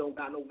man don't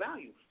got no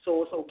value.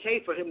 So it's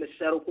okay for him to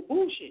settle for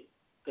bullshit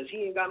because he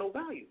ain't got no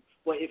value.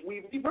 But if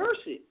we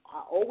reverse it,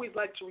 I always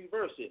like to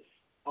reverse it.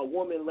 A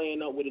woman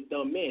laying up with a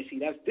dumb man, see,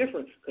 that's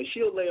different because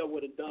she'll lay up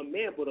with a dumb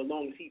man, but as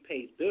long as he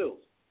pays bills.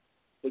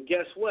 But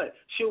guess what?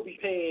 She'll be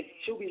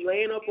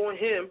laying up on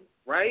him,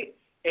 right?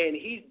 And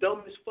he's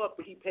dumb as fuck,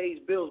 but he pays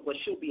bills, but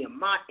she'll be in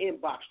my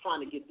inbox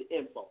trying to get the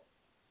info.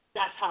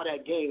 That's how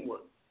that game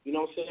works. You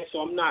know what I'm saying? So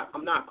I'm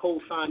not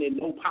co-signing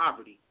no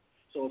poverty.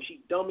 So if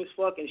she dumb as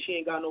fuck and she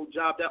ain't got no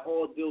job, that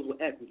all deals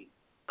with equity.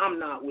 I'm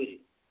not with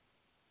it.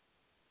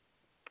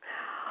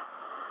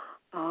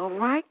 All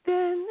right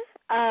then.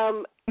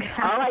 All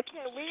right,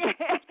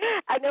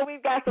 I know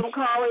we've got some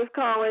callers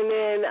calling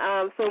in,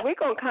 so we're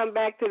gonna come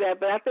back to that.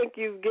 But I think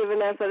you've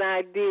given us an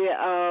idea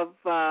of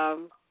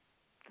the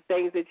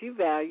things that you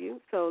value.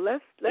 So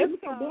let's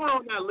some more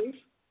on that list.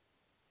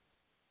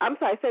 I'm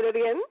sorry, say that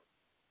again.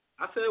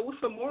 I said, what's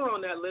some more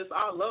on that list?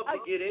 I'd love to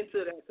get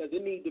into that because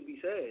it needs to be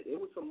said. It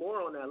was some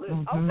more on that list.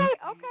 Mm-hmm. Okay.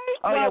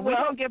 Oh, we're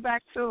going to get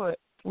back to it.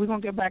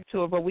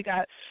 But we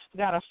got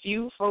a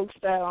few folks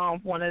that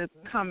want to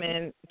come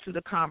in to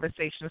the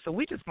conversation, so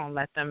we're just going to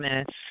let them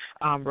in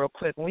real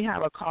quick. We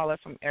have a caller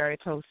from area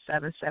code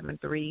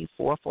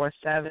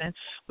 773-447.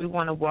 We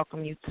want to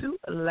welcome you to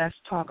Let's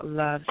Talk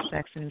Love,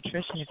 Sex, and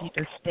Nutrition. If you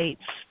can state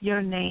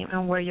your name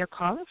and where you're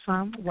calling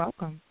from,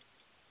 welcome.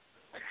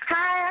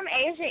 Hi, I'm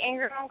Asia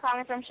Ingram. I'm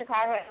calling from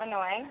Chicago,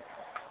 Illinois.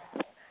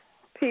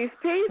 Peace,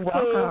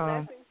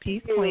 welcome.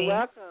 Peace, queen.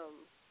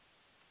 Welcome.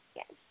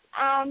 Yes.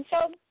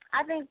 So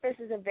I think this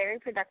is a very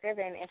productive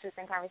and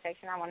interesting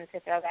conversation. I wanted to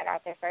throw that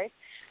out there first.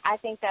 I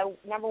think that,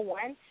 number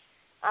one,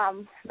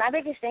 my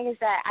biggest thing is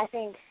that I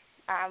think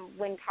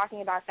when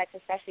talking about sex,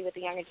 especially with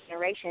the younger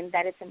generation,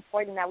 that it's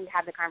important that we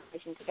have the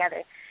conversation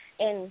together.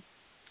 In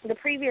the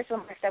previous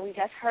remarks that we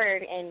just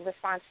heard in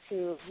response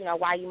to,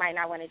 why you might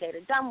not want to date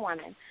a dumb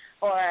woman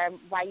or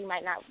why you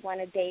might not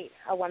want to date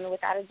a woman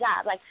without a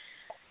job,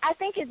 I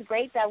think it's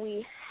great that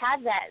we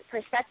have that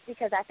perspective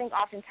because I think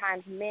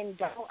oftentimes men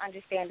don't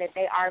understand that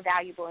they are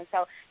valuable. And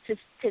so to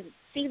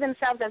see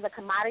themselves as a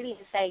commodity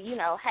and say,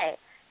 hey,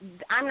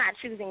 I'm not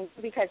choosing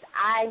because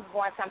I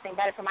want something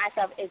better for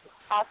myself is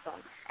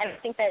awesome. And I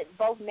think that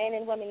both men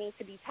and women need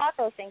to be taught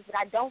those things, but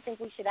I don't think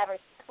we should ever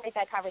separate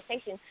that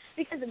conversation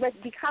because what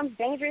becomes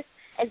dangerous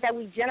is that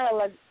we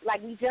generalize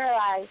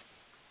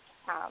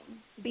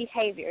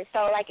behavior.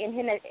 So, in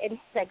his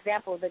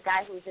example, the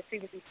guy who was just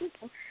previously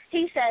speaking,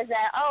 he says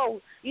that, I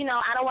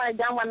don't want a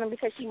dumb woman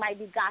because she might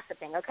be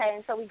gossiping, okay?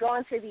 And so we go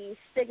into these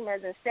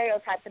stigmas and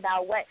stereotypes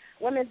about what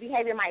women's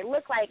behavior might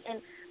look like.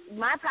 And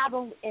my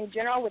problem in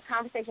general with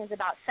conversations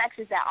about sex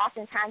is that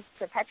oftentimes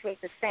perpetuate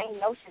the same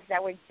notions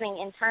that we're doing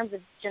in terms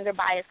of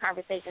gender-biased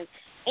conversations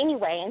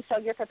anyway. And so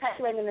you're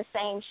perpetuating the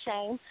same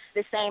shame,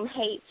 the same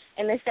hate,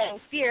 and the same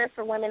fear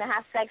for women to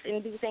have sex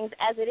and do things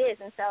as it is.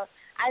 And so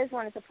I just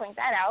wanted to point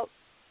that out.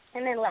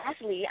 And then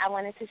lastly, I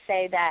wanted to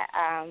say that,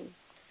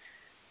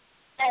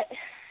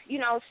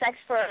 sex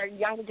for a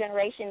younger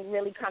generation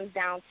really comes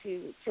down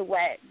to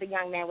what the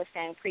young man was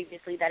saying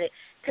previously, that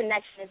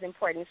connection is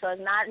important. So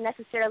it's not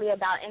necessarily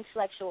about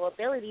intellectual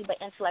ability, but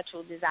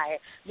intellectual desire.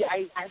 Are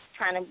you guys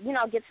trying to,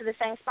 get to the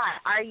same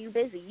spot? Are you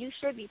busy? You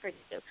should be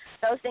productive.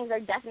 Those things are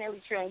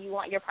definitely true, and you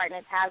want your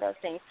partner to have those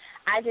things.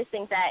 I just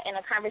think that in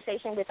a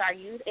conversation with our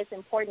youth, it's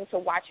important to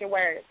watch your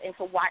words and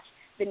to watch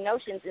the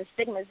notions and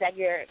stigmas that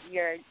you're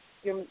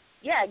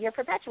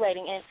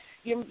perpetuating, and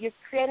you're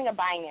creating a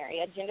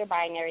gender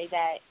binary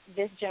that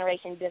this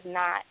generation does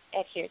not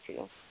adhere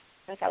to.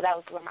 And so that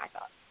was my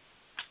thoughts.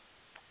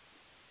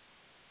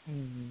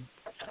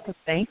 Well,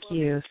 thank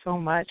you so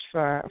much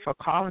for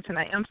calling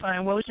tonight. I'm sorry,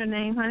 what was your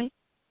name, honey?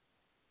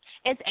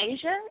 It's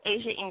Asia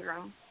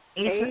Ingram.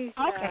 Asia.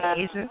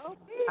 Okay, Asia.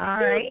 All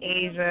right,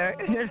 Asia.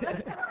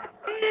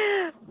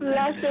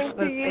 Blessings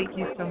to you. Thank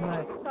you so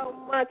much. Thank you so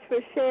much for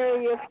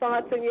sharing your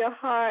thoughts and your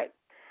heart.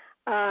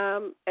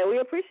 And we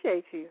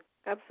appreciate you.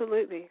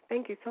 Absolutely.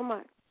 Thank you so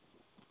much.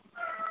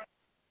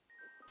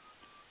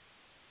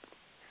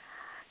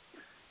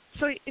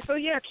 So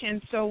yeah,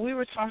 Ken. So we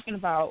were talking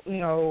about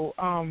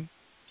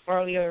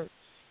earlier,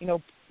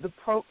 the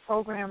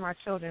program our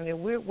children.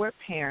 We're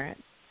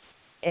parents,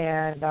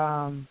 and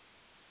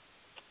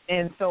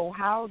so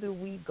how do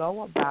we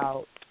go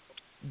about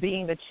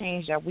being the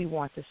change that we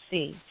want to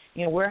see?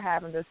 we're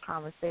having this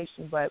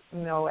conversation, but,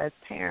 as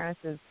parents,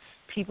 as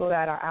people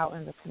that are out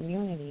in the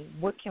community,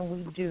 what can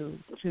we do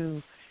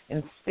to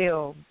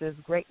instill this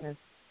greatness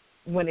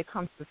when it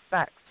comes to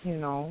sex,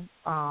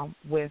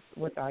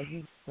 with our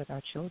youth, with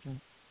our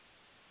children?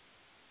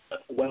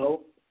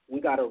 Well, we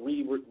gotta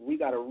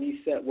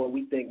reset what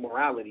we think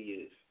morality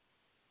is.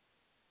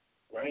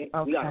 Right?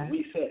 Okay. We gotta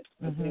reset.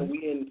 Mm-hmm.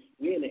 We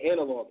in the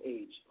analog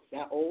age.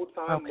 That old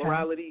time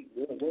morality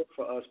won't work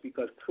for us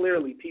because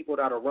clearly people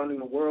that are running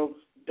the world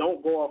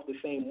don't go off the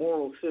same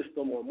moral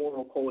system or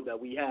moral code that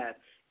we have,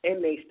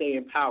 and they stay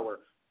in power.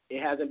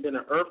 It hasn't been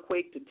an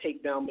earthquake to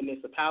take down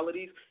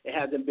municipalities. It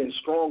hasn't been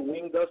strong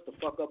wind gusts to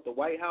fuck up the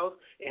White House.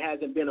 It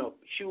hasn't been a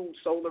huge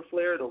solar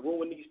flare to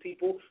ruin these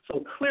people.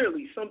 So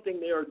clearly something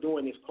they are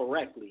doing is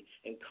correctly,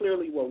 and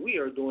clearly what we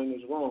are doing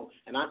is wrong.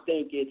 And I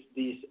think it's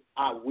this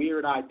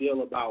weird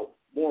ideal about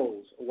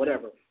morals or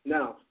whatever.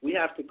 Now, we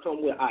have to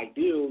come with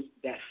ideals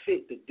that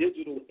fit the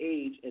digital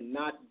age and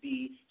not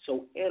be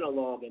so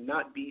analog and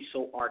not be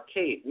so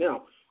archaic.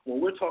 Now, when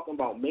we're talking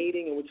about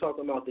mating and we're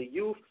talking about the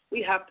youth,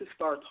 we have to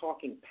start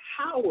talking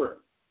power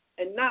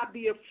and not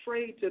be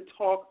afraid to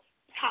talk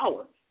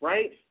power,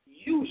 right?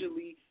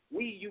 Usually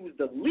we use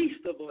the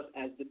least of us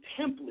as the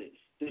template,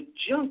 the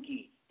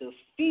junkie, the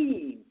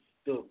fiend,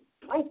 the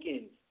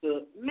broken,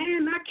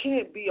 that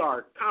can't be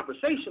our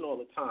conversation all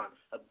the time.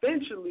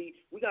 Eventually,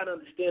 we got to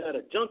understand that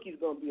a junkie's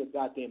going to be a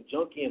goddamn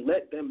junkie and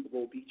let them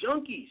go be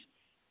junkies.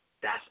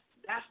 That's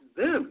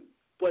them.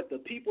 But the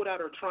people that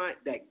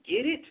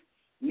get it,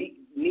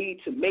 need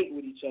to mate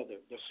with each other.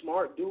 The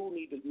smart dude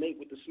needs to mate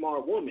with the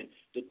smart woman.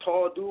 The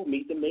tall dude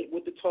needs to mate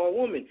with the tall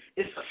woman.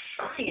 It's a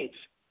science.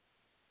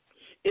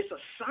 It's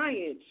a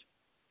science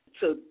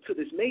to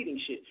this mating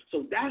shit.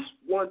 So that's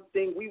one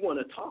thing we want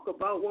to talk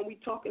about when we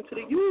talking to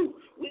the youth.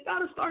 We got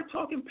to start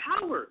talking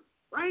power,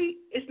 right?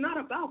 It's not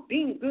about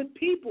being good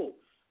people.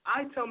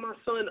 I tell my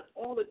son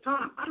all the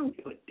time, I don't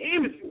give a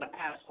damn if you're an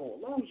asshole.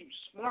 As long as you're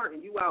smart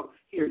and you out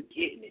here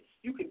getting it,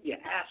 you can be an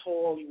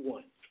asshole all you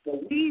want.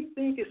 But we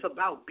think it's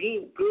about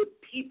being good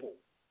people.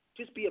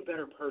 Just be a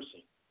better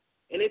person.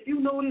 And if you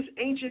notice,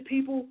 ancient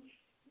people,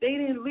 they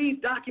didn't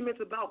leave documents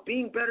about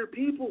being better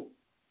people.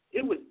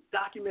 It was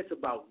documents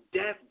about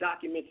death,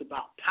 documents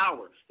about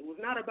power. It was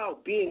not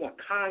about being a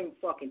kind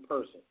fucking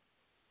person.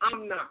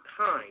 I'm not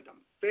kind. I'm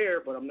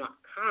fair, but I'm not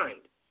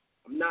kind.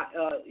 I'm not,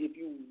 if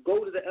you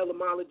go to the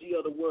etymology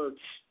of the word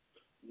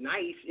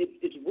nice,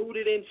 it's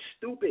rooted in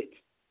stupid,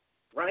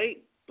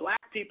 right?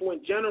 Black people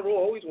in general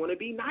always want to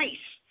be nice.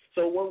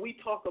 So when we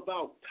talk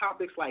about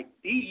topics like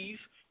these,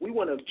 we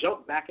want to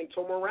jump back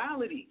into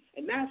morality.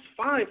 And that's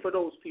fine for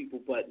those people,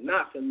 but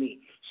not for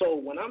me. So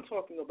when I'm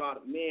talking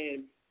about a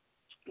man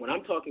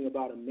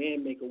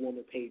make a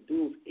woman pay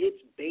dues,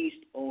 it's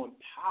based on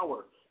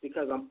power.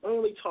 Because I'm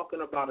only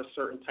talking about a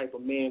certain type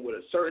of man with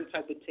a certain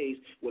type of taste,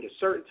 with a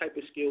certain type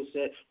of skill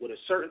set, with a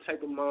certain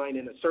type of mind,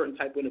 and a certain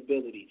type of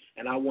ability.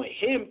 And I want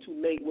him to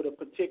mate with a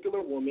particular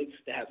woman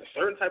that has a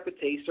certain type of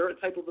taste, certain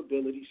type of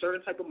ability,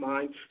 certain type of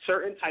mind,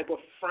 certain type of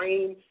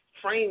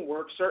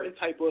framework, certain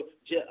type of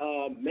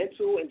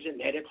mental and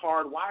genetic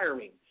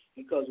hardwiring.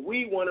 Because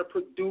we want to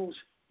produce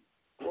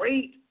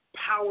great,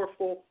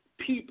 powerful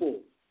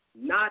people.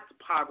 Not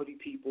poverty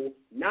people,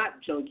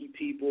 not junkie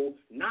people,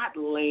 not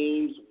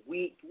lames,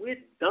 weak. We're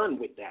done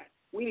with that.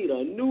 We need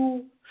a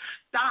new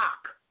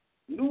stock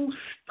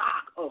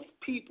of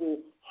people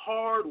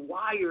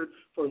hardwired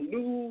for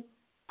new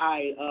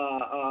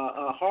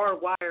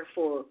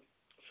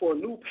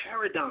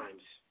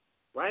paradigms,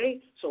 right?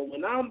 So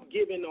when I'm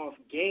giving off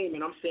game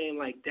and I'm saying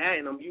like that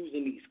and I'm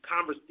using these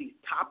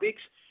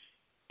topics,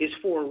 it's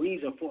for a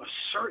reason, for a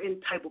certain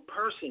type of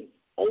person,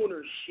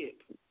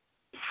 ownership,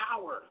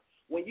 power.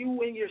 When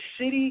you in your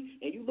city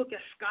and you look at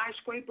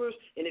skyscrapers,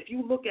 and if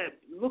you look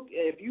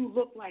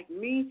like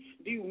me,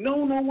 do you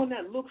know no one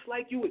that looks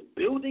like you is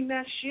building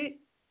that shit?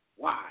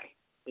 Why?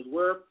 Because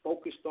we're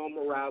focused on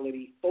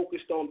morality,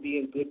 focused on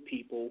being good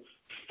people,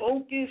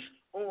 focused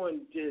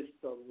on just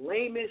the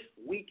lamest,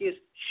 weakest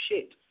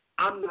shit.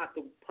 I'm not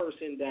the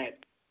person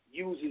that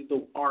uses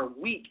our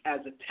weak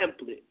as a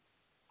template.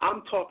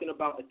 I'm talking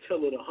about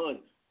Attila the Hun.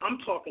 I'm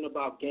talking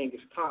about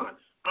Genghis Khan.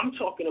 I'm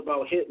talking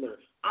about Hitler.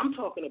 I'm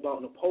talking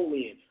about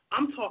Napoleon.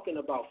 I'm talking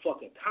about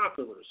fucking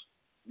conquerors.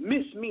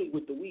 Miss me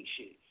with the weak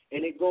shit.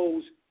 And it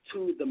goes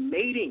to the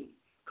mating.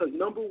 Because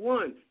number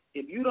one,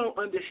 if you don't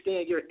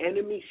understand your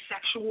enemy's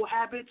sexual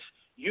habits,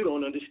 you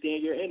don't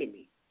understand your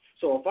enemy.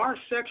 So if our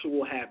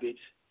sexual habits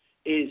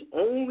is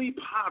only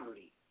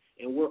poverty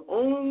and we're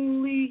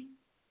only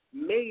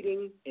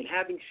mating and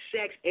having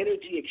sex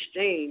energy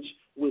exchange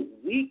with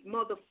weak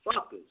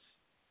motherfuckers,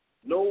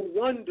 no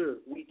wonder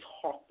we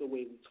talk the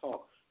way we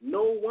talk.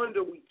 No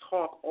wonder we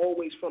talk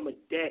always from a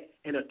debt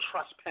and a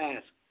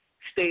trespass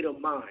state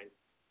of mind.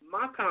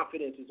 My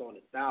confidence is on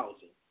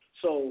 1,000.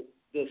 So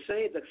the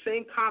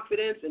same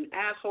confidence and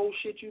asshole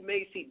shit you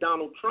may see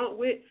Donald Trump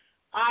with,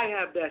 I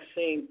have that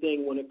same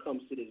thing when it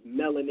comes to this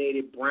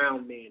melanated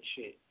brown man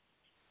shit.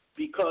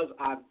 because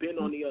I've been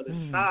on the other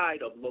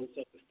side of low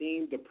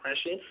self-esteem,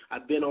 depression.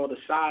 I've been on the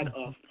side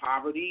of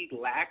poverty,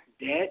 lack,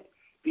 debt,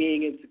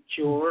 being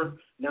insecure,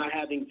 not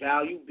having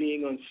value,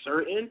 being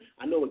uncertain.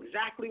 I know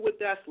exactly what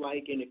that's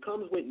like, and it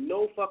comes with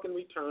no fucking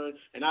return,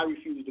 and I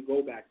refuse to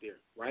go back there,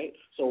 right?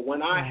 So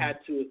when I had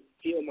to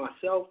heal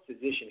myself,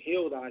 physician,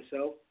 heal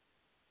thyself,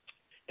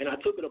 and I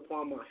took it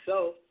upon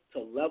myself to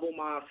level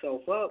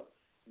myself up,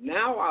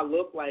 now I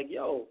look like,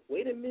 yo,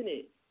 wait a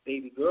minute,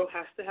 baby girl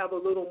has to have a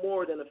little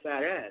more than a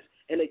fat ass.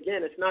 And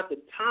again, it's not the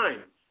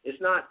time.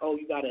 It's not, oh,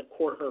 you got to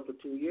court her for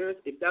 2 years.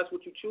 If that's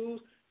what you choose,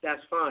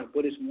 that's fine.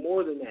 But it's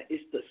more than that.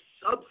 It's the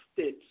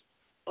substance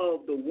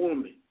of the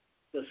woman,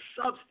 the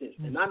substance.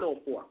 And I know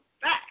for a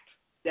fact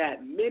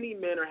that many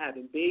men are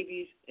having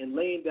babies and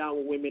laying down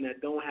with women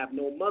that don't have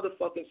no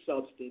motherfucking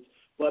substance.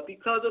 But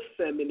because of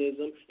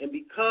feminism and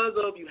because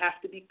of you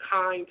have to be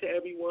kind to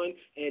everyone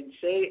and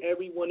say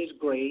everyone is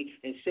great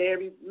and say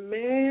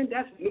man,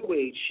 that's new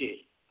age shit.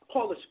 I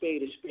call a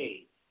spade a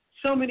spade.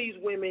 Some of these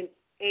women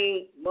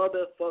ain't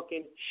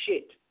motherfucking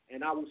shit.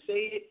 And I will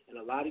say it, and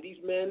a lot of these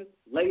men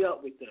lay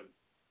up with them.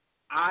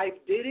 I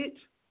did it.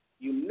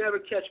 You never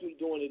catch me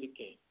doing it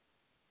again.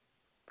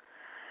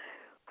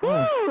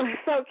 Whew,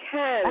 so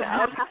Ken.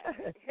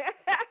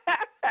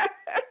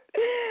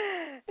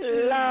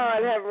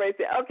 Lord have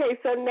mercy. Okay,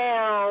 so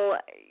now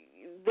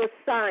the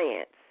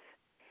science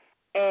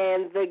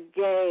and the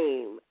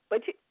game.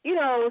 But, you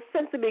know,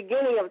 since the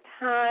beginning of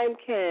time,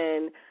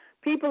 Ken,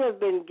 people have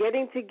been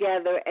getting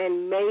together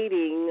and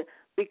mating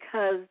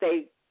because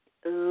they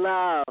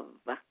love.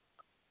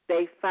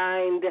 They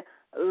find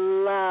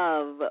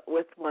love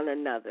with one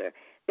another.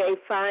 They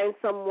find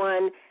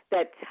someone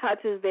that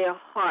touches their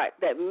heart,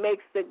 that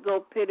makes it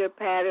go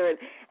pitter-patter,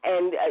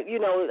 and you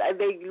know,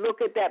 they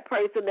look at that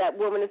person, that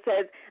woman, and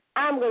says,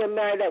 I'm going to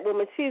marry that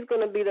woman. She's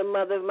going to be the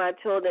mother of my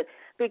children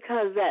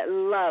because that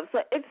love. So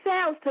it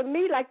sounds to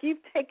me like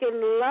you've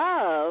taken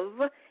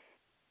love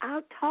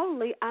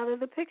totally out of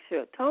the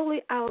picture,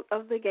 totally out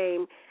of the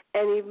game,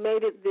 and you've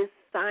made it this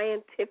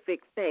scientific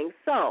thing.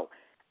 So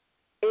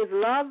is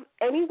love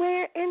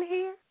anywhere in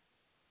here?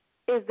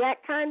 Is that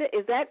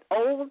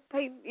old,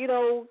 you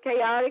know,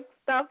 chaotic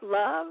stuff,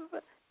 love,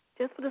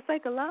 just for the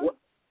sake of love?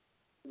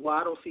 Well,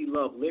 I don't see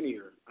love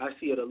linear. I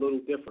see it a little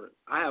different.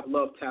 I have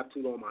love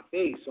tattooed on my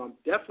face, so I'm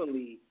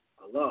definitely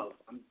a love.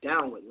 I'm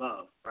down with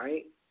love,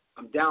 right?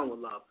 I'm down with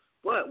love.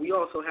 But we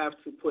also have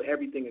to put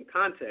everything in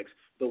context.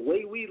 The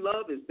way we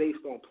love is based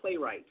on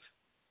playwrights.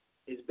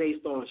 It's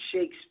based on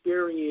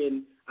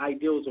Shakespearean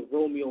ideals of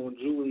Romeo and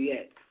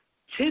Juliet.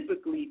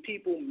 Typically,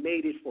 people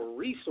made it for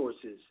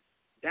resources.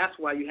 That's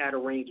why you had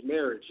arranged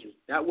marriages.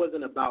 That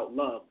wasn't about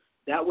love.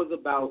 That was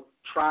about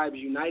tribes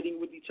uniting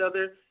with each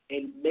other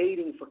and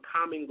mating for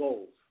common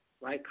goals,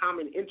 right?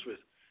 Common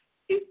interests.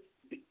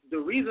 The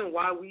reason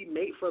why we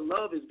mate for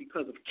love is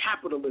because of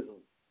capitalism.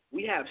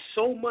 We have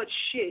so much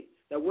shit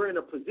that we're in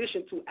a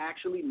position to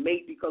actually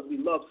mate because we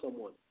love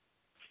someone.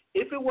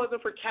 If it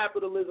wasn't for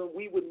capitalism,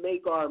 we would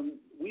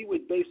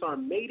base our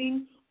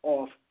mating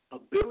off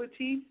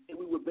ability, and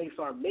we would base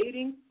our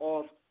mating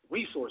off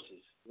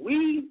resources.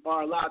 We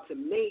are allowed to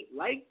mate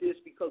like this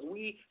because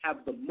we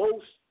have the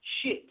most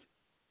shit.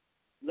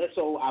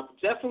 So I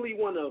definitely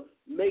want to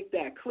make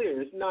that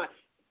clear. It's not,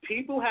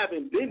 people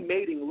haven't been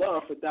mating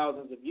love for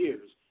thousands of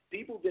years.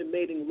 People have been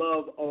mating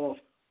love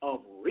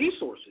of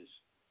resources,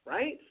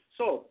 right?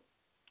 So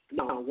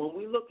now when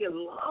we look at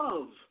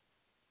love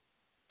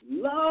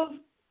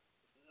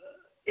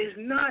is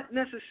not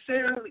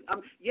necessarily,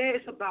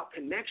 it's about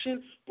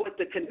connection, but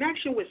the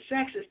connection with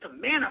sex is to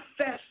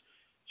manifest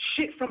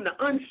shit from the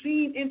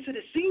unseen into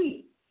the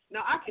seen.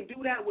 Now, I can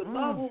do that with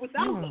love or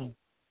without love.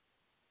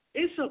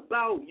 It's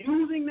about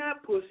using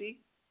that pussy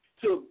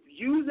to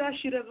use that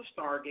shit as a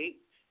stargate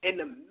and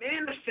to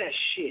manifest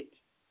shit,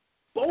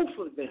 both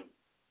of them,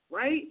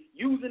 right?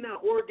 Using that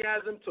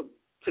orgasm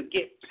to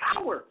get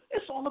power.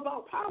 It's all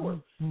about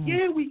power.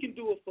 Yeah, we can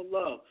do it for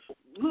love.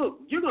 Look,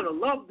 you're going to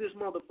love this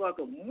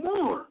motherfucker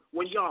more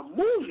when y'all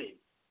moving.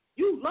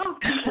 You love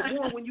people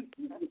more when you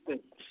eat with them.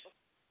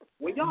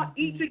 When y'all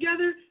eat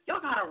together,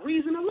 y'all got a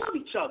reason to love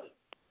each other.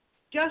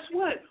 Guess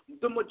what?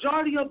 The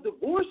majority of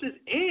divorces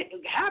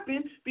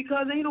happen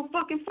because there ain't no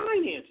fucking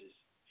finances.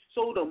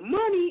 So the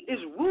money is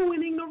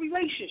ruining the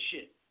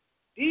relationship.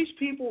 These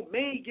people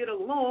may get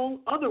along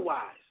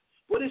otherwise,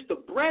 but it's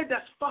the bread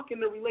that's fucking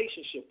the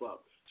relationship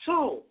up.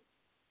 So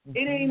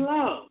it ain't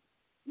love.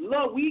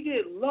 We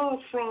get love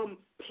from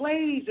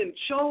plays and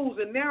shows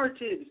and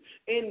narratives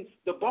in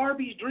the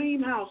Barbie's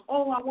dream house.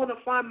 Oh, I want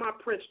to find my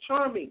Prince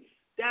Charming.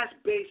 That's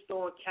based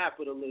on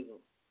capitalism.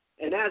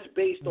 And that's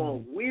based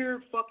on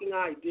weird fucking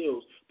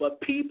ideals. But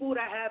people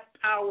that have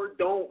power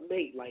don't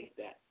mate like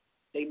that.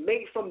 They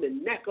mate from the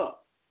neck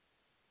up.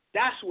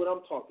 That's what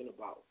I'm talking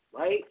about,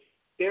 right?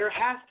 There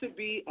has to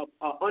be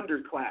a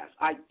underclass.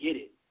 I get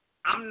it.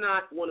 I'm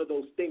not one of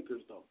those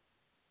thinkers, though.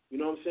 You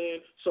know what I'm saying?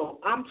 So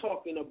I'm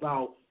talking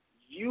about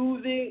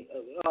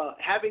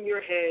having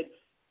your head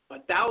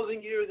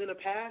 1,000 years in the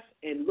past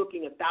and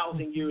looking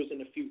 1,000 years in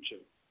the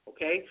future.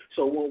 Okay?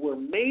 So when we're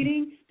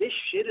mating, this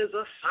shit is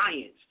a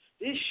science.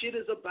 This shit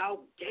is about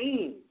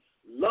game.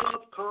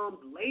 Love comes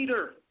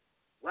later,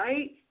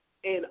 right?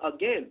 And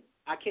again,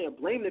 I can't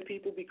blame the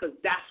people because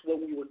that's what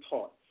we were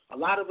taught. A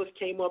lot of us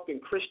came up in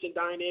Christian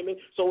dynamic,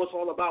 so it's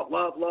all about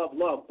love, love,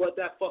 love. But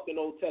that fucking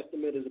Old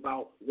Testament is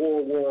about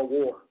war, war,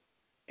 war.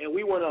 And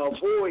we want to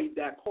avoid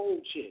that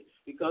cold shit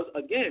because,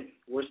 again,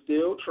 we're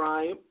still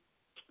trying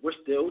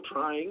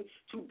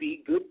to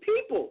be good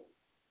people.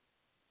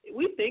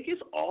 We think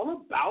it's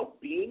all about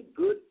being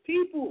good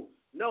people.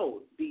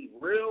 No, be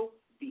real,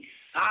 be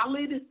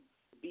solid,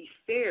 be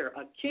fair.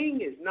 A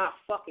king is not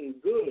fucking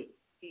good.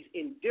 He's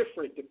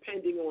indifferent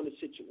depending on the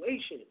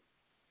situation.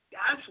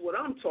 That's what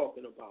I'm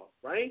talking about,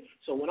 right?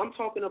 So when I'm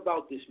talking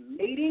about this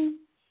mating,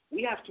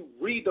 we have to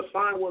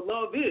redefine what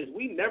love is.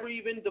 We never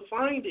even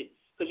defined it.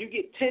 Because you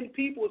get 10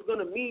 people, it's going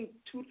to mean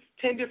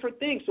 10 different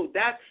things. So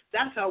that's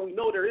how we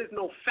know there is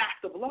no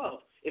fact of love.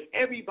 If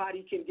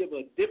everybody can give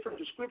a different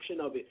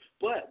description of it.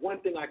 But one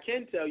thing I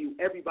can tell you,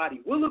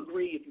 everybody will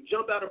agree if you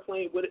jump out of a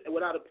plane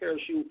without a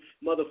parachute,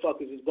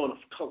 motherfuckers is going to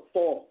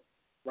fall,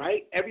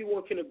 right?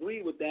 Everyone can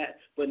agree with that,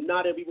 but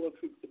not everyone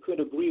could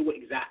agree with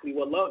exactly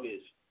what love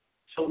is.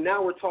 So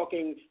now we're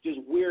talking just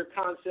weird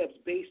concepts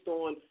based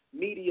on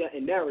media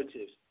and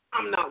narratives.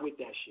 I'm not with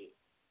that shit.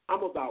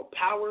 I'm about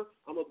power,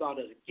 I'm about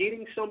us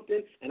getting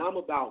something, and I'm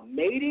about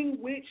mating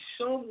with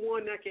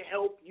someone that can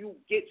help you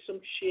get some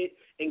shit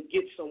and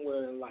get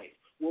somewhere in life.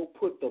 We'll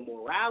put the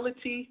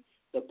morality,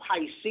 the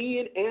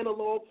Piscean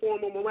analog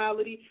form of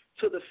morality,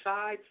 to the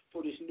side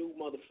for this new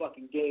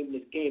motherfucking game,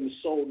 this game is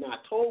sold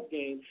not told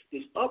game,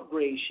 this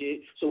upgrade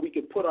shit, so we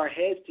can put our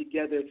heads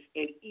together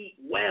and eat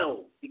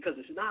well, because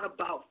it's not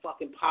about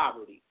fucking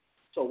poverty.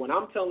 So when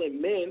I'm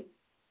telling men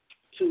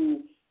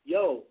to,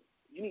 yo,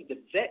 you need to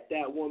vet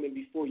that woman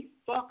before you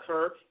fuck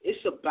her,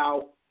 it's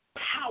about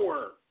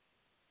power.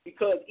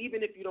 Because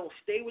even if you don't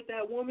stay with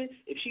that woman,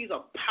 if she's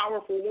a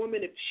powerful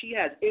woman, if she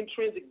has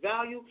intrinsic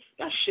value,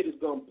 that shit is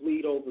going to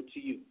bleed over to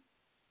you.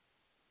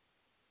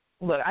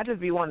 Look, I just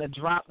be wanting to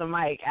drop the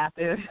mic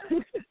after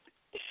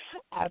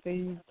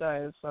he's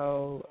done.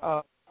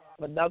 So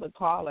another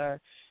caller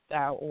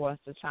that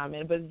wants to chime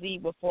in. But Z,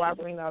 before I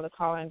bring the other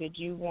caller in, did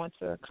you want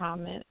to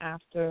comment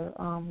after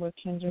what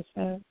Kendra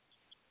said?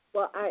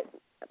 Well,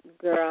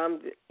 Girl,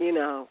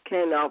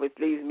 Ken always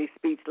leaves me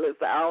speechless.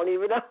 I don't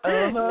even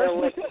know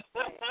what.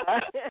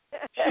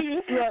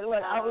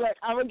 Look,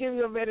 I'm gonna give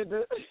you a minute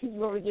to. You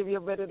want me to give you a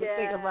minute to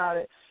think about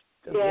it?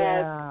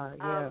 Yeah.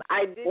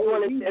 I did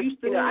want to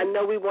just, I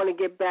know we want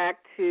to get back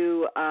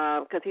to,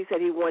 because he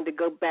said he wanted to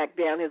go back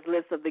down his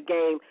list of the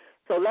game.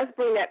 So let's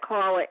bring that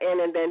caller in,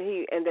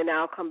 and then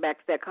I'll come back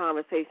to that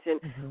conversation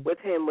with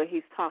him where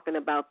he's talking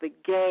about the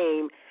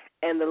game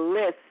and the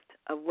list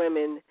of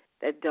women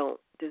that don't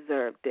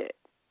deserve it.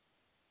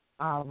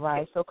 All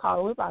right. So,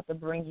 caller, we're about to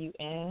bring you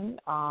in.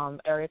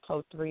 Area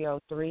code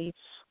 303-434.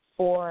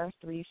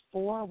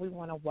 We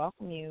want to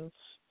welcome you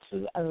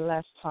to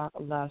Let's Talk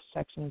Love,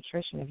 Sex, and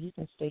Nutrition. If you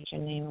can state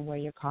your name and where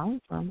you're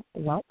calling from,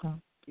 welcome.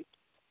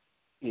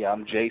 Yeah,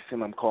 I'm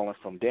Jason. I'm calling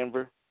from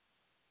Denver.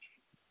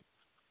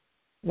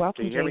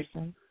 Welcome, can you hear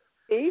Jason.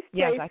 Me? Peace,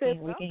 yes,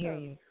 Jason. We can hear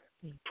you.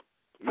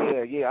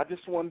 Yeah. I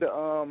just wanted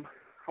to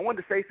I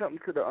wanted to say something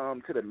to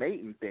the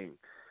mating thing.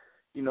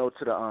 To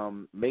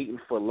the mating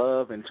for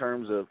love in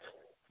terms of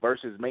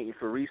versus mating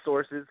for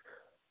resources.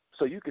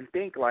 So you can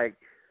think in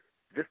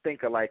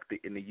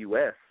the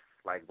U.S.,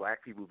 like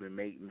black people have been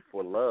mating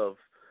for love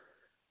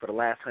for the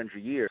last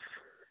 100 years,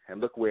 and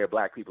look where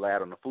black people are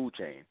at on the food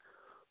chain.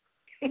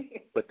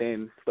 but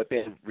then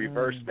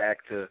reverse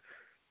back to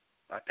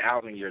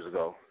 1,000 years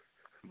ago,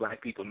 black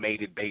people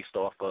mated based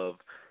off of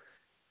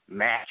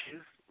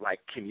matches. Like,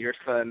 can your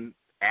son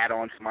add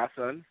on to my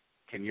son?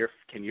 Can your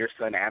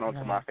son add on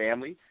to my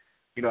family?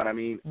 You know what I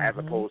mean? As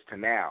opposed to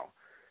now,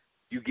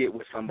 you get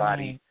with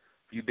somebody,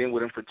 you've been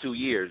with them for 2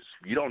 years.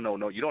 You don't know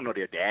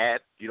their dad.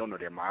 You don't know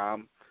their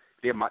mom.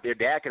 Their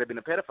dad could have been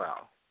a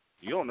pedophile.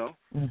 You don't know.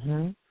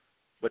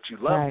 But you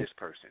love this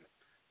person.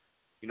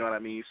 You know what I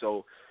mean?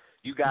 So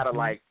you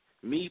gotta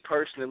me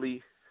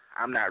personally,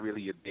 I'm not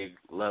really a big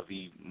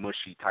lovey,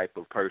 mushy type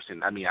of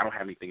person. I mean, I don't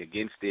have anything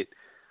against it,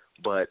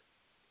 but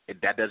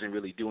that doesn't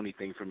really do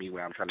anything for me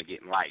when I'm trying to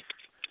get in life.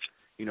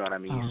 You know what I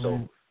mean?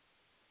 So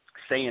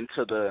saying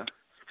to the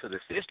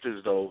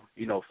sisters, though,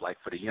 like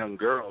for the young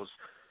girls,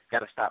 got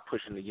to stop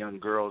pushing the young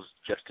girls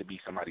just to be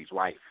somebody's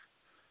wife.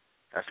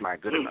 That's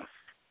not good enough.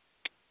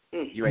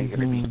 You ain't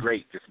going to be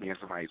great just being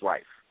somebody's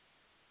wife.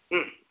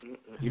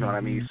 You know what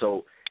I mean?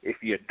 So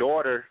if your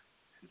daughter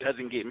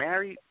doesn't get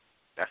married,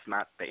 that's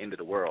not the end of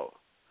the world.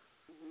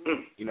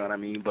 You know what I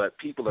mean? But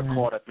people are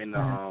caught up in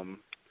the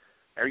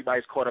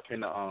everybody's caught up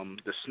in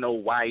the Snow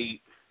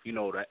White,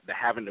 the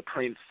having the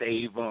prince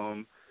save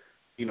them.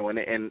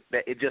 And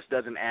that it just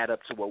doesn't add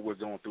up to what we're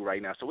going through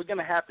right now. So we're going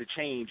to have to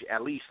change,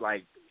 at least,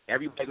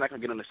 everybody's not going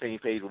to get on the same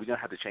page, but we're going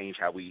to have to change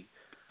how we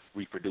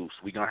reproduce.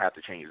 We're going to have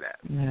to change that.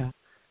 Yeah.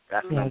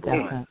 That's number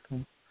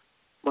one.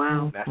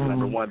 Wow. That's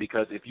number one,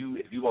 because if you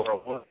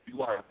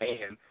are a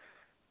man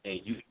and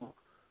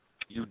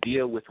you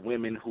deal with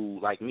women who,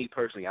 like me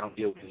personally, I don't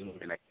deal with any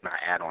women that cannot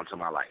add on to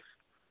my life.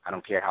 I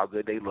don't care how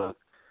good they look.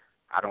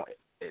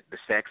 The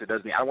sex, it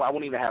doesn't. I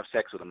won't even have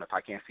sex with them if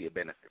I can't see a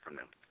benefit from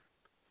them.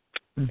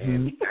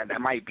 And that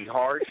might be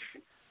harsh,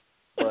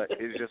 but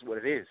it's just what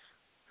it is.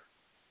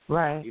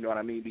 Right. You know what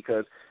I mean?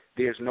 Because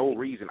there's no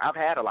reason. I've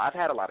had a lot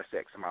of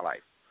sex in my life.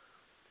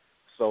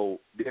 So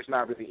there's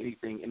not really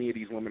anything any of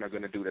these women are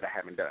going to do that I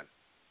haven't done.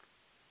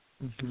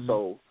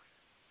 So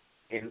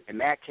in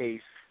that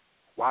case,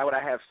 why would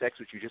I have sex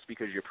with you just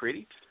because you're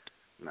pretty?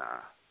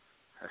 Nah,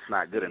 that's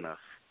not good enough.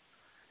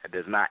 It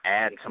does not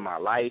add to my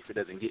life. It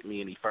doesn't get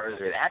me any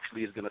further. It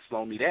actually is going to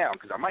slow me down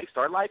because I might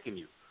start liking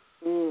you.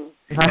 You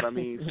know what I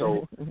mean?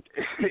 So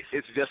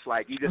it's just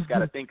like you just got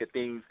to think of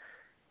things.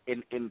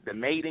 In the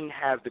mating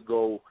has to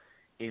go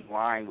in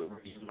line with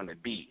where you want to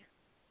be.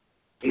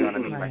 You know what I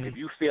mean? Like if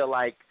you feel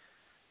like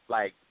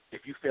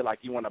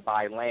you want to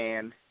buy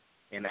land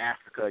in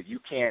Africa, you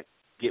can't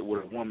get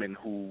with a woman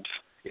who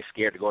is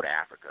scared to go to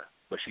Africa,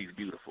 but she's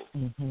beautiful.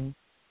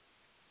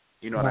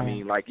 You know what I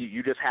mean? Like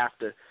you just have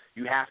to.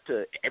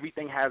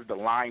 Everything has to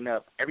line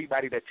up.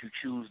 Everybody that you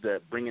choose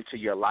to bring into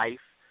your life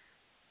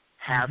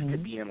has to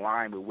be in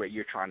line with where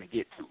you're trying to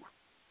get to.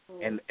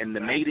 And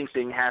the mating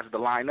thing has to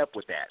line up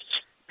with that.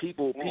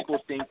 People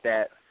think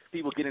that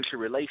people get into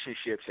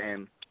relationships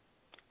and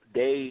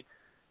they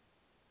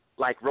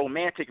like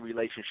romantic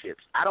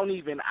relationships. I don't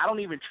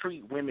even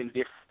treat women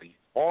differently.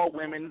 All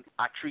women,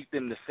 I treat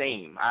them the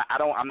same.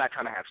 I'm not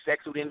trying to have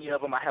sex with any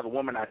of them. I have a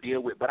woman I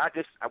deal with, but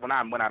when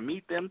I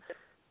meet them,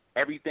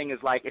 everything is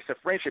like it's a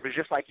friendship. It's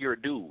just like you're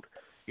a dude.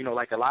 You know,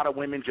 like a lot of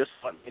women just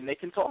want men they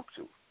can talk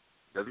to.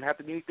 Doesn't have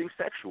to be anything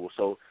sexual.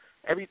 So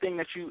everything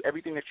that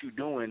you're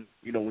doing,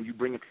 you know, when you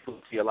bring people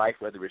into your life,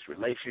 whether it's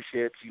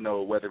relationships, you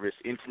know, whether it's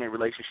intimate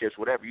relationships,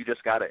 whatever, you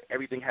just gotta.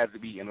 Everything has to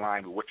be in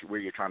line with where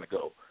you're trying to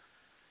go.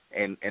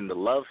 And the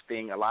love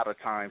thing, a lot of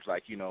times,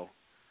 like you know,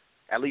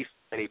 at least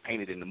they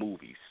paint it in the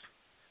movies.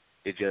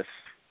 It just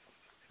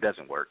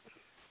doesn't work.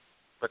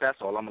 But that's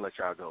all. I'm gonna let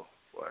y'all go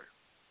for it.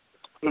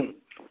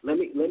 Let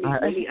me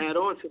add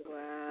on to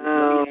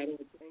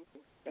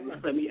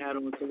let me add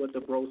on to what the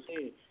bro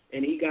said,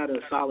 and he got a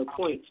solid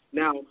point.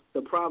 Now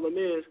the problem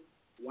is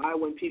why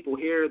when people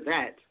hear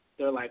that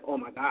they're like, oh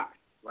my God,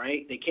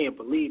 right? They can't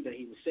believe that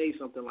he would say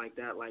something like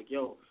that, like,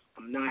 yo,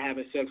 I'm not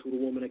having sex with a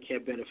woman that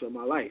can't benefit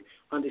my life.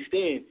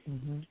 Understand?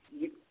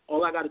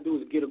 All I got to do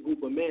is get a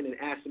group of men and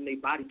ask them their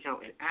body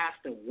count and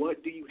ask them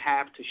what do you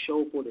have to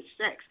show for the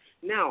sex.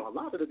 Now a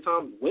lot of the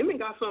time women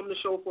got something to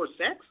show for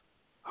sex.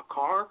 A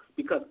car,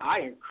 because I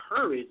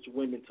encourage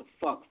women to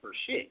fuck for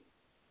shit,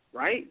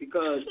 right?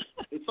 Because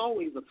it's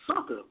always a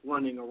sucker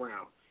running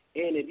around.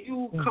 And if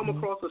you come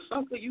across a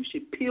sucker, you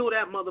should peel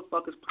that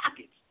motherfucker's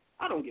pockets.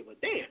 I don't give a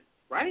damn,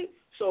 right?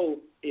 So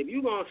if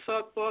you going to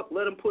suck, fuck,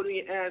 let him put it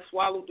in your ass,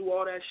 swallow, do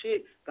all that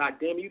shit,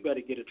 goddamn, you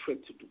better get a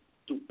trip to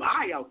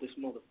Dubai out this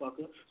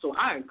motherfucker. So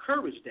I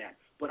encourage that.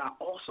 But I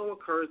also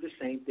encourage the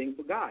same thing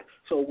for guys.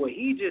 So what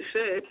he just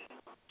said,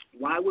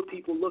 why would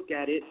people look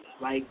at it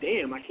like,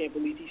 damn, I can't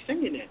believe he's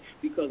saying that?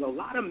 Because a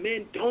lot of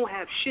men don't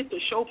have shit to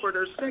show for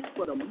their sex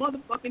but a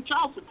motherfucking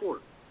child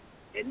support.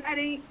 And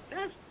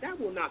that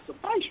will not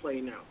suffice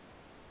right now.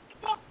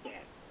 Fuck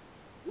that.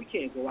 We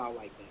can't go out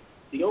like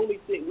that. The only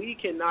thing, we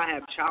cannot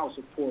have child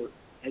support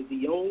as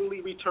the only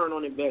return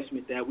on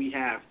investment that we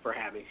have for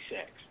having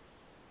sex.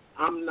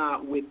 I'm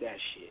not with that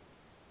shit.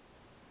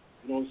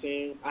 You know what I'm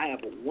saying? I have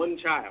one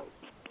child.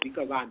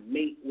 Because I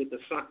mate with the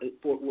son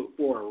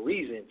for a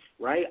reason,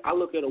 right? I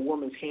look at a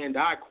woman's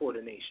hand-eye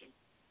coordination.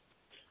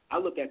 I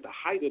look at the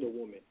height of the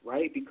woman,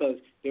 right? Because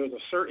there's a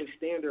certain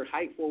standard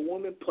height for a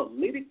woman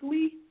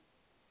politically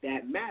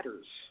that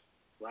matters,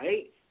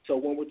 right? So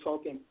when we're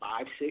talking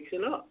 5'6"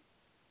 and up,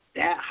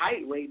 that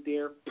height right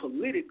there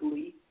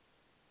politically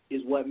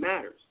is what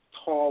matters.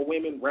 Tall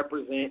women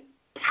represent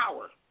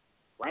power,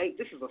 right?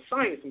 This is a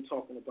science I'm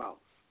talking about.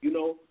 You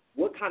know,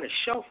 what kind of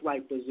shelf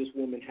life does this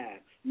woman have?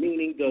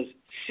 Meaning, does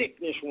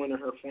sickness run in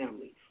her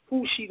family?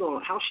 How's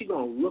she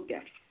gonna look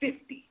at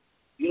 50?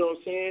 You know what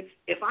I'm saying?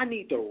 If I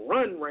need to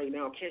run right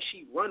now, can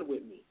she run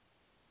with me?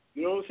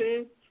 You know what I'm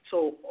saying?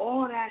 So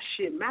all that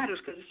shit matters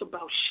because it's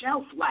about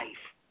shelf life.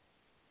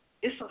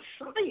 It's a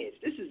science.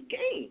 This is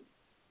game.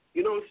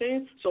 You know what I'm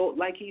saying? So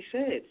like he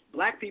said,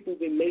 black people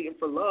been mating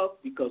for love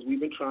because we've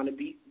been trying to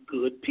be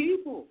good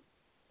people.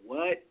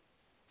 What?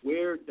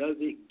 Where does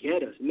it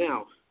get us?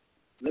 Now,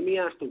 let me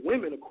ask the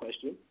women a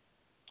question.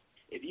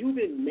 If you've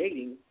been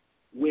mating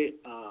with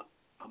a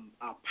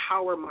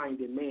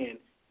power-minded man,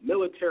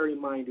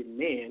 military-minded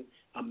man,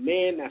 a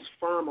man that's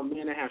firm, a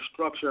man that has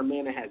structure, a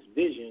man that has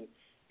vision,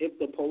 if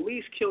the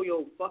police kill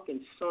your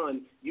fucking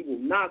son, you will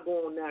not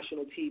go on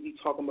national TV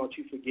talking about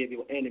you forgive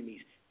your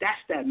enemies.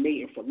 That's that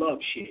mating for love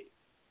shit.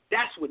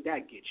 That's what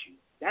that gets you.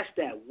 That's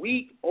that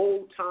weak,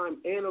 old-time,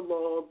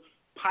 analog,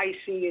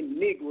 Piscean,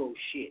 Negro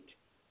shit.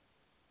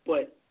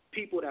 But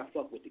people that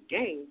fuck with the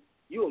game,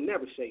 you'll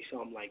never say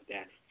something like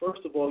that.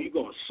 First of all, you're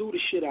going to sue the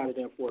shit out of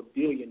them for $1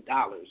 billion,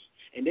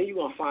 and then you're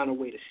going to find a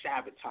way to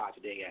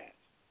sabotage their ass.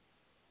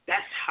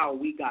 That's how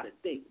we got to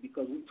think,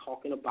 because we're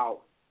talking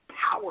about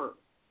power.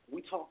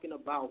 We talking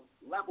about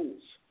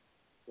levels,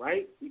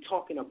 right? We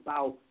talking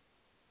about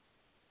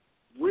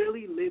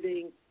really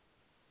living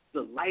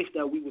the life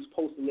that we were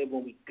supposed to live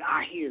when we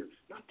got here.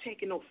 Not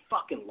taking no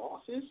fucking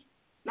losses.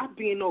 Not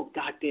being no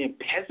goddamn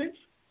peasants.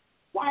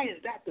 Why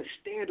is that the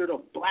standard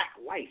of black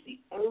life? The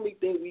only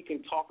thing we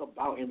can talk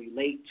about and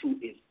relate to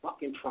is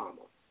fucking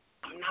trauma.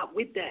 I'm not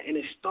with that. And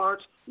it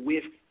starts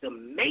with the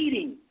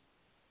mating.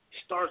 It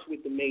starts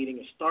with the mating.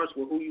 It starts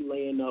with who you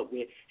laying up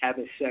with,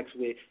 having sex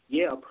with.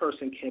 Yeah, a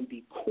person can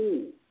be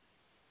cool.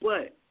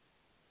 But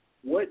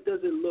what does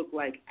it look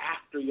like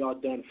after y'all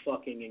done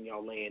fucking and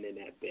y'all laying in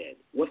that bed?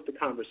 What's the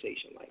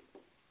conversation like?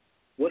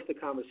 What's the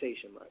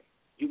conversation like?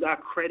 You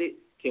got credit?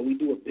 Can we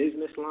do a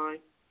business line?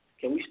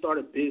 Can we start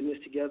a business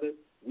together?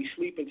 We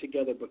sleeping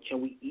together, but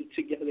can we eat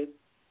together?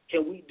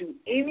 Can we do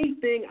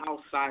anything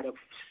outside of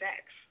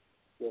sex?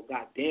 Well,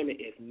 God damn it,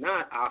 if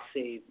not, I'll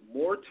save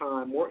more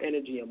time, more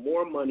energy, and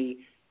more money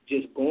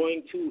just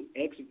going to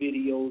X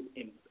videos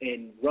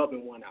and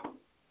rubbing one out.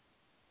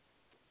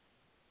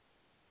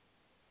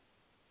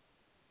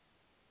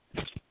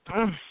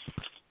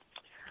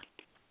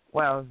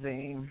 Well,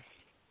 Z,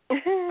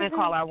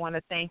 Nicole, I want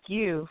to thank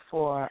you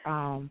for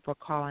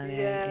calling in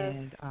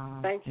and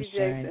thank you,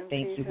 sharing. Jason.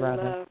 Thank you,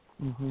 brother.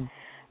 Mm-hmm.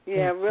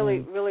 Yeah, really,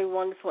 really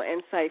wonderful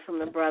insight from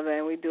the brother,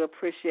 and we do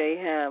appreciate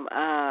him.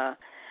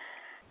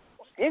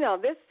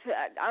 This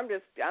I'm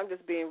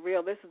just being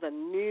real. This is a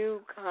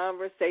new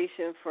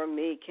conversation for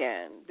me,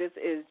 Ken. This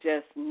is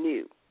just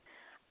new.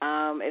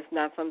 It's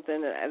not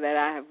something that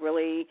I have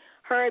really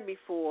heard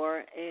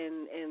before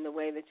in the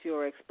way that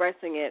you're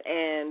expressing it,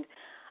 and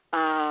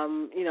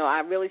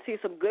I really see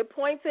some good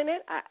points in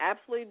it. I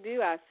absolutely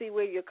do. I see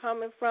where you're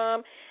coming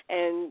from,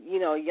 and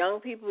young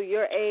people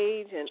your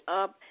age and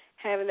up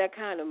having that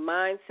kind of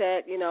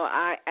mindset.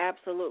 I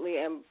absolutely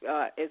am.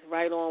 Is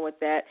right on with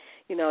that.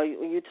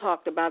 You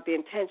talked about the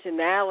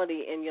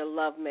intentionality in your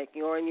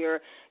lovemaking or in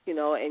your,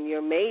 in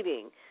your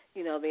mating.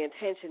 The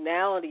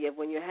intentionality of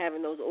when you're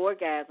having those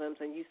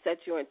orgasms and you set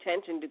your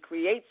intention to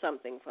create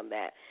something from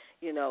that.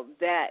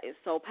 That is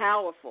so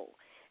powerful.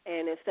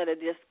 And instead of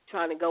just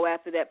trying to go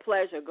after that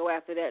pleasure, go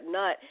after that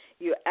nut,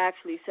 you're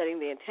actually setting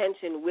the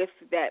intention with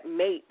that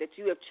mate that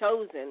you have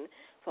chosen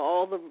for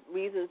all the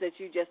reasons that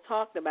you just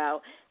talked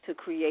about to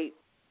create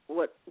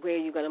where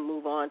you're going to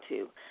move on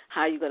to,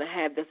 how you're going to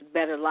have this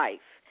better life.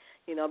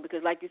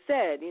 Because like you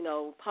said,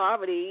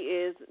 poverty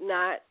is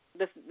not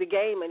the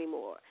game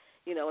anymore.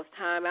 It's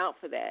time out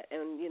for that.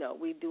 And,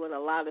 we're doing a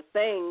lot of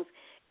things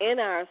in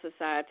our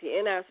society,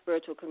 in our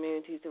spiritual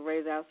communities to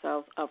raise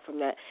ourselves up from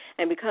that.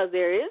 And because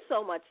there is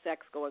so much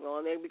sex going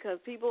on there, because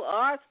people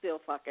are still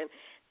fucking,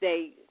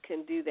 they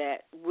can do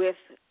that with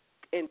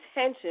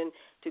intention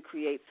to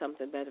create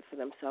something better for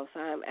themselves. So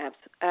I'm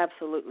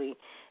absolutely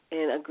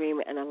in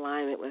agreement and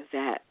alignment with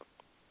that.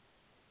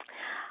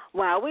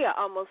 Wow, we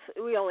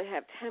only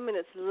have 10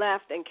 minutes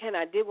left. And Ken,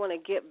 I did want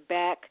to get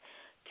back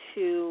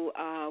to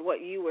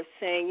what you were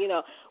saying.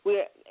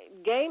 We're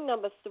game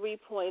number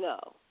 3.0.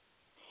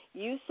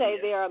 You say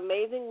there are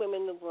amazing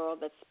women in the world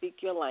that speak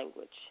your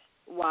language.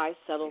 Why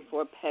settle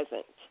for a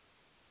peasant?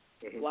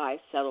 Mm-hmm. Why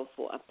settle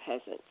for a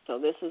peasant? So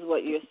this is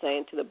what you're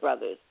saying to the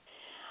brothers.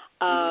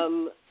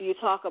 You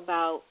talk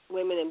about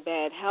women in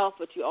bad health,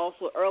 but you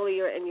also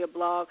earlier in your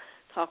blog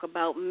talk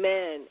about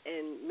men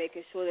and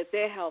making sure that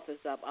their health is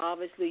up.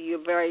 Obviously,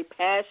 you're very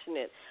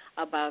passionate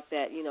about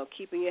that,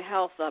 keeping your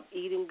health up,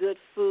 eating good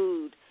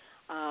food,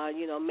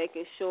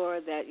 making sure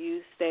that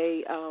you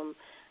stay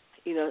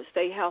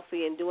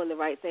healthy and doing the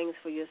right things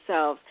for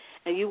yourself.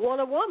 And you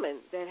want a woman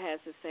that has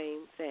the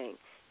same thing.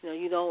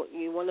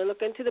 You want to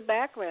look into the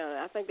background.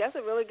 I think that's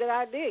a really good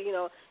idea.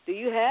 Do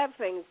you have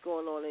things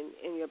going on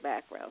in your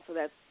background? So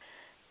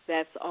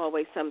that's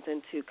always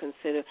something to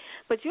consider.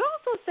 But you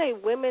also say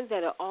women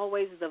that are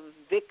always the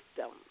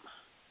victim.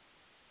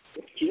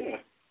 Yeah.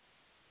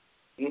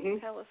 Mm-hmm.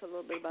 Tell us a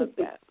little bit about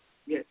that.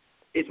 Yeah,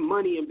 it's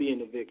money in being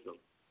the victim.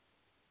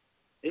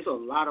 It's a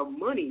lot of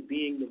money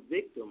being the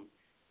victim,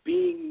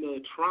 being the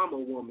trauma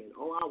woman.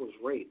 Oh, I was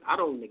raped. I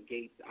don't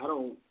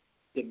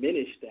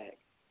diminish that.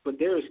 But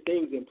there's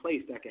things in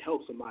place that can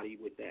help somebody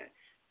with that.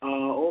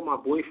 Oh, my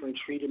boyfriend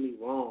treated me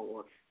wrong.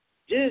 Or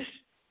just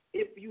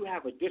if you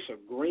have a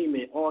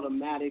disagreement,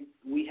 automatic,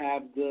 we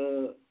have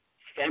the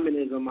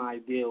feminism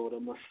ideal, the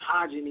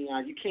misogyny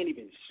ideal. You can't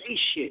even say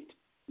shit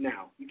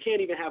now. You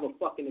can't even have a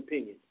fucking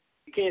opinion.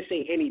 You can't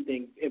say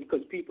anything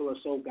because people are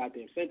so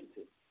goddamn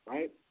sensitive,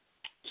 right?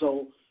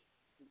 So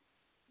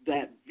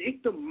that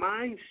victim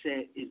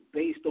mindset is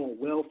based on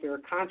welfare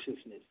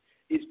consciousness.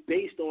 It's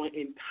based on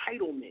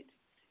entitlement.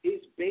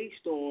 It's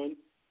based on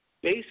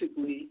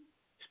basically,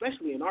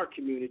 especially in our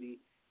community,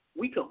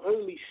 we can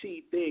only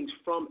see things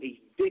from a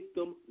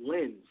victim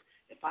lens.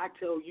 If I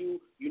tell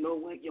you, you know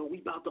what, we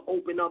about to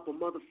open up a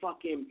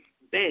motherfucking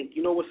bank,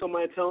 you know what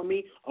somebody tell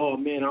me? Oh,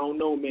 man, I don't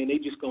know, man, they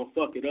just going to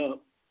fuck it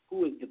up.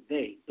 Who is the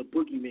they? The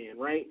boogeyman,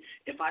 right?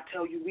 If I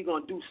tell you we're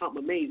going to do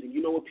something amazing,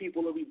 you know what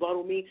people will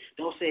rebuttal me?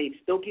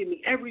 They'll give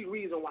me every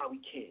reason why we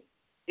can't.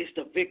 It's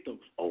the victim.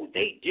 Oh,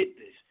 they did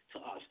this to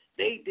us.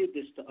 They did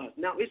this to us.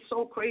 Now, it's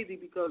so crazy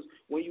because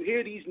when you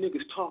hear these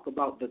niggas talk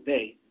about the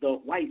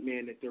white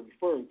man that they're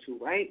referring to,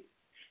 right?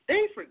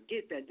 They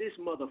forget that this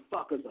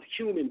motherfucker's a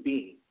human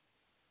being.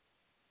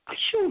 A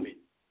human.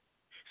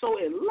 So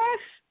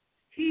unless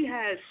he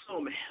has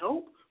some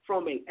help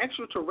from an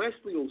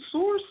extraterrestrial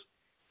source,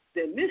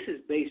 then this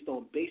is based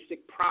on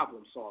basic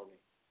problem solving.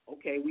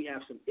 Okay, we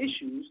have some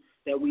issues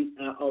that we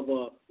of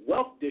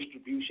wealth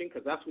distribution,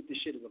 because that's what this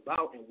shit is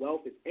about, and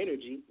wealth is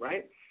energy,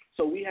 right?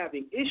 So we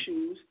having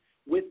issues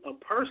with a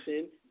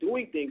person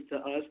doing things to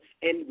us,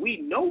 and we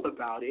know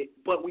about it,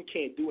 but we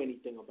can't do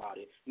anything about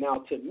it. Now,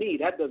 to me,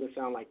 that doesn't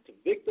sound like the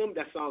victim.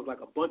 That sounds like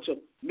a bunch of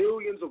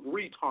millions of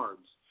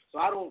retards. So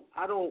I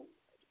don't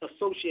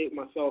associate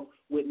myself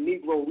with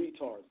Negro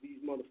retards. These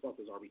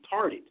motherfuckers are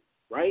retarded,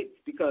 right?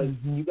 Because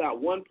you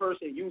got one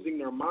person using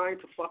their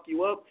mind to fuck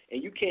you up,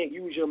 and you can't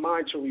use your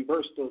mind to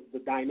reverse the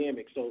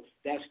dynamic. So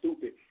that's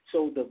stupid.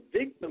 So the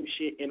victim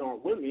shit in our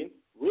women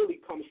really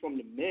comes from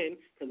the men,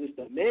 because it's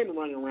the men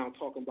running around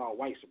talking about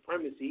white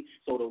supremacy,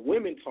 so the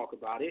women talk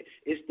about it.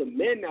 It's the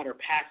men that are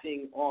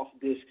passing off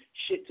this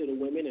shit to the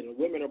women, and the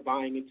women are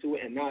buying into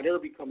it, and now they're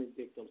becoming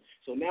victims.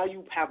 So now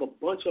you have a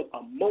bunch of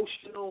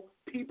emotional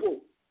people.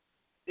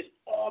 It's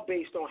all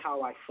based on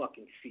how I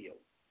fucking feel.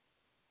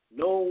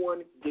 No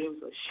one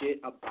gives a shit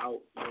about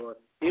your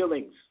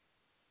feelings.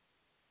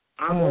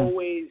 I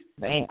always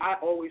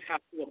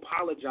have to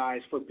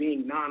apologize for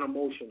being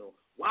non-emotional.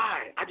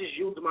 Why? I just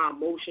use my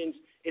emotions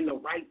in the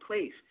right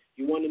place.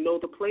 You want to know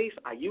the place?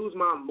 I use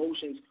my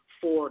emotions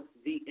for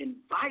the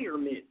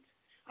environment.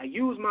 I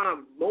use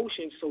my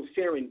emotions so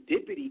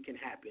serendipity can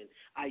happen.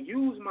 I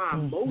use my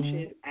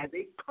emotions as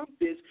a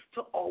compass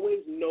to always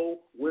know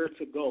where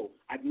to go.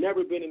 I've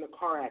never been in a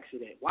car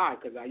accident. Why?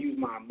 Because I use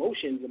my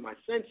emotions and my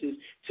senses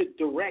to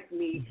direct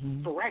me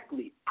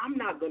correctly. I'm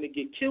not going to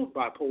get killed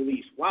by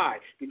police. Why?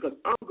 Because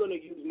I'm going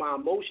to use my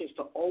emotions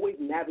to always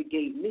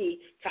navigate me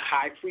to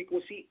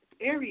high-frequency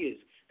areas.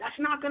 That's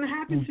not going to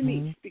happen to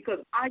me because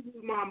I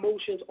use my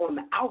emotions on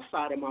the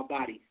outside of my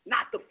body,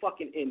 not the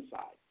fucking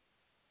inside.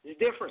 It's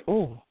different.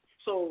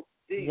 So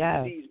these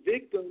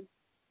victims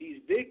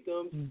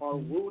are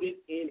rooted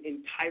in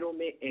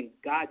entitlement and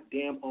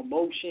goddamn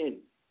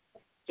emotion.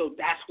 So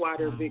that's why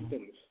they're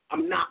victims.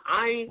 I'm not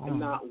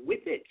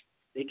with it.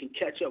 They can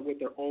catch up with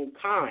their own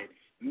kind.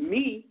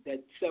 Me,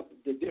 the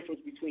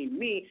difference between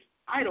me,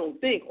 I don't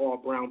think all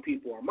brown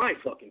people are my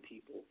fucking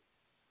people.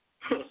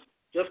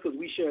 Just because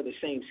we share the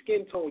same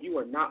skin tone, you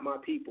are not my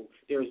people.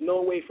 There is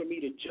no way for me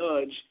to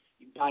judge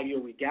by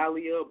your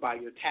regalia, by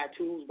your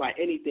tattoos, by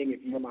anything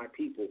if you're my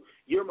people.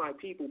 You're my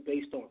people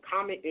based on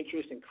common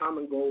interests and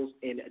common goals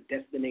and a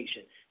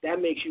destination. That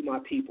makes you my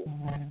people.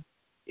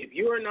 If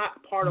you're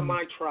not part of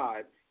my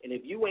tribe, and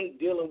if you ain't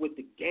dealing with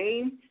the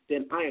game,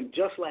 then I am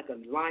just like a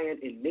lion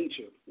in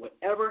nature.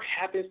 Whatever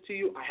happens to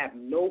you, I have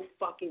no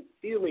fucking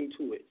feeling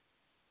to it.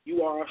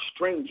 You are a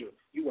stranger.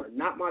 You are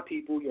not my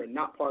people. You are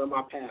not part of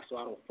my past, so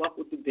I don't fuck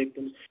with the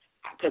victims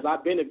because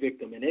I've been a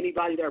victim. And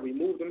anybody that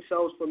removed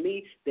themselves from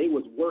me, they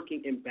was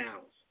working in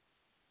bounds.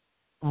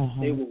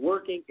 They were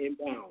working in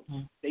bounds.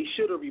 They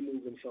should have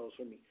removed themselves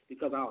from me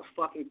because I was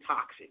fucking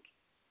toxic.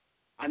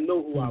 I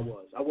know who I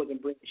was. I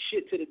wasn't bringing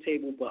shit to the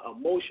table but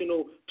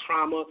emotional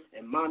trauma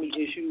and mommy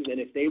issues. And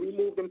if they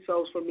removed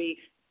themselves from me,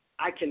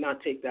 I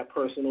cannot take that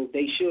personal.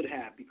 They should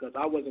have because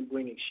I wasn't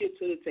bringing shit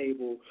to the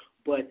table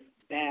but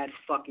bad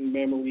fucking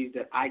memories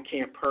that I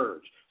can't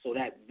purge. So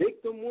that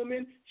victim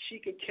woman, she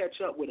can catch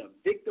up with a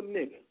victim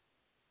nigga.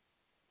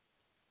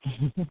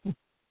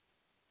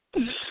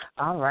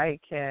 All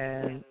right,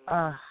 Ken.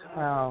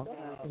 Well,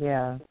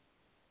 yeah.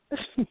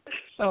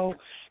 So,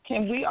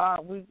 Ken,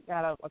 we've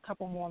got a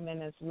couple more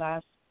minutes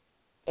left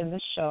in the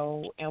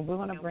show, and we're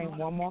going to bring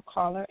one more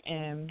caller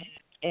in.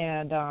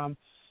 And,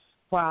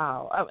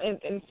 wow.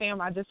 And, Sam,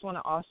 I just want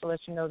to also let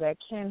you know that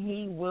Ken,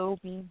 he will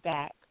be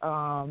back.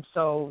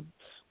 So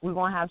we're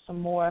going to have some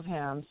more of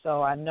him.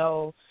 So I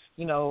know,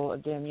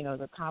 again,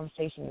 the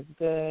conversation is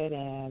good,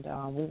 and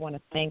we want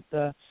to thank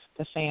the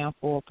fam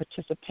for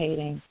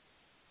participating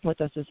with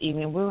us this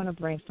evening. We're going to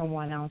bring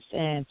someone else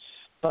in.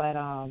 But,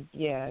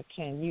 yeah,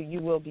 Ken,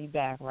 you will be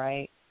back,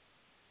 right?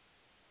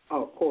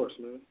 Oh, of course,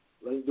 man.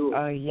 Let's do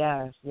it.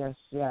 Yes.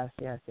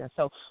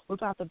 So we're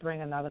about to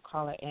bring another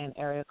caller in,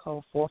 area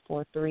code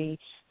 443-768.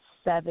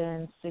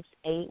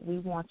 We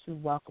want to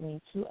welcome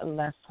you to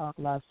Let's Talk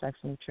Love, Sex,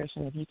 and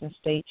Nutrition. If you can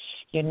state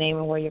your name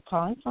and where you're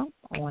calling from,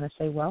 I want to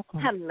say welcome.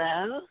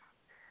 Hello.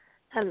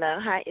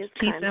 Hi, it's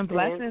Peace and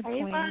blessings, Hey,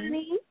 Queen.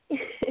 Bonnie.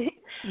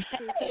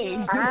 Hey.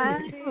 Hi.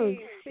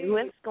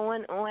 What's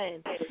going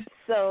on?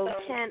 So,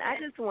 Ken, I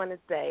just want to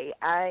say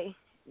I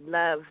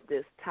love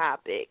this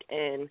topic,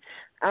 and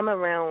I'm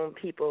around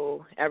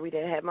people every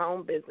day. I have my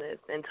own business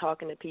and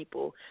talking to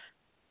people,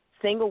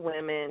 single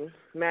women,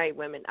 married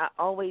women. I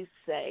always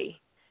say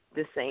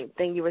the same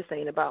thing you were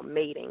saying about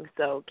mating.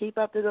 So keep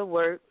up the good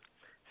work,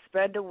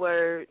 spread the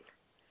word.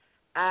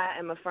 I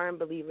am a firm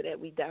believer that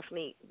we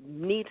definitely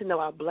need to know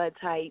our blood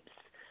types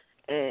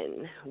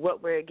and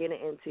what we're getting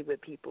into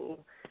with people,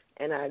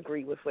 and I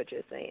agree with what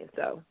you're saying.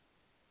 So,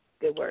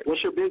 good work.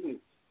 What's your business?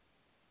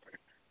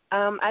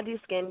 I do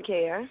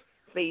skincare,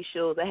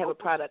 facials. I have a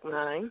product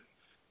line.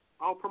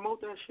 I'll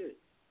promote that shit.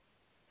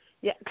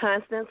 Yeah,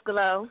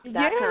 ConstanceGlow.com.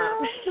 Yeah.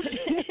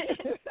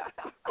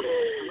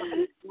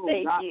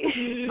 Thank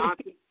you.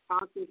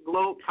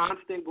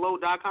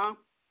 ConstanceGlow.com?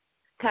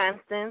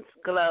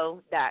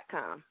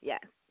 ConstanceGlow.com,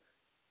 yes.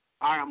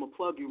 All right, I'm going to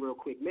plug you real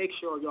quick. Make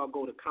sure y'all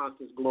go to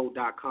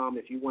ConstanceGlow.com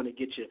if you want to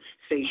get your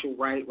facial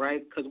right?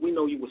 Because we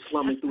know you were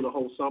slumming through the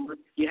whole summer.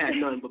 You had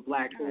nothing but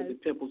black hairs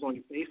and pimples on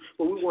your face.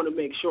 But we want to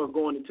make sure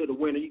going into the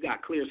winter you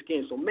got clear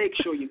skin. So make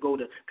sure you go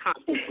to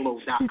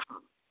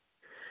ConstanceGlow.com.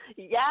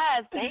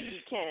 Yes, thank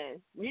you,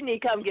 Ken. You need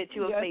to come get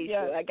you a facial.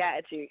 Yes. I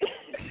got you.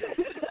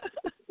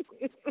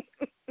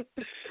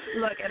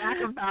 Look, and I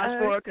can vouch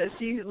for her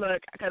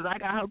because I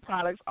got her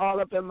products all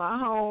up in my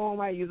home.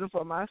 I use them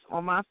on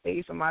my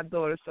face and my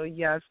daughter. So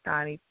yes,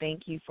 Connie,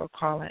 thank you for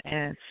calling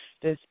in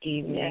this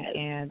evening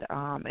and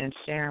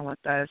sharing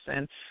with us,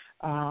 and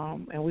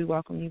we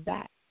welcome you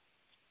back.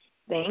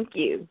 Thank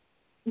you.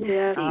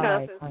 Yes,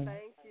 Constance, thank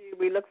you.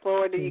 We look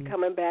forward to you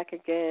coming back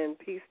again.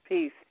 Peace,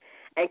 peace.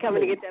 And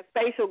coming to get that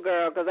facial,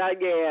 girl, because I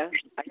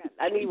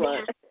need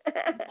one.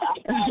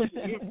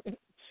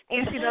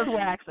 And she does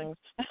waxing.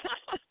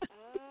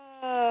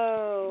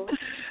 Oh.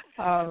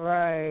 All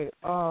right.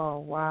 Oh,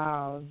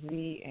 wow.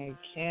 Z and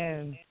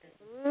Ken.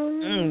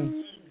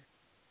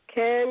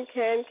 Ken.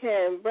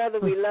 Brother,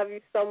 we love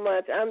you so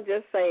much. I'm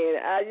just saying,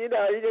 you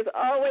just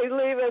always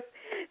leave us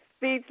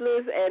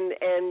speechless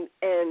and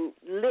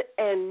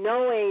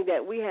knowing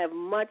that we have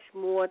much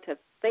more to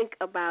think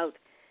about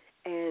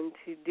and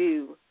to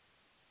do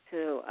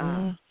to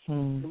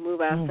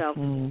move ourselves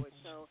forward.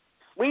 So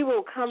we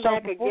will come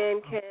back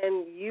again,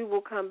 Ken. You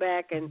will come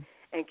back and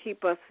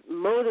keep us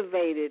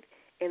motivated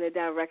in the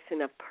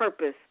direction of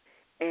purpose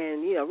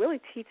and, really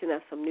teaching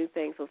us some new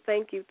things. So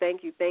thank you.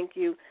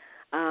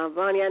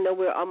 Vonnie, I know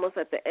we're almost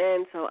at the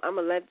end, so I'm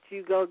going to let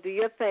you go do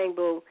your thing,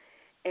 boo.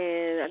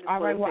 And I just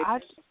want to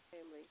say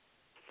thank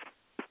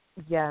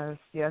you.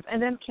 Yes.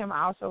 And then, Kim,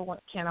 I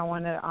want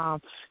to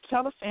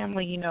tell the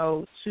family,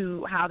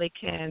 to how they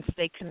can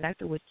stay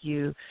connected with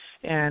you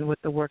and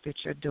with the work that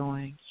you're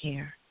doing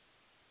here.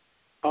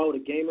 Oh,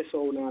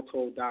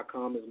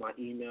 thegameissoldnottold.com is my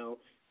email.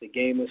 The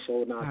Game is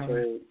Sold Not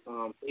Told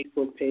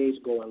Facebook page,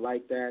 go and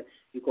like that.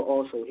 You can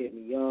also hit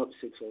me up,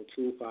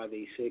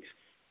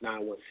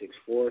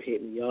 602-586-9164.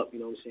 Hit me up, you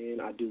know what I'm saying?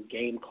 I do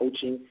game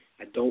coaching.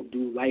 I don't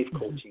do life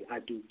coaching. I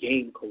do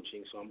game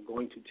coaching, so I'm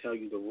going to tell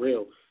you the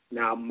real.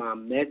 Now,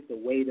 the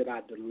way that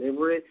I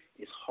deliver it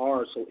is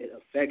hard, so it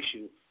affects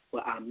you,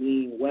 but I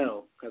mean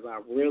well, because I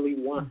really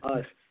want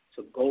us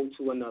to go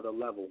to another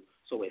level.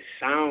 So it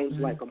sounds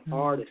like I'm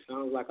hard. It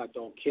sounds like I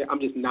don't care. I'm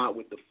just not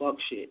with the fuck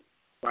shit,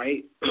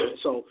 right?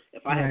 So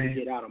if I had to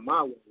get out of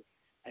my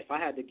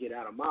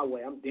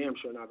way, I'm damn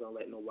sure not going to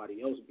let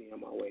nobody else be in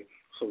my way.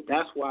 So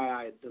that's why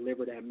I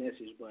deliver that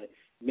message. But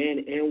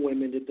men and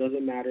women, it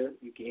doesn't matter.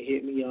 You can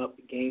hit me up.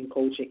 Game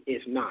coaching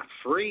is not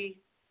free,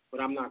 but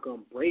I'm not going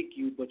to break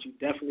you, but you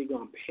definitely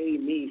going to pay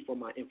me for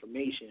my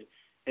information,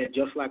 and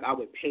just like I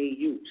would pay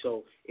you.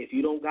 So if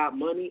you don't got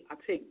money, I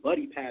take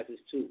buddy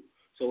passes too.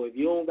 So if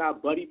you don't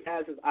got buddy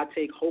passes, I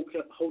take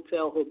hotel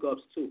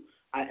hookups too.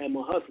 I am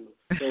a hustler.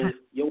 So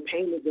your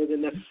payment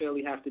doesn't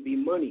necessarily have to be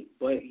money,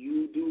 but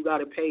you do got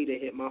to pay to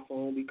hit my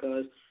phone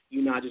because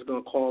you're not just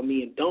going to call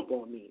me and dump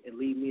on me and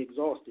leave me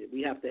exhausted.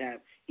 We have to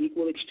have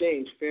equal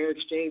exchange. Fair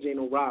exchange ain't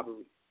no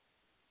robbery.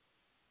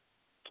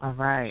 All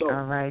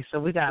right. So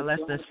we got less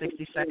than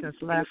 60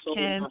 seconds left.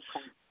 Ken,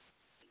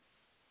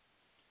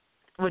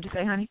 what'd you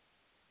say, honey?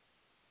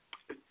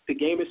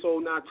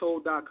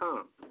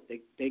 TheGameIsSoldNotTold.com.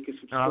 They can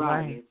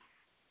subscribe.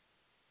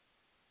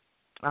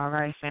 All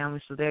right,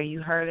 family. So there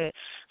you heard it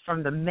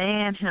from the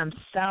man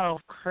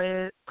himself,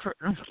 Ken.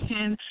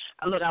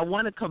 Look, I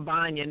want to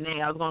combine your name.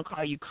 I was going to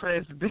call you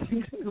Chris,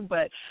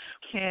 but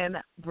Ken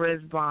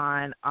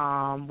Brisbon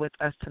with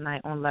us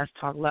tonight on Let's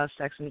Talk Love,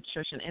 Sex, and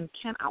Nutrition. And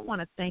Ken, I want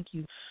to thank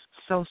you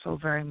so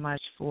very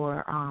much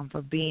for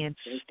being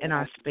in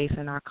our space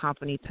and our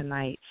company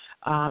tonight.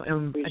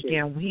 And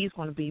again, he's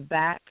going to be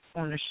back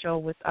on the show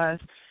with us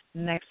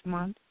next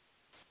month.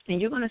 And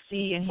you're going to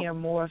see and hear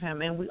more of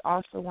him. And we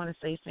also want to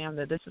say, Sam,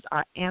 that this is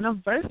our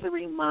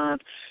anniversary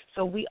month.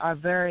 So we are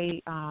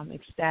very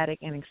ecstatic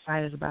and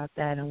excited about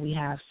that. And we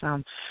have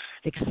some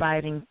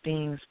exciting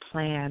things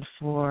planned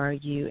for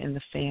you and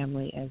the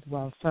family as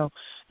well. So,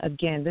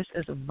 again, this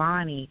is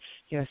Vonnie,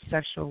 your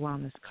sexual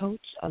wellness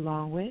coach,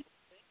 along with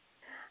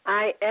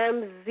I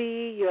am Z,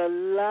 your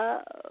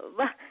love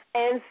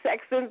and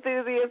sex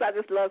enthusiast. I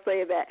just love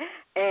saying that.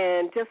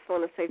 And just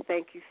want to say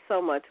thank you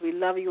so much. We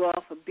love you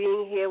all for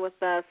being here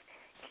with us.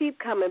 Keep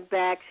coming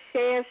back.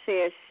 Share.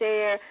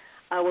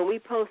 When we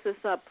post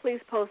this up,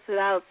 please post it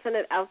out. Send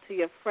it out to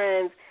your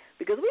friends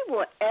because we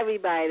want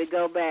everybody to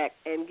go back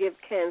and give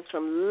Ken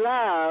some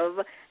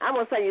love. I'm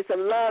going to send you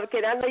some love,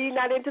 Ken. I know you're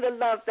not into the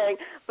love thing,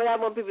 but I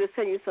want people to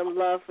send you some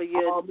love for you.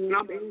 Oh, man,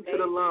 I'm into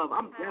the love.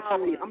 I'm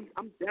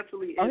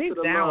definitely into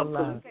the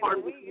love.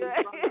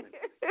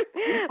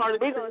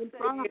 We're going to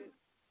send you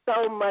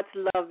so much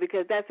love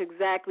because that's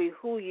exactly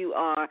who you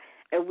are.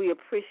 And we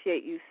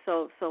appreciate you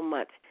so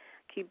much.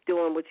 Keep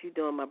doing what you're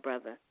doing, my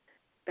brother.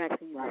 Back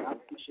to you. Right, I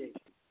appreciate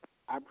you.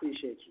 I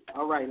appreciate you.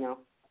 All right, now.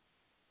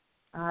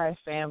 All right,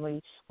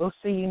 family. We'll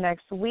see you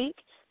next week,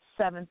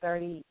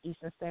 7:30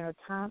 Eastern Standard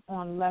Time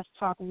on Let's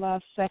Talk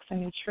Love, Sex,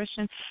 and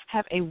Nutrition.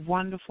 Have a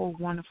wonderful,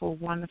 wonderful,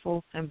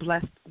 wonderful, and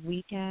blessed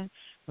weekend.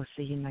 We'll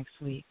see you next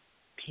week.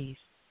 Peace.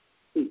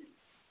 Peace.